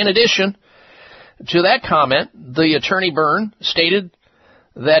 In addition to that comment, the attorney Byrne stated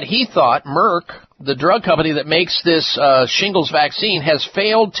that he thought Merck, the drug company that makes this shingles vaccine, has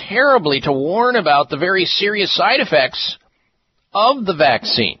failed terribly to warn about the very serious side effects of the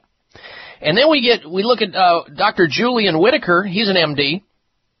vaccine. And then we look at Dr. Julian Whitaker. He's an MD.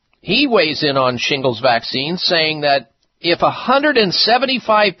 He weighs in on shingles vaccine, saying that if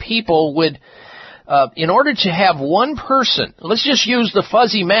 175 people would, in order to have one person, let's just use the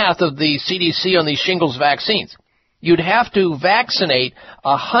fuzzy math of the CDC on these shingles vaccines, you'd have to vaccinate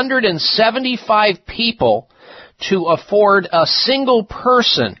 175 people to afford a single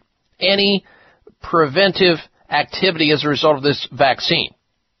person any preventive activity as a result of this vaccine.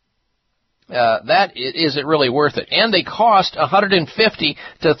 That isn't really worth it. And they cost $150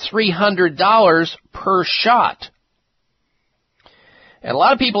 to $300 per shot. And a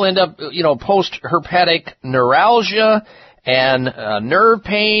lot of people end up, post-herpetic neuralgia and nerve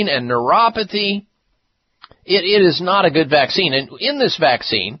pain and neuropathy. It is not a good vaccine. And in this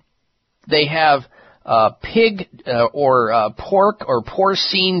vaccine, they have pig or pork or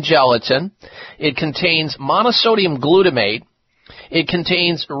porcine gelatin. It contains monosodium glutamate. It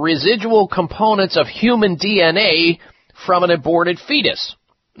contains residual components of human DNA from an aborted fetus.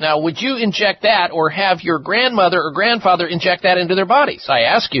 Now, would you inject that or have your grandmother or grandfather inject that into their bodies? I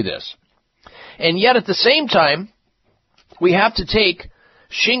ask you this. And yet at the same time, we have to take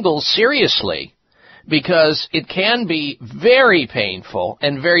shingles seriously because it can be very painful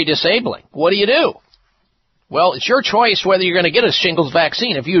and very disabling. What do? Well, it's your choice whether you're going to get a shingles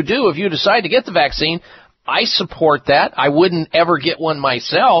vaccine. If you decide to get the vaccine, I support that. I wouldn't ever get one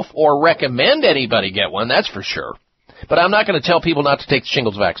myself or recommend anybody get one, that's for sure. But I'm not going to tell people not to take the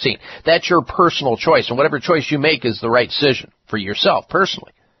shingles vaccine. That's your personal choice, and whatever choice you make is the right decision for yourself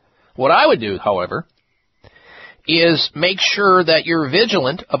personally. What I would do, however, is make sure that you're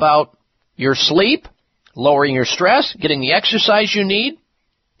vigilant about your sleep, lowering your stress, getting the exercise you need,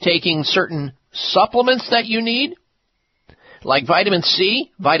 taking certain supplements that you need, like vitamin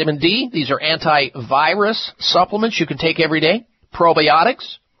C, vitamin D. These are antivirus supplements you can take every day,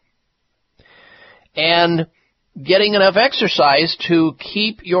 probiotics, and getting enough exercise to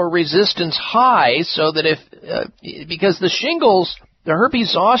keep your resistance high so that if because the shingles, the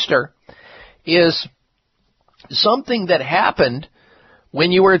herpes zoster, is something that happened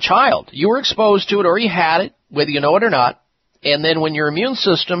when you were a child. You were exposed to it or you had it, whether you know it or not, and then when your immune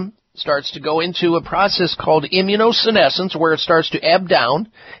system starts to go into a process called immunosenescence, where it starts to ebb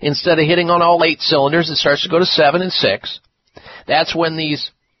down. Instead of hitting on all 8 cylinders, it starts to go to 7 and 6. That's when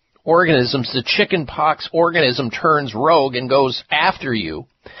these organisms, the chicken pox organism, turns rogue and goes after you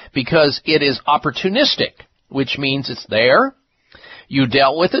because it is opportunistic, which means it's there. You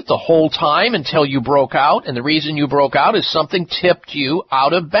dealt with it the whole time until you broke out, and the reason you broke out is something tipped you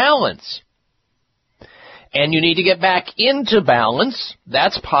out of balance. And you need to get back into balance.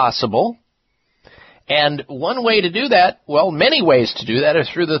 That's possible. And one way to do that, well, many ways to do that, are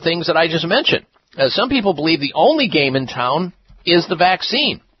through the things that I just mentioned. Some people believe the only game in town is the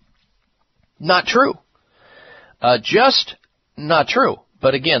vaccine. Not true. Just not true.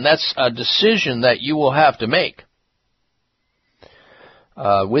 But again, that's a decision that you will have to make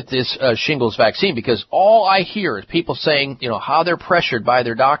with this shingles vaccine, because all I hear is people saying, how they're pressured by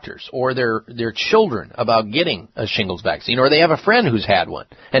their doctors or their children about getting a shingles vaccine, or they have a friend who's had one,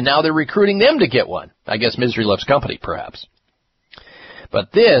 and now they're recruiting them to get one. I guess misery loves company, perhaps.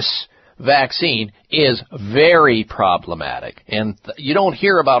 But this vaccine is very problematic, and you don't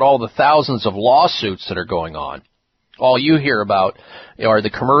hear about all the thousands of lawsuits that are going on. All you hear about are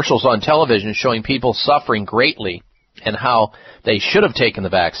the commercials on television showing people suffering greatly and how they should have taken the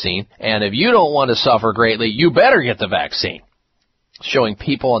vaccine, and if you don't want to suffer greatly, you better get the vaccine. Showing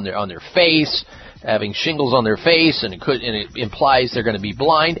people on their face, having shingles on their face, and it implies they're going to be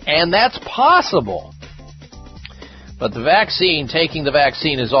blind, and that's possible. But the vaccine, taking the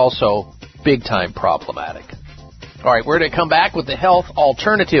vaccine, is also big-time problematic. All right, we're going to come back with the health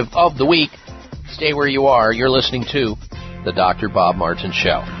alternative of the week. Stay where you are. You're listening to The Dr. Bob Martin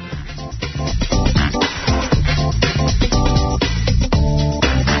Show.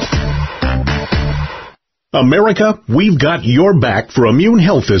 America, we've got your back for immune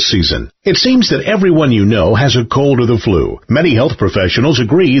health this season. It seems that everyone you know has a cold or the flu. Many health professionals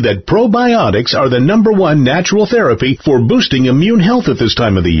agree that probiotics are the #1 natural therapy for boosting immune health at this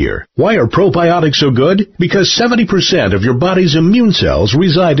time of the year. Why are probiotics so good? Because 70% of your body's immune cells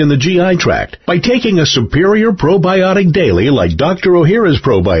reside in the GI tract. By taking a superior probiotic daily like Dr. Ohhira's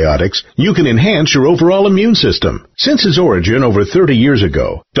probiotics, you can enhance your overall immune system. Since its origin over 30 years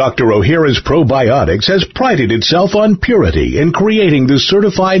ago, Dr. Ohhira's probiotics has prided itself on purity in creating the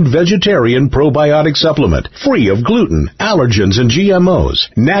certified vegetarian probiotic supplement, free of gluten, allergens, and GMOs.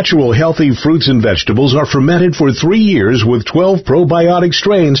 Natural healthy fruits and vegetables are fermented for 3 years with 12 probiotic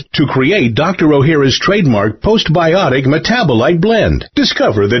strains to create Dr. Ohhira's trademark postbiotic metabolite blend.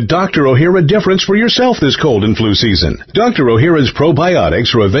 Discover the Dr. Ohhira difference for yourself this cold and flu season. Dr. Ohhira's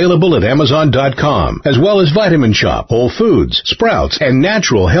probiotics are available at Amazon.com, as well as Vitamin Shop, Whole Foods, Sprouts, and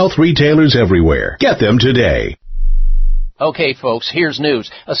natural health retailers everywhere. Get them today. Okay, folks, here's news.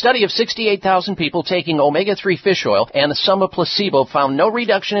 A study of 68,000 people taking omega-3 fish oil and some of placebo found no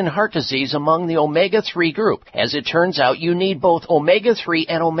reduction in heart disease among the omega-3 group. As it turns out, you need both omega-3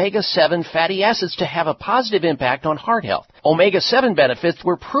 and omega-7 fatty acids to have a positive impact on heart health. Omega-7 benefits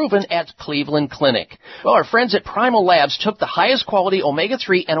were proven at Cleveland Clinic. Well, our friends at Primal Labs took the highest quality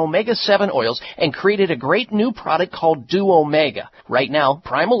omega-3 and omega-7 oils and created a great new product called DuOmega. Right now,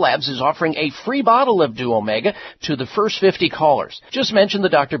 Primal Labs is offering a free bottle of DuOmega to the first 50 callers. Just mention the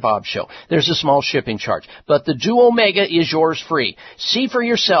Dr. Bob Show. There's a small shipping charge, but the DuOmega is yours free. See for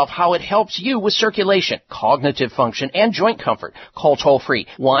yourself how it helps you with circulation, cognitive function, and joint comfort. Call toll-free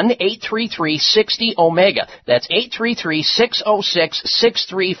 1-833-60-OMEGA. That's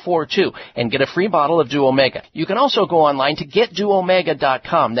 833-606-6342 and get a free bottle of DuOmega. You can also go online to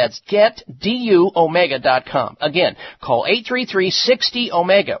getduomega.com. That's getduomega.com. Again, call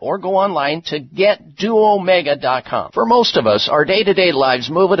 833-60-OMEGA or go online to getduomega.com. For most of us, our day-to-day lives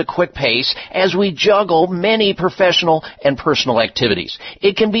move at a quick pace as we juggle many professional and personal activities.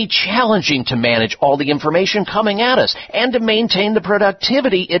 It can be challenging to manage all the information coming at us and to maintain the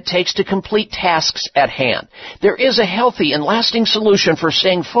productivity it takes to complete tasks at hand. There is a healthy and lasting solution for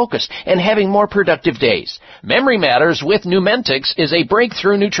staying focused and having more productive days. Memory Matters with Numentix is a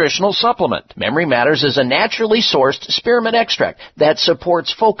breakthrough nutritional supplement. Memory Matters is a naturally sourced spearmint extract that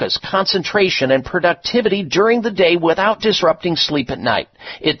supports focus, concentration, and productivity during the day without disrupting sleep at night.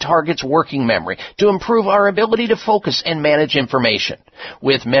 It targets working memory to improve our ability to focus and manage information.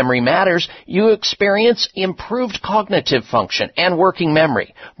 With Memory Matters, you experience improved cognitive function and working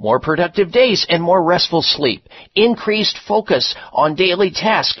memory, more productive days and more restful sleep, increased focus on daily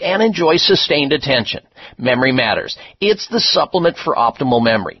tasks, and enjoy sustained attention. Memory Matters. It's the supplement for optimal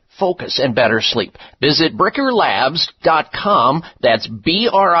memory, focus, and better sleep. Visit BrickerLabs.com. That's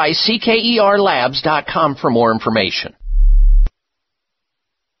BRICKER Labs.com for more information.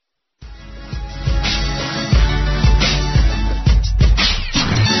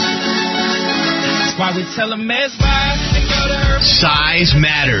 Why we tell them it's fine and go to her. Size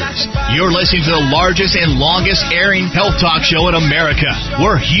matters. You're listening to the largest and longest airing health talk show in America.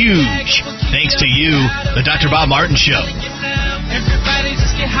 We're huge. Thanks to you, the Dr. Bob Martin Show. Everybody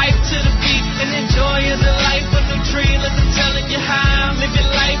just get hyped to the beat and enjoy the life of the dream. Listen, telling you how. Live your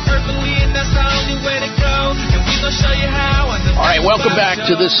life perfectly, and that's the only way to go. And we gonna show you how. All right, welcome back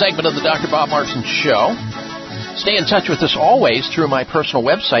to this segment of the Dr. Bob Martin Show. Stay in touch with us always through my personal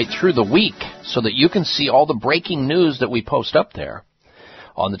website through the week so that you can see all the breaking news that we post up there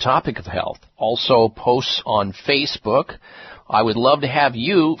on the topic of health. Also posts on Facebook. I would love to have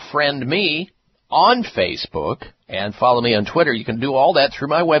you friend me on Facebook and follow me on Twitter. You can do all that through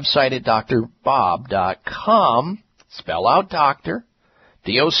my website at drbob.com. Spell out doctor,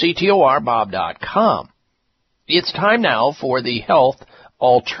 D-O-C-T-O-R, bob.com. It's time now for the health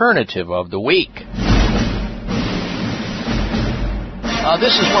alternative of the week.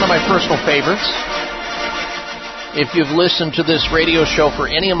 This is one of my personal favorites. If you've listened to this radio show for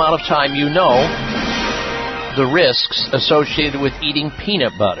any amount of time, you know the risks associated with eating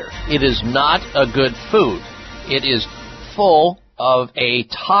peanut butter. It is not a good food. It is full of a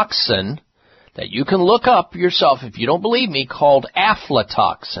toxin that you can look up yourself if you don't believe me, called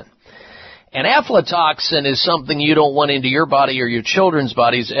aflatoxin. And aflatoxin is something you don't want into your body or your children's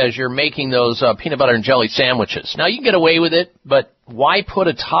bodies as you're making those peanut butter and jelly sandwiches. Now, you can get away with it, but why put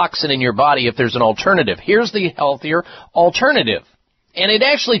a toxin in your body if there's an alternative? Here's the healthier alternative. And it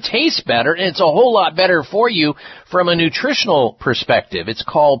actually tastes better, and it's a whole lot better for you from a nutritional perspective. It's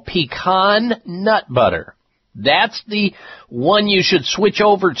called pecan nut butter. That's the one you should switch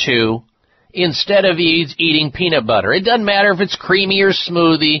over to instead of eating peanut butter. It doesn't matter if it's creamy or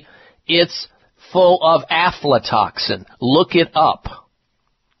smoothie. It's full of aflatoxin. Look it up.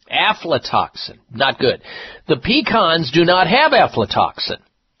 Aflatoxin. Not good. The pecans do not have aflatoxin.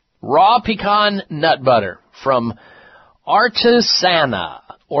 Raw pecan nut butter from Artisana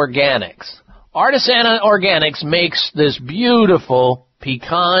Organics. Artisana Organics makes this beautiful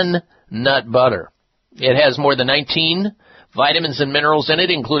pecan nut butter. It has more than 19 vitamins and minerals in it,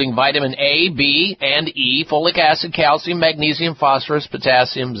 including vitamin A, B, and E, folic acid, calcium, magnesium, phosphorus,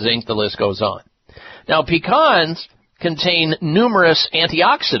 potassium, zinc, the list goes on. Now, pecans contain numerous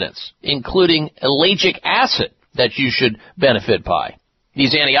antioxidants, including ellagic acid that you should benefit by.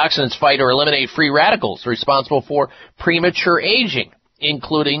 These antioxidants fight or eliminate free radicals responsible for premature aging,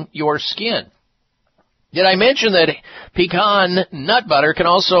 including your skin. Did I mention that pecan nut butter can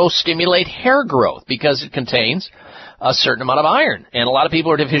also stimulate hair growth because it contains a certain amount of iron? And a lot of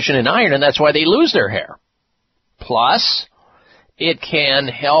people are deficient in iron, and that's why they lose their hair. Plus, it can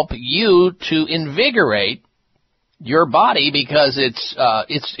help you to invigorate your body because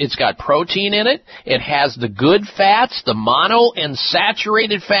it's got protein in it. It has the good fats, the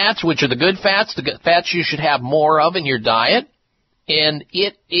monounsaturated fats, which are the good fats you should have more of in your diet. And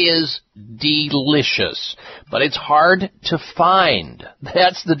it is delicious, but it's hard to find.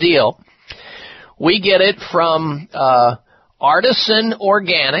 That's the deal. We get it from Artisan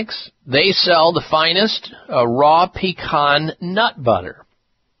Organics. They sell the finest raw pecan nut butter.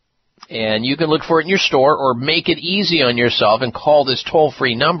 And you can look for it in your store or make it easy on yourself and call this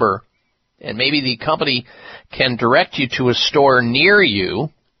toll-free number. And maybe the company can direct you to a store near you.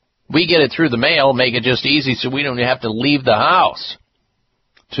 We get it through the mail, make it just easy so we don't have to leave the house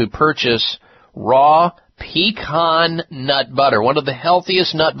to purchase raw pecan nut butter, one of the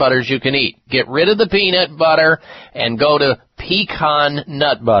healthiest nut butters you can eat. Get rid of the peanut butter and go to pecan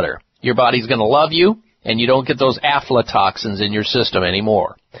nut butter. Your body's going to love you, and you don't get those aflatoxins in your system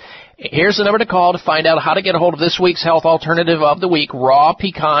anymore. Here's the number to call to find out how to get a hold of this week's health alternative of the week, raw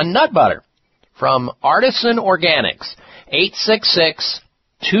pecan nut butter from Artisan Organics,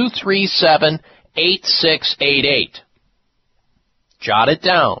 866-237-8688. Jot it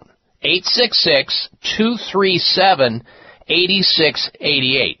down,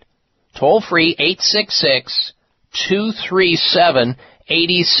 866-237-8688. Toll free,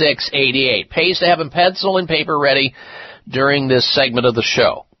 866-237-8688. Pays to have a pencil and paper ready during this segment of the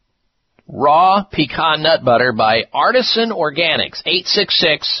show. Raw pecan nut butter by Artisan Organics,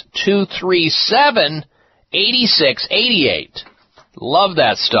 866-237-8688. Love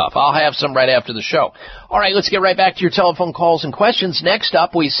that stuff. I'll have some right after the show. All right, let's get right back to your telephone calls and questions. Next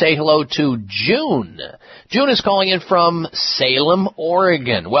up, we say hello to June. June is calling in from Salem,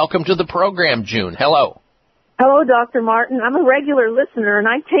 Oregon. Welcome to the program, June. Hello. Hello, Dr. Martin. I'm a regular listener, and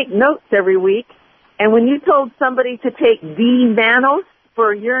I take notes every week. And when you told somebody to take D-Manos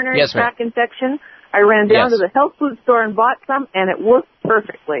for a urinary tract infection, I ran down to the health food store and bought some, and it worked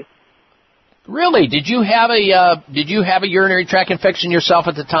perfectly. Really? Did you have a urinary tract infection yourself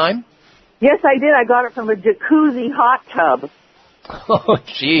at the time? Yes, I did. I got it from a jacuzzi hot tub. Oh,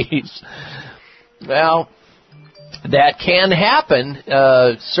 jeez. Well, that can happen,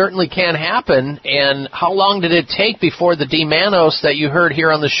 certainly can happen. And how long did it take before the D-Manos that you heard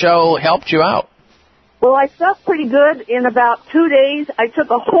here on the show helped you out? Well, I felt pretty good. In about 2 days, I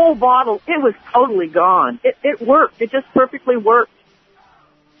took a whole bottle. It was totally gone. It worked. It just perfectly worked.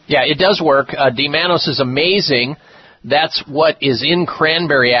 Yeah, it does work. D-Manos is amazing. That's what is in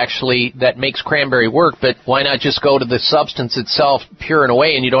cranberry, actually, that makes cranberry work. But why not just go to the substance itself, pure and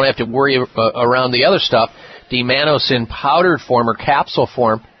away, and you don't have to worry around the other stuff. D-Manos in powdered form or capsule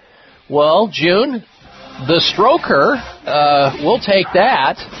form. Well, June, the stroker, we'll take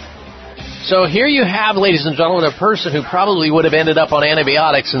that. So here you have, ladies and gentlemen, a person who probably would have ended up on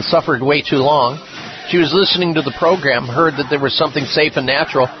antibiotics and suffered way too long. She was listening to the program, heard that there was something safe and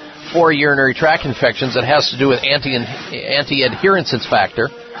natural for urinary tract infections that has to do with anti-adherence factor,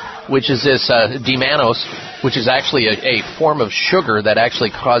 which is this D-Manos, which is actually a form of sugar that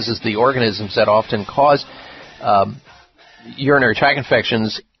actually causes the organisms that often cause urinary tract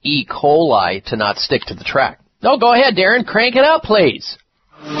infections, E. coli, to not stick to the tract. No, go ahead, Darren. Crank it up, please.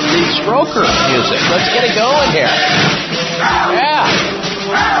 The stroker music. Let's get it going here. Yeah.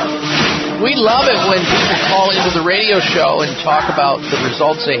 We love it when people call into the radio show and talk about the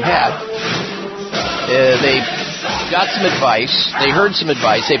results they had. They got some advice. They heard some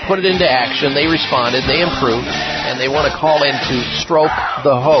advice. They put it into action. They responded. They improved. And they want to call in to stroke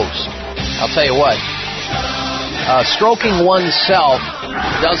the host. I'll tell you what. Stroking oneself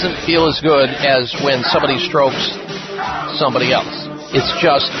doesn't feel as good as when somebody strokes somebody else. It's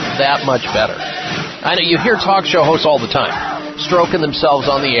just that much better. I know you hear talk show hosts all the time, stroking themselves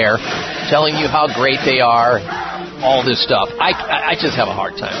on the air, telling you how great they are, all this stuff. I just have a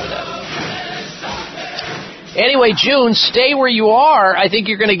hard time with that. Anyway, June, stay where you are. I think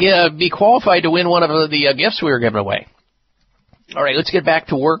you're going to be qualified to win one of the gifts we were giving away. All right, let's get back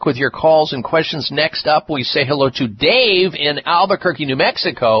to work with your calls and questions. Next up, we say hello to Dave in Albuquerque, New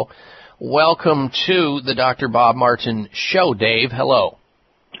Mexico. Welcome to the Dr. Bob Martin Show, Dave. Hello.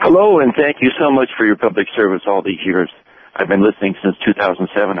 Hello, and thank you so much for your public service all these years. I've been listening since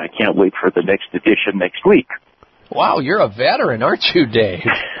 2007. I can't wait for the next edition next week. Wow, you're a veteran, aren't you, Dave?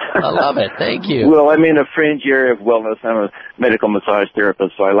 I love it. Thank you. Well, I'm in a fringe area of wellness. I'm a medical massage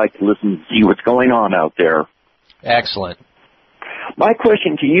therapist, so I like to listen and see what's going on out there. Excellent. My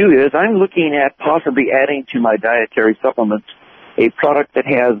question to you is, I'm looking at possibly adding to my dietary supplements a product that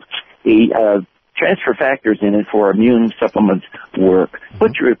has the transfer factors in it for immune supplement work.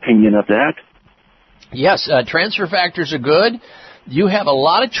 What's your opinion of that? Yes, transfer factors are good. You have a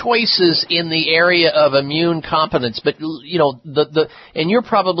lot of choices in the area of immune competence, but you know and you're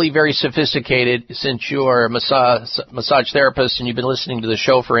probably very sophisticated since you are a massage therapist and you've been listening to the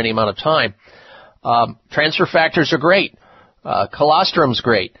show for any amount of time. Transfer factors are great. Colostrum's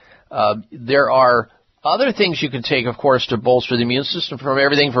great. There are other things you can take, of course, to bolster the immune system, from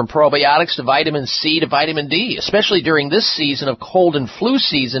everything from probiotics to vitamin C to vitamin D. Especially during this season of cold and flu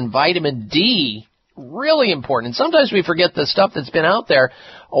season, vitamin D, really important. And sometimes we forget the stuff that's been out there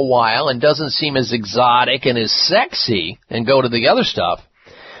a while and doesn't seem as exotic and as sexy and go to the other stuff.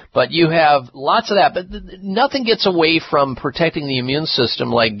 But you have lots of that. But nothing gets away from protecting the immune system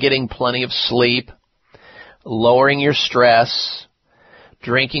like getting plenty of sleep, lowering your stress,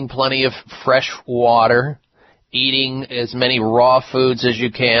 drinking plenty of fresh water, eating as many raw foods as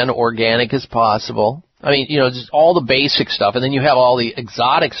you can, organic as possible. I mean, just all the basic stuff. And then you have all the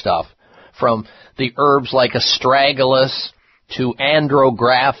exotic stuff, from the herbs like astragalus to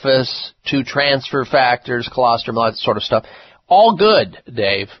andrographis to transfer factors, colostrum, all that sort of stuff. All good,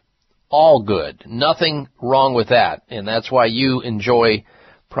 Dave. All good. Nothing wrong with that. And that's why you enjoy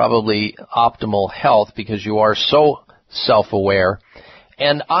probably optimal health, because you are so self-aware.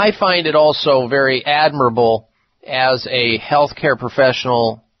 And I find it also very admirable as a healthcare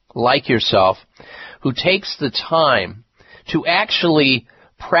professional like yourself who takes the time to actually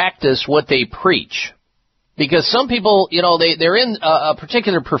practice what they preach. Because some people, they're in a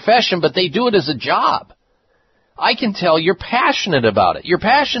particular profession, but they do it as a job. I can tell you're passionate about it. You're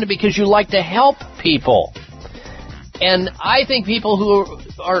passionate because you like to help people. And I think people who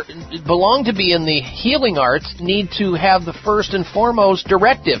belong to be in the healing arts need to have the first and foremost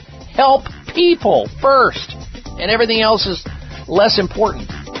directive. Help people first. And everything else is less important.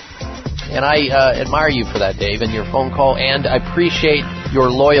 And I admire you for that, Dave, and your phone call, and I appreciate your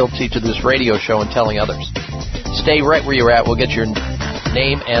loyalty to this radio show and telling others. Stay right where you're at. We'll get your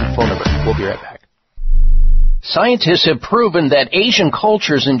name and phone number. We'll be right back. Scientists have proven that Asian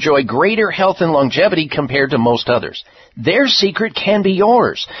cultures enjoy greater health and longevity compared to most others. Their secret can be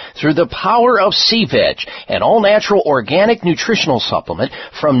yours through the power of Sea Veg, an all-natural organic nutritional supplement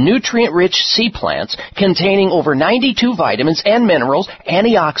from nutrient-rich sea plants containing over 92 vitamins and minerals,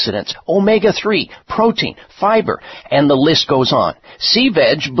 antioxidants, omega-3, protein, fiber, and the list goes on. Sea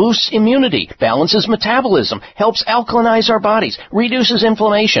Veg boosts immunity, balances metabolism, helps alkalinize our bodies, reduces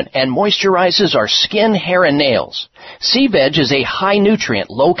inflammation, and moisturizes our skin, hair, and nails. Sea Veg is a high-nutrient,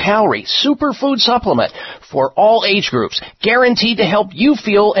 low-calorie superfood supplement for all age groups, guaranteed to help you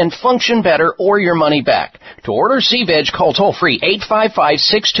feel and function better or your money back. To order Sea Veg, call toll-free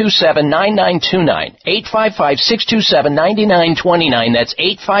 855-627-9929, 855-627-9929. That's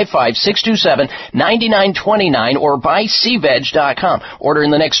 855-627-9929, or buyseaveg.com. Order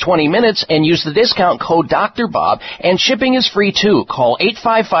in the next 20 minutes and use the discount code Dr. Bob, and shipping is free too. Call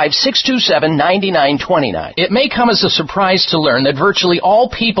 855-627-9929. It may come as a surprise to learn that virtually all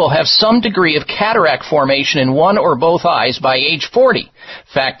people have some degree of cataract formation in one or both eyes by age 40.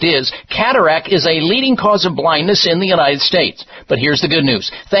 Fact is, cataract is a leading cause of blindness in the United States. But here's the good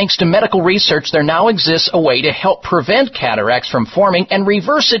news. Thanks to medical research, there now exists a way to help prevent cataracts from forming and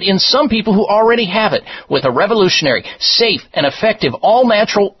reverse it in some people who already have it with a revolutionary, safe, and effective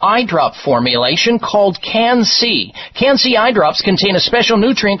all-natural eye drop formulation called Can-C. Can-C eye drops contain a special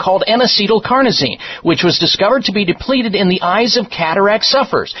nutrient called N-acetylcarnosine, which was discovered to be depleted in the eyes of cataract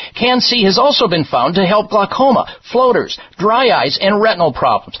sufferers. Can-C has also been found to help glaucoma, floaters, dry eyes, and retinal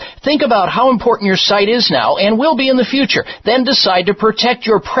problems. Think about how important your sight is now and will be in the future. Then decide to protect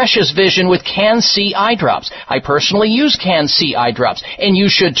your precious vision with Can-C eye drops. I personally use Can-C eye drops, and you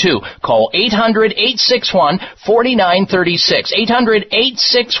should too. Call 800-861-4936.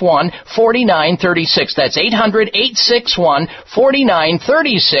 800-861-4936. That's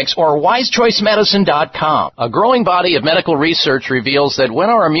 800-861-4936, or wisechoicemedicine.com. A growing body of medical research reveals that when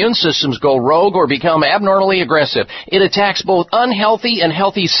our immune systems go rogue or become abnormally aggressive, it attacks both unhealthy and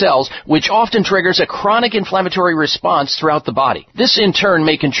healthy cells, which often triggers a chronic inflammatory response throughout the body. This in turn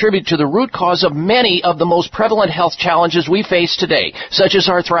may contribute to the root cause of many of the most prevalent health challenges we face today, such as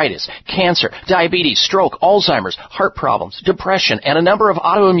arthritis, cancer, diabetes, stroke, Alzheimer's, heart problems, depression, and a number of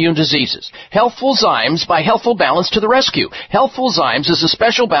autoimmune diseases. Healthful Zymes by Healthful Balance to the rescue. Healthful Zymes is a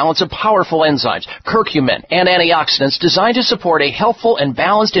special balance of powerful enzymes, curcumin, and antioxidants designed to support a healthful and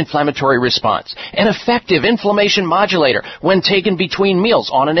balanced inflammatory response. An effective inflammation modulator when taken between meals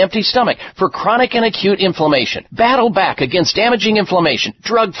on an empty stomach for chronic and acute inflammation. Battle back against damaging inflammation,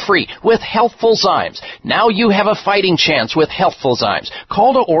 drug-free, with Healthful Zymes. Now you have a fighting chance with Healthful Zymes.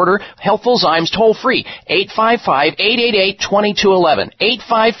 Call to order Healthful Zymes toll-free, 855-888-2211,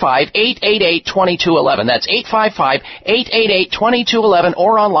 855-888-2211. That's 855-888-2211,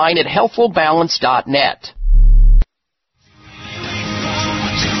 or online at healthfulbalance.net.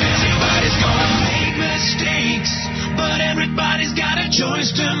 Everybody's got a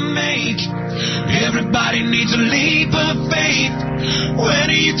choice to make. Everybody needs a leap of faith.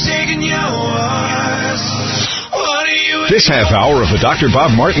 When are you taking yours? What are you? This half hour of the Dr.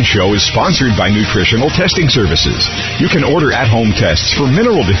 Bob Martin Show is sponsored by Nutritional Testing Services. You can order at-home tests for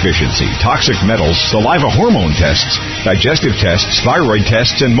mineral deficiency, toxic metals, saliva hormone tests, digestive tests, thyroid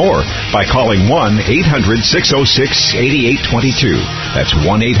tests, and more by calling 1-800-606-8822. That's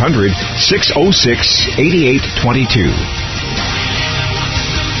 1-800-606-8822.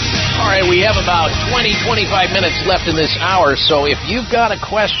 All right, we have about 20-25 minutes left in this hour, so if you've got a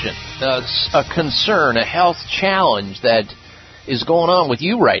question, a concern, a health challenge that is going on with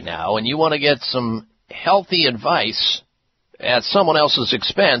you right now, and you want to get some healthy advice at someone else's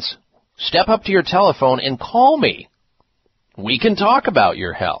expense, step up to your telephone and call me. We can talk about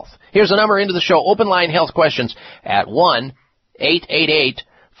your health. Here's the number into the show, open line health questions at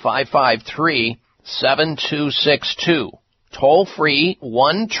 1-888-553-7262. Toll free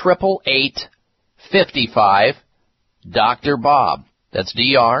 1-888-55 Dr. Bob. That's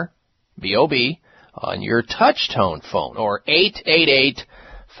D-R-B-O-B on your touch tone phone, or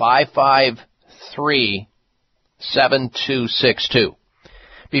 888-553-7262.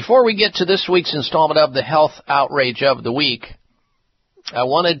 Before we get to this week's installment of the Health Outrage of the Week, I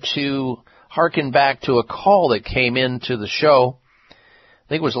wanted to hearken back to a call that came into the show. I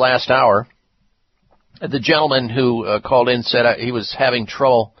think it was last hour. The gentleman who called in said he was having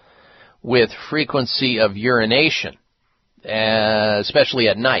trouble with frequency of urination, especially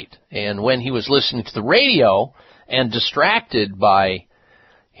at night. And when he was listening to the radio and distracted by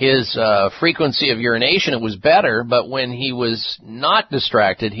his frequency of urination, it was better, but when he was not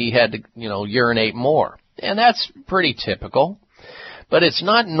distracted, he had to, urinate more. And that's pretty typical. But it's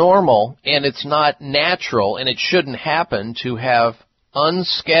not normal, and it's not natural, and it shouldn't happen to have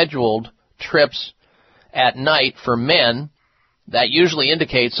unscheduled trips at night for men. That usually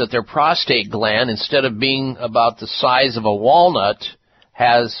indicates that their prostate gland, instead of being about the size of a walnut,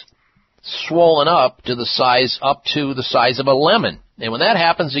 has swollen up to the size of a lemon. And when that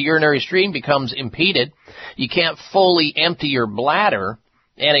happens, the urinary stream becomes impeded. You can't fully empty your bladder,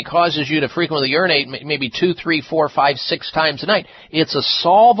 and it causes you to frequently urinate maybe 2, 3, 4, 5, 6 times a night. It's a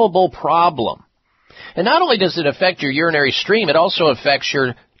solvable problem. And not only does it affect your urinary stream, it also affects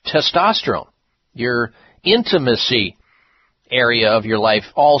your testosterone. Your intimacy area of your life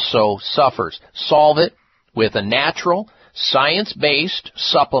also suffers. Solve it with a natural, science-based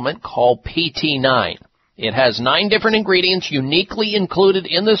supplement called PT9. It has 9 different ingredients uniquely included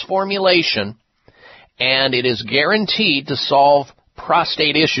in this formulation, and it is guaranteed to solve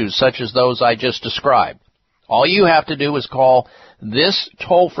prostate issues such as those I just described. All you have to do is call this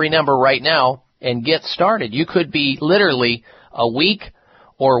toll-free number right now and get started. You could be literally a week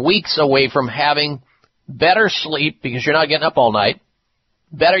or weeks away from having better sleep because you're not getting up all night,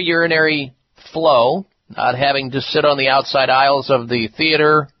 better urinary flow, not having to sit on the outside aisles of the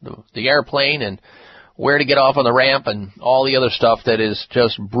theater, the airplane, and where to get off on the ramp and all the other stuff that is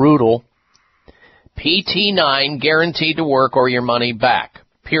just brutal. PT9 guaranteed to work or your money back,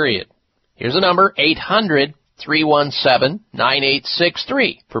 period. Here's the number,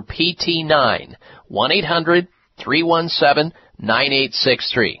 800-317-9863 for PT9.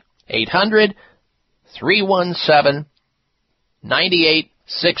 1-800-317-9863.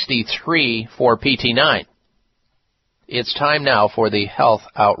 800-317-9863 for PT9. It's time now for the health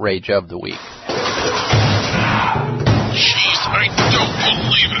outrage of the week. Jeez, I don't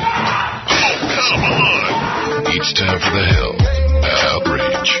believe it. Oh, come on. It's time for the health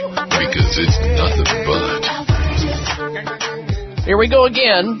outrage, because it's nothing but. Here we go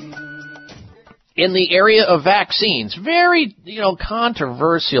again. In the area of vaccines, very,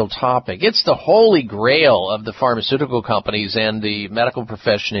 controversial topic. It's the holy grail of the pharmaceutical companies and the medical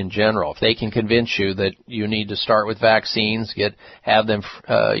profession in general. If they can convince you that you need to start with vaccines, have them,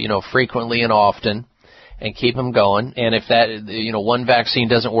 frequently and often, and keep them going. And if that, one vaccine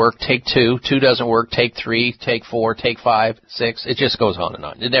doesn't work, take 2. 2 doesn't work, take 3, take 4, take 5, 6. It just goes on and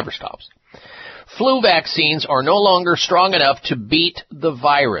on. It never stops. Flu vaccines are no longer strong enough to beat the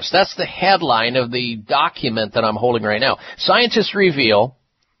virus. That's the headline of the document that I'm holding right now. Scientists reveal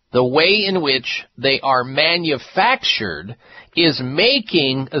the way in which they are manufactured is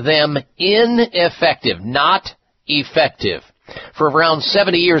making them ineffective, not effective. For around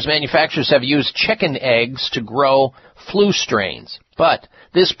 70 years, manufacturers have used chicken eggs to grow flu strains. But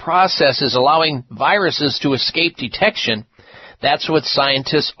this process is allowing viruses to escape detection. That's what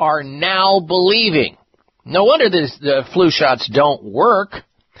scientists are now believing. No wonder the flu shots don't work.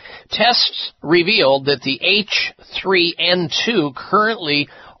 Tests revealed that the H3N2 currently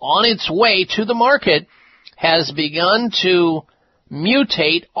on its way to the market has begun to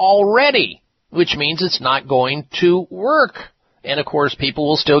mutate already, which means it's not going to work. And, of course, people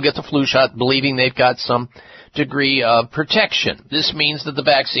will still get the flu shot believing they've got some degree of protection. This means that the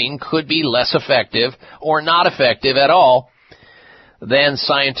vaccine could be less effective or not effective at all than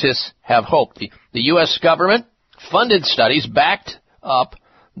scientists have hoped. The U.S. government funded studies backed up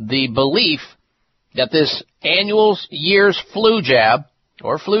the belief that this annual year's flu jab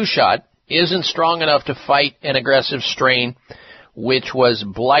or flu shot isn't strong enough to fight an aggressive strain which was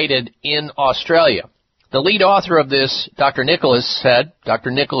blighted in Australia. The lead author of this, Dr.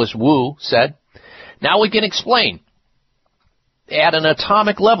 Nicholas Wu, said, now we can explain at an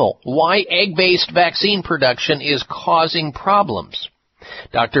atomic level why egg-based vaccine production is causing problems.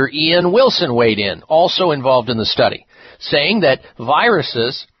 Dr. Ian Wilson weighed in, also involved in the study, saying that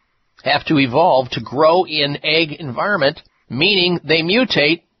viruses have to evolve to grow in egg environment, meaning they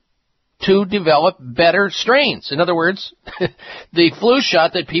mutate to develop better strains. In other words, the flu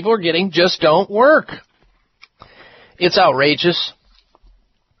shot that people are getting just don't work. It's outrageous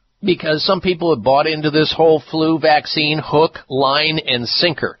because some people have bought into this whole flu vaccine hook, line, and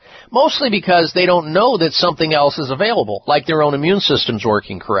sinker. Mostly because they don't know that something else is available, like their own immune system's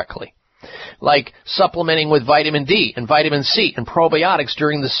working correctly. Like supplementing with vitamin D and vitamin C and probiotics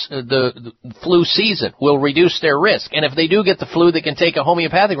during the flu season will reduce their risk. And if they do get the flu, they can take a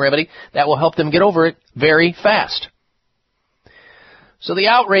homeopathic remedy that will help them get over it very fast. So the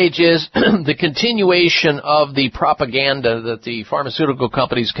outrage is the continuation of the propaganda that the pharmaceutical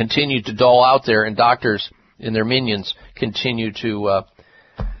companies continue to dole out there, and doctors and their minions continue to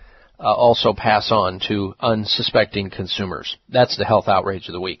also pass on to unsuspecting consumers. That's the health outrage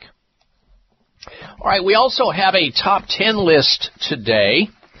of the week. All right, we also have a top 10 list today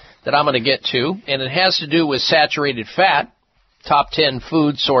that I'm going to get to, and it has to do with saturated fat, top 10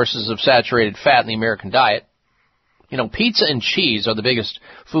 food sources of saturated fat in the American diet. You know, pizza and cheese are the biggest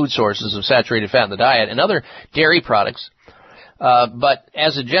food sources of saturated fat in the diet, and other dairy products. But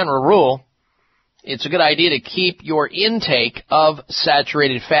as a general rule, it's a good idea to keep your intake of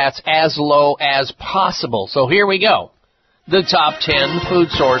saturated fats as low as possible. So here we go. The top 10 food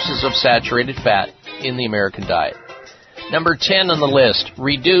sources of saturated fat in the American diet. Number 10 on the list,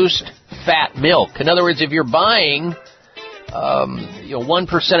 reduced fat milk. In other words, if you're buying 1% or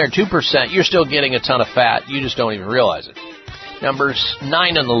 2%, you're still getting a ton of fat. You just don't even realize it. Number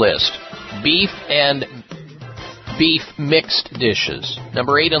 9 on the list, beef and beef mixed dishes.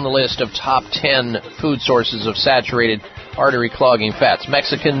 Number 8 on the list of top 10 food sources of saturated artery clogging fats,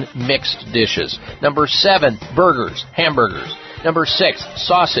 Mexican mixed dishes. Number 7, burgers, hamburgers. Number 6,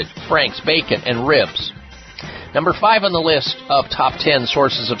 sausage, franks, bacon, and ribs. Number 5 on the list of top 10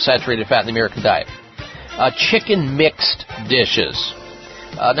 sources of saturated fat in the American diet, chicken mixed dishes.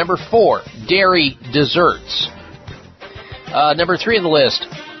 Number 4, dairy desserts. Number 3 on the list,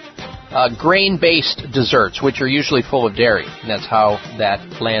 grain-based desserts, which are usually full of dairy. And that's how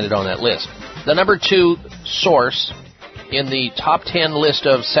that landed on that list. The number 2 source in the top 10 list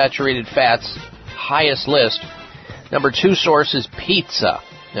of saturated fats, highest list, number 2 source is pizza.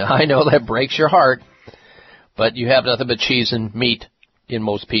 Now, I know that breaks your heart, but you have nothing but cheese and meat in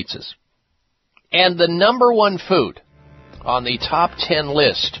most pizzas. And the number 1 food on the top 10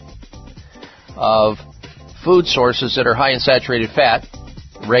 list of food sources that are high in saturated fat,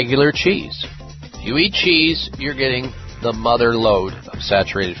 regular cheese. If you eat cheese, you're getting the mother load of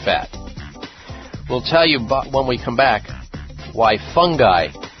saturated fat. We'll tell you when we come back why fungi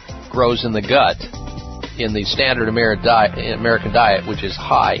grows in the gut in the standard American diet, which is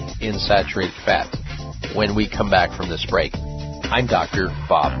high in saturated fat, when we come back from this break. I'm Dr.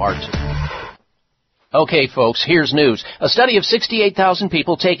 Bob Martin. Okay, folks, here's news. A study of 68,000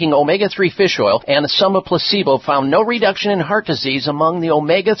 people taking omega-3 fish oil and some of placebo found no reduction in heart disease among the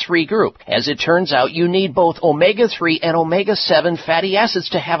omega-3 group. As it turns out, you need both omega-3 and omega-7 fatty acids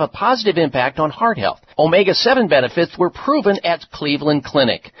to have a positive impact on heart health. Omega-7 benefits were proven at Cleveland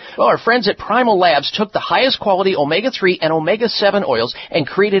Clinic. Well, our friends at Primal Labs took the highest quality omega-3 and omega-7 oils and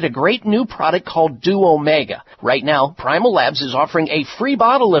created a great new product called Duomega. Right now, Primal Labs is offering a free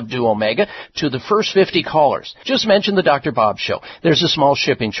bottle of Duomega to the first 50 callers. Just mention the Dr. Bob Show. There's a small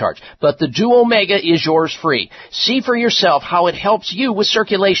shipping charge, but the Duomega is yours free. See for yourself how it helps you with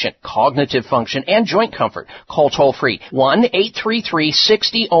circulation, cognitive function, and joint comfort. Call toll-free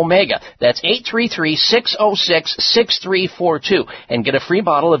 1-833-60-OMEGA. That's 833-606-6342 and get a free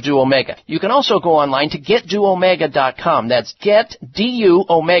bottle of Duomega. You can also go online to getduomega.com. That's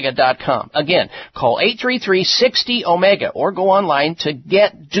getduomega.com. Again, call 833-60-OMEGA or go online to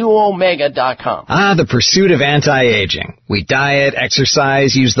getduomega.com. The pursuit of anti-aging. We diet,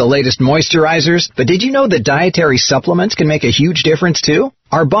 exercise, use the latest moisturizers, but did you know that dietary supplements can make a huge difference too?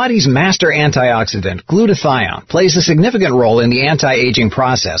 Our body's master antioxidant, glutathione, plays a significant role in the anti-aging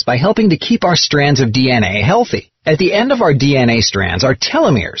process by helping to keep our strands of DNA healthy. At the end of our DNA strands are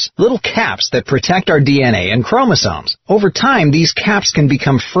telomeres, little caps that protect our DNA and chromosomes. Over time, these caps can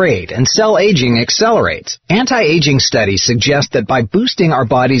become frayed and cell aging accelerates. Anti-aging studies suggest that by boosting our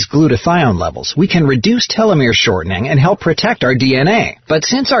body's glutathione levels, we can reduce telomere shortening and help protect our DNA. But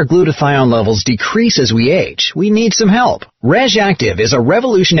since our glutathione levels decrease as we age, we need some help. RegActive is a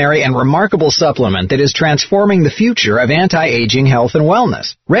revolutionary and remarkable supplement that is transforming the future of anti-aging health and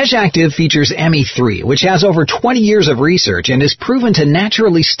wellness. RegActive features ME3, which has over 20 years of research and is proven to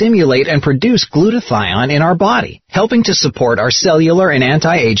naturally stimulate and produce glutathione in our body, helping to support our cellular and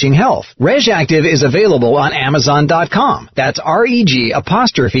anti-aging health. RegActive is available on Amazon.com. That's RegActiv.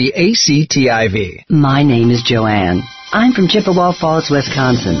 My name is Joanne. I'm from Chippewa Falls,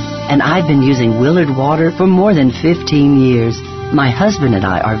 Wisconsin, and I've been using Willard water for more than 15 years. My husband and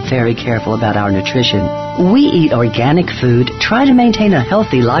I are very careful about our nutrition. We eat organic food, try to maintain a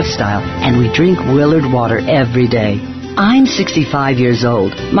healthy lifestyle, and we drink Willard water every day. I'm 65 years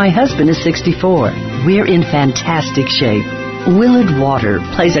old. My husband is 64. We're in fantastic shape. Willard water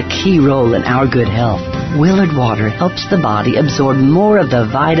plays a key role in our good health. Willard water helps the body absorb more of the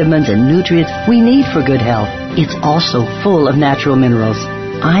vitamins and nutrients we need for good health. It's also full of natural minerals.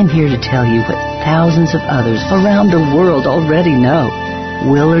 I'm here to tell you what thousands of others around the world already know.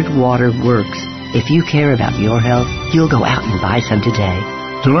 Willard water works. If you care about your health, you'll go out and buy some today.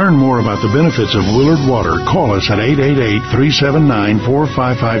 To learn more about the benefits of Willard Water, call us at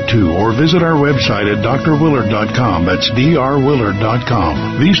 888-379-4552 or visit our website at drwillard.com. That's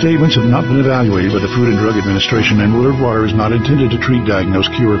drwillard.com. These statements have not been evaluated by the Food and Drug Administration, and Willard Water is not intended to treat, diagnose,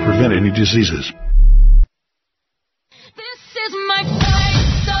 cure, or prevent any diseases. This is my fight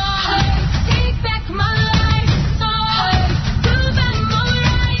song. Take back my life song. Prove I'm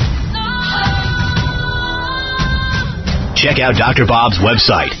alright song. Check out Dr. Bob's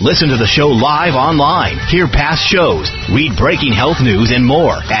website. Listen to the show live online. Hear past shows. Read breaking health news and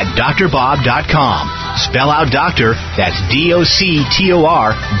more at drbob.com. Spell out doctor. That's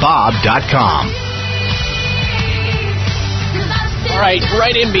DOCTOR Bob.com. All right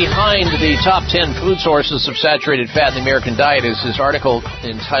in behind the top 10 food sources of saturated fat in the American diet is this article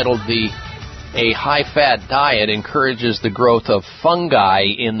entitled A High-Fat Diet Encourages the Growth of Fungi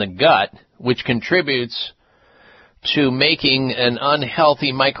in the Gut, which contributes to making an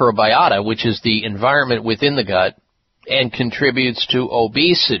unhealthy microbiota, which is the environment within the gut, and contributes to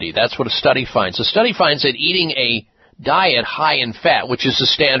obesity. That's what a study finds. A study finds that eating a diet high in fat, which is the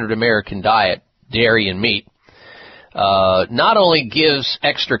standard American diet, dairy and meat, not only gives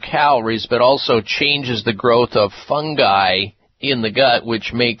extra calories, but also changes the growth of fungi in the gut,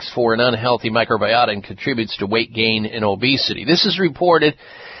 which makes for an unhealthy microbiota and contributes to weight gain and obesity. This is reported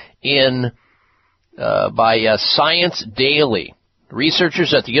by Science Daily.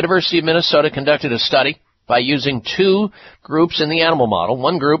 Researchers at the University of Minnesota conducted a study by using two groups in the animal model.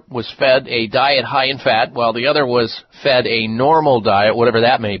 One group was fed a diet high in fat, while the other was fed a normal diet, whatever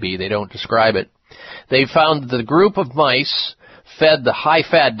that may be. They don't describe it. They found the group of mice fed the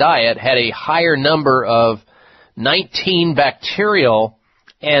high-fat diet had a higher number of 19 bacterial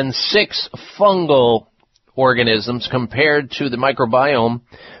and 6 fungal organisms compared to the microbiome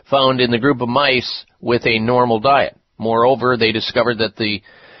found in the group of mice with a normal diet. Moreover, they discovered that the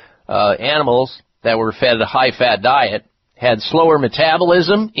animals that were fed a high-fat diet had slower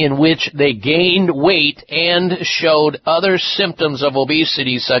metabolism, in which they gained weight and showed other symptoms of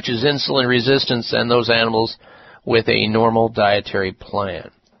obesity, such as insulin resistance, than those animals with a normal dietary plan.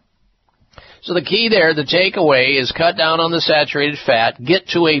 So the key there, the takeaway, is cut down on the saturated fat, get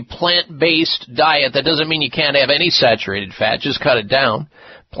to a plant-based diet. That doesn't mean you can't have any saturated fat, just cut it down.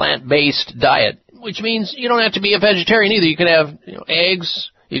 Plant-based diet, which means you don't have to be a vegetarian either. You can have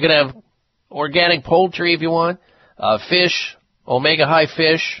eggs, you can have organic poultry if you want, fish, omega-high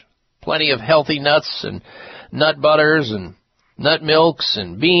fish, plenty of healthy nuts and nut butters and nut milks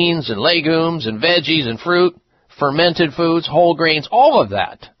and beans and legumes and veggies and fruit, fermented foods, whole grains, all of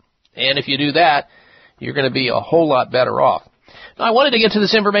that. And if you do that, you're going to be a whole lot better off. Now, I wanted to get to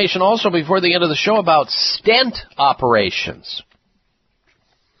this information also before the end of the show about stent operations.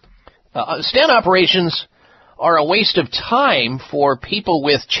 Stent operations are a waste of time for people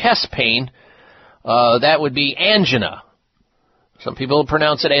with chest pain. That would be angina. Some people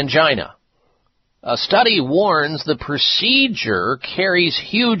pronounce it angina. A study warns the procedure carries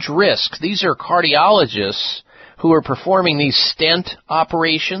huge risks. These are cardiologists who are performing these stent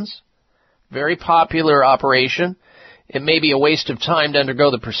operations. Very popular operation. It may be a waste of time to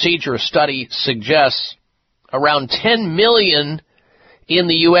undergo the procedure. A study suggests around 10 million in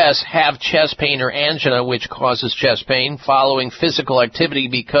the U.S. have chest pain or angina, which causes chest pain following physical activity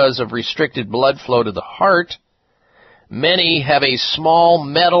because of restricted blood flow to the heart. Many have a small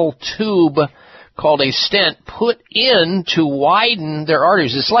metal tube called a stent put in to widen their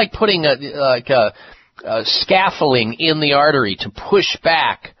arteries. It's like putting a scaffolding in the artery to push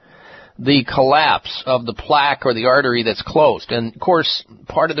back the collapse of the plaque or the artery that's closed. And, of course,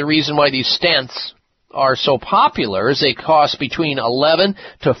 part of the reason why these stents are so popular is they cost between $11,000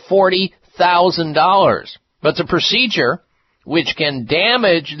 to $40,000. But the procedure, which can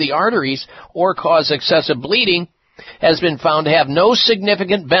damage the arteries or cause excessive bleeding, has been found to have no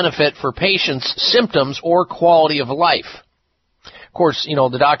significant benefit for patients' symptoms or quality of life. Of course,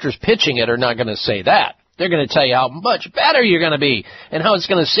 the doctors pitching it are not going to say that. They're going to tell you how much better you're going to be and how it's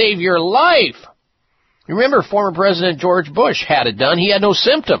going to save your life. Remember, former President George Bush had it done. He had no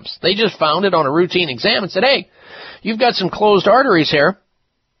symptoms. They just found it on a routine exam and said, hey, you've got some closed arteries here.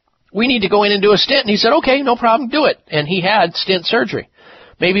 We need to go in and do a stent. And he said, okay, no problem, do it. And he had stent surgery.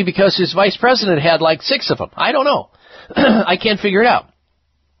 Maybe because his vice president had like 6 of them. I don't know. I can't figure it out.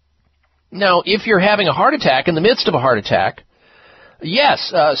 Now, if you're having a heart attack in the midst of a heart attack,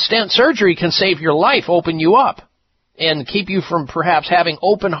 yes, stent surgery can save your life, open you up, and keep you from perhaps having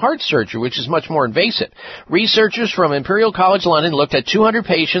open heart surgery, which is much more invasive. Researchers from Imperial College London looked at 200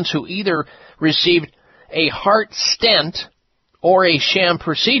 patients who either received a heart stent or a sham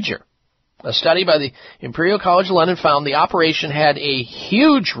procedure. A study by the Imperial College London found the operation had a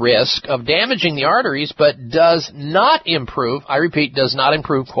huge risk of damaging the arteries, but does not improve, I repeat, does not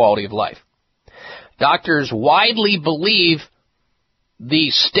improve quality of life. Doctors widely believe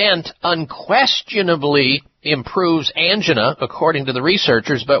the stent unquestionably improves angina, according to the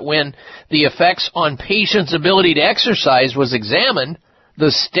researchers, but when the effects on patients' ability to exercise was examined,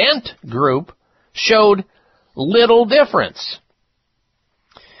 the stent group showed little difference.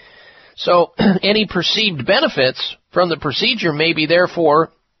 So any perceived benefits from the procedure may be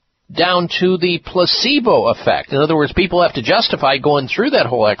therefore down to the placebo effect. In other words, people have to justify going through that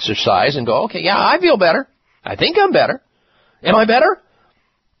whole exercise and go, okay, yeah, I feel better. I think I'm better. Am I better?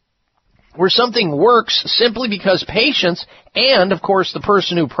 Where something works simply because patients and, of course, the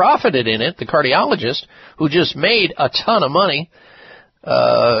person who profited in it, the cardiologist, who just made a ton of money,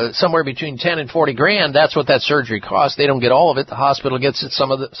 somewhere between 10 and 40 grand, that's what that surgery costs. They don't get all of it. The hospital gets it,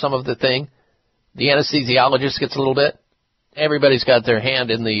 some of the thing. The anesthesiologist gets a little bit. Everybody's got their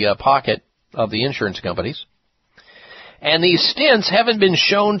hand in the pocket of the insurance companies. And these stents haven't been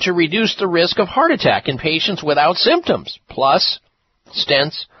shown to reduce the risk of heart attack in patients without symptoms. Plus,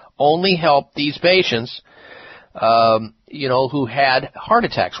 stents only help these patients, who had heart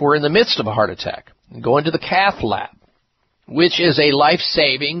attacks, were in the midst of a heart attack, and go into the cath lab, which is a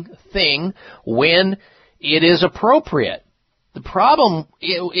life-saving thing when it is appropriate. The problem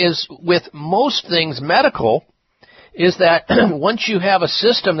is with most things medical is that once you have a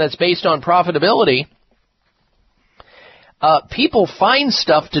system that's based on profitability, people find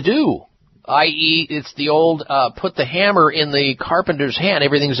stuff to do, i.e. it's the old put the hammer in the carpenter's hand,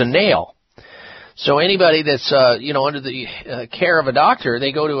 everything's a nail. So anybody that's, under the care of a doctor,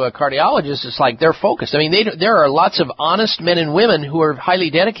 they go to a cardiologist, it's like they're focused. I mean, there are lots of honest men and women who are highly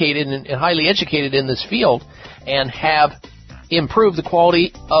dedicated and highly educated in this field and have improved the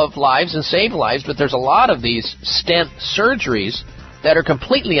quality of lives and saved lives, but there's a lot of these stent surgeries that are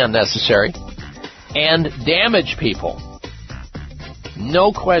completely unnecessary and damage people.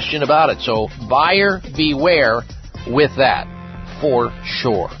 No question about it. So buyer beware with that, for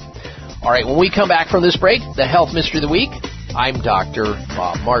sure. All right, when we come back from this break, the Health Mystery of the Week, I'm Dr.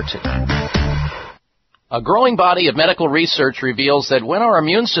 Bob Martin. A growing body of medical research reveals that when our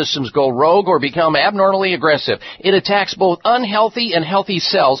immune systems go rogue or become abnormally aggressive, it attacks both unhealthy and healthy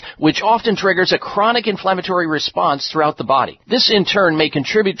cells, which often triggers a chronic inflammatory response throughout the body. This, in turn, may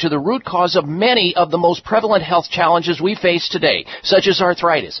contribute to the root cause of many of the most prevalent health challenges we face today, such as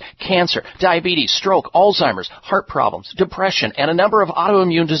arthritis, cancer, diabetes, stroke, Alzheimer's, heart problems, depression, and a number of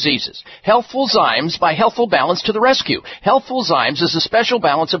autoimmune diseases. Healthful Zymes by Healthful Balance to the rescue. Healthful Zymes is a special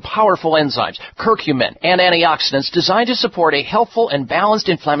balance of powerful enzymes, curcumin, and antioxidants designed to support a healthful and balanced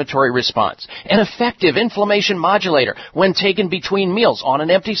inflammatory response. An effective inflammation modulator when taken between meals on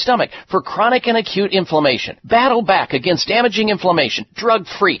an empty stomach for chronic and acute inflammation. Battle back against damaging inflammation,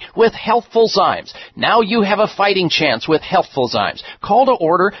 drug-free, with Healthful Zymes. Now you have a fighting chance with Healthful Zymes. Call to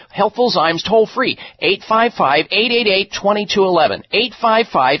order Healthful Zymes toll-free, 855-888-2211.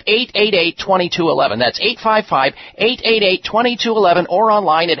 855-888-2211. That's 855-888-2211 or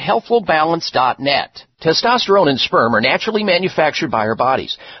online at healthfulbalance.net. Testosterone and sperm are naturally manufactured by our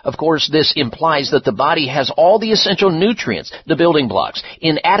bodies. Of course, this implies that the body has all the essential nutrients, the building blocks,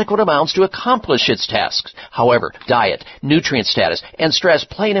 in adequate amounts to accomplish its tasks. However, diet, nutrient status, and stress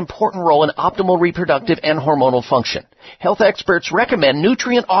play an important role in optimal reproductive and hormonal function. Health experts recommend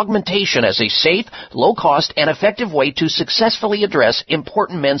nutrient augmentation as a safe, low-cost, and effective way to successfully address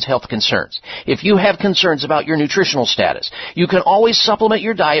important men's health concerns. If you have concerns about your nutritional status, you can always supplement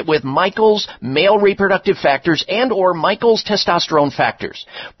your diet with Michael's Male Reproductive Factors and or Michael's Testosterone Factors.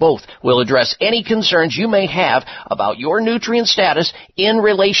 Both will address any concerns you may have about your nutrient status in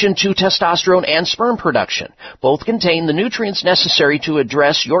relation to testosterone and sperm production. Both contain the nutrients necessary to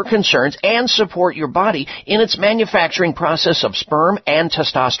address your concerns and support your body in its manufacturing process of sperm and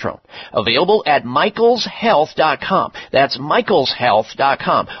testosterone. Available at michaelshealth.com. That's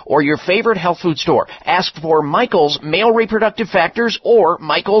michaelshealth.com or your favorite health food store. Ask for Michael's Male Reproductive Factors or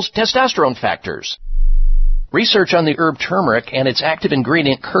Michael's Testosterone Factors. Research on the herb turmeric and its active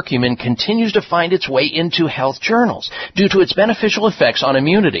ingredient curcumin continues to find its way into health journals due to its beneficial effects on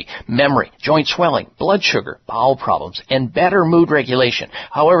immunity, memory, joint swelling, blood sugar, bowel problems, and better mood regulation.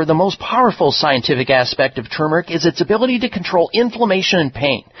 However, the most powerful scientific aspect of turmeric is its ability to control inflammation and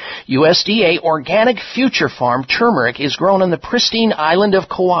pain. USDA Organic Future Farm turmeric is grown on the pristine island of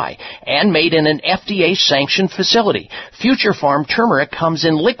Kauai and made in an FDA-sanctioned facility. Future Farm turmeric comes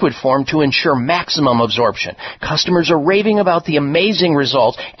in liquid form to ensure maximum absorption. Customers are raving about the amazing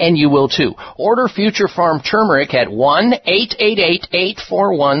results, and you will too. Order Future Farm Turmeric at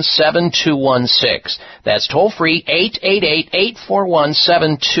 1-888-841-7216. That's toll-free,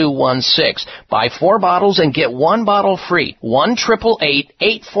 888-841-7216. Buy 4 bottles and get 1 bottle free.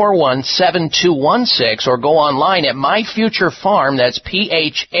 1-888-841-7216, or go online at MyFutureFarm, that's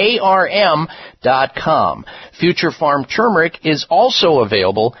PHARM.com. Future Farm Turmeric is also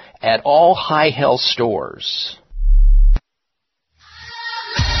available at all High Health stores.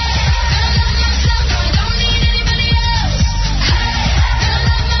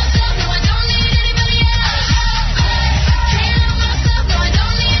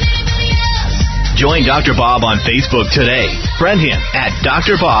 Join Dr. Bob on Facebook today. Friend him at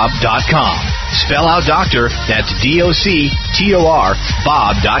drbob.com. Spell out doctor, that's DOCTOR,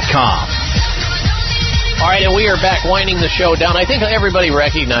 Bob.com. All right, and we are back winding the show down. I think everybody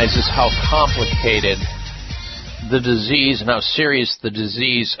recognizes how complicated the disease and how serious the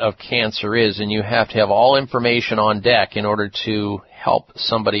disease of cancer is, and you have to have all information on deck in order to help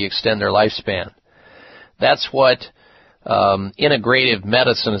somebody extend their lifespan. That's what integrative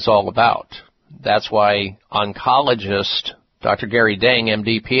medicine is all about. That's why oncologist Dr. Gary Dang,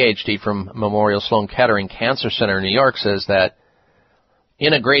 MD, PhD from Memorial Sloan Kettering Cancer Center in New York, says that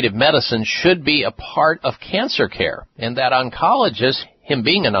integrative medicine should be a part of cancer care, and that oncologists, him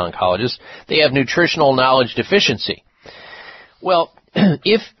being an oncologist, they have nutritional knowledge deficiency. Well,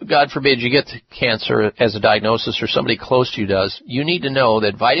 if, God forbid, you get cancer as a diagnosis or somebody close to you does, you need to know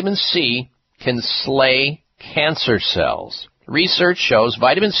that vitamin C can slay cancer cells. Research shows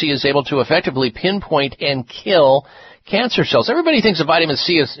vitamin C is able to effectively pinpoint and kill cancer cells. Everybody thinks of vitamin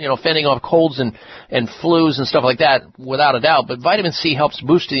C as, fending off colds and flus and stuff like that, without a doubt. But vitamin C helps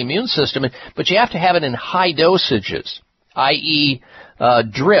boost the immune system, but you have to have it in high dosages, i.e.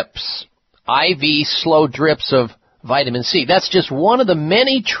 drips, IV slow drips of vitamin C. That's just one of the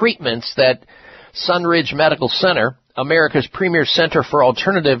many treatments that Sunridge Medical Center, America's premier center for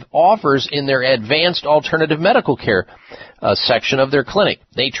alternative, offers in their advanced alternative medical care section of their clinic.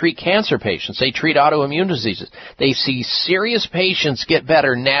 They treat cancer patients. They treat autoimmune diseases. They see serious patients get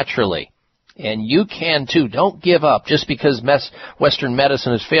better naturally. And you can too. Don't give up just because Western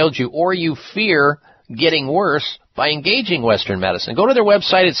medicine has failed you, or you fear getting worse by engaging Western medicine. Go to their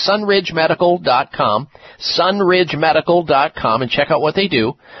website at sunridgemedical.com, sunridgemedical.com, and check out what they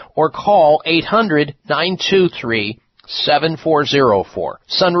do, or call 800-923-7404.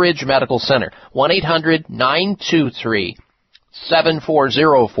 Sunridge Medical Center,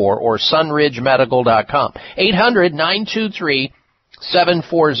 1-800-923-7404, or sunridgemedical.com, 800-923-7404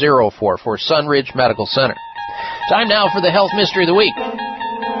 for Sunridge Medical Center. Time now for the Health Mystery of the Week.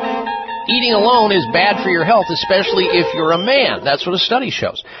 Eating alone is bad for your health, especially if you're a man. That's what a study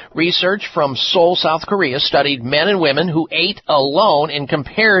shows. Research from Seoul, South Korea, studied men and women who ate alone and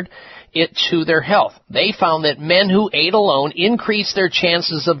compared it to their health. They found that men who ate alone increased their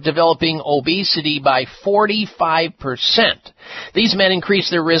chances of developing obesity by 45%. These men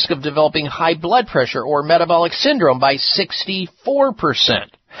increased their risk of developing high blood pressure or metabolic syndrome by 64%.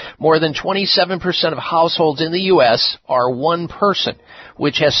 More than 27% of households in the U.S. are one person,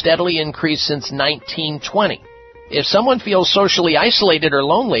 which has steadily increased since 1920. If someone feels socially isolated or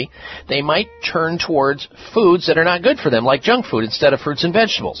lonely, they might turn towards foods that are not good for them, like junk food, instead of fruits and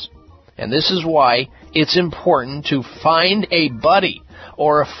vegetables. And this is why it's important to find a buddy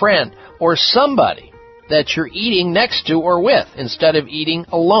or a friend or somebody that you're eating next to or with instead of eating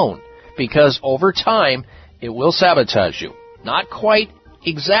alone, because over time it will sabotage you. Not quite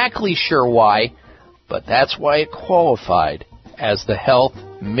exactly sure why, but that's why it qualified as the Health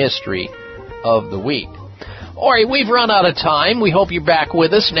Mystery of the Week. All right, we've run out of time. We hope you're back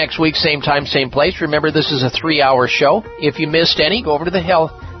with us next week, same time, same place. Remember, this is a 3-hour show. If you missed any, go over to the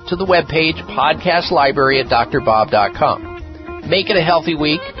webpage, podcast library at drbob.com. Make it a healthy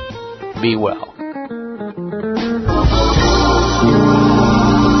week. Be well.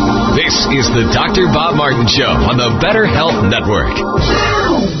 This is the Dr. Bob Martin Show on the Better Health Network.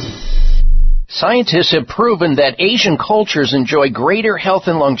 Scientists have proven that Asian cultures enjoy greater health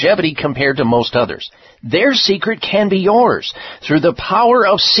and longevity compared to most others. Their secret can be yours through the power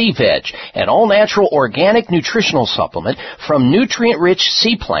of Sea Veg, an all-natural organic nutritional supplement from nutrient-rich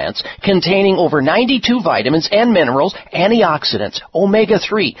sea plants containing over 92 vitamins and minerals, antioxidants,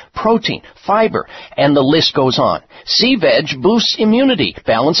 omega-3, protein, fiber, and the list goes on. Sea Veg boosts immunity,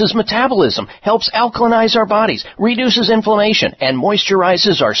 balances metabolism, helps alkalinize our bodies, reduces inflammation, and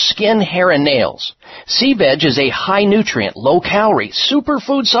moisturizes our skin, hair, and nails. Sea Veg is a high-nutrient, low-calorie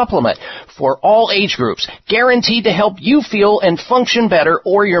superfood supplement for all age groups, guaranteed to help you feel and function better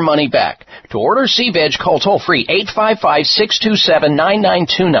or your money back. To order C-Veg, call toll-free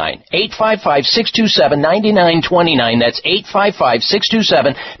 855-627-9929, 855-627-9929. That's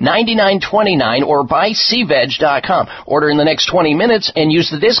 855-627-9929, or buycveg.com. Order in the next 20 minutes and use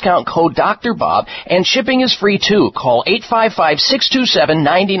the discount code Dr. Bob, and shipping is free too. Call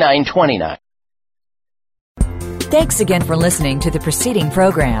 855-627-9929. Thanks again for listening to the preceding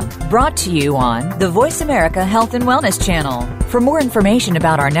program, brought to you on the Voice America Health and Wellness Channel. For more information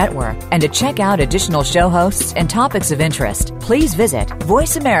about our network and to check out additional show hosts and topics of interest, please visit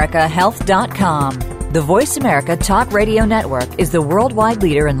voiceamericahealth.com. The Voice America Talk Radio Network is the worldwide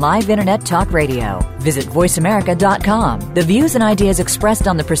leader in live Internet talk radio. Visit voiceamerica.com. The views and ideas expressed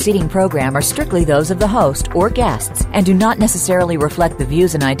on the preceding program are strictly those of the host or guests and do not necessarily reflect the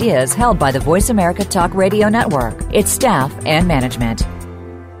views and ideas held by the Voice America Talk Radio Network, its staff, and management.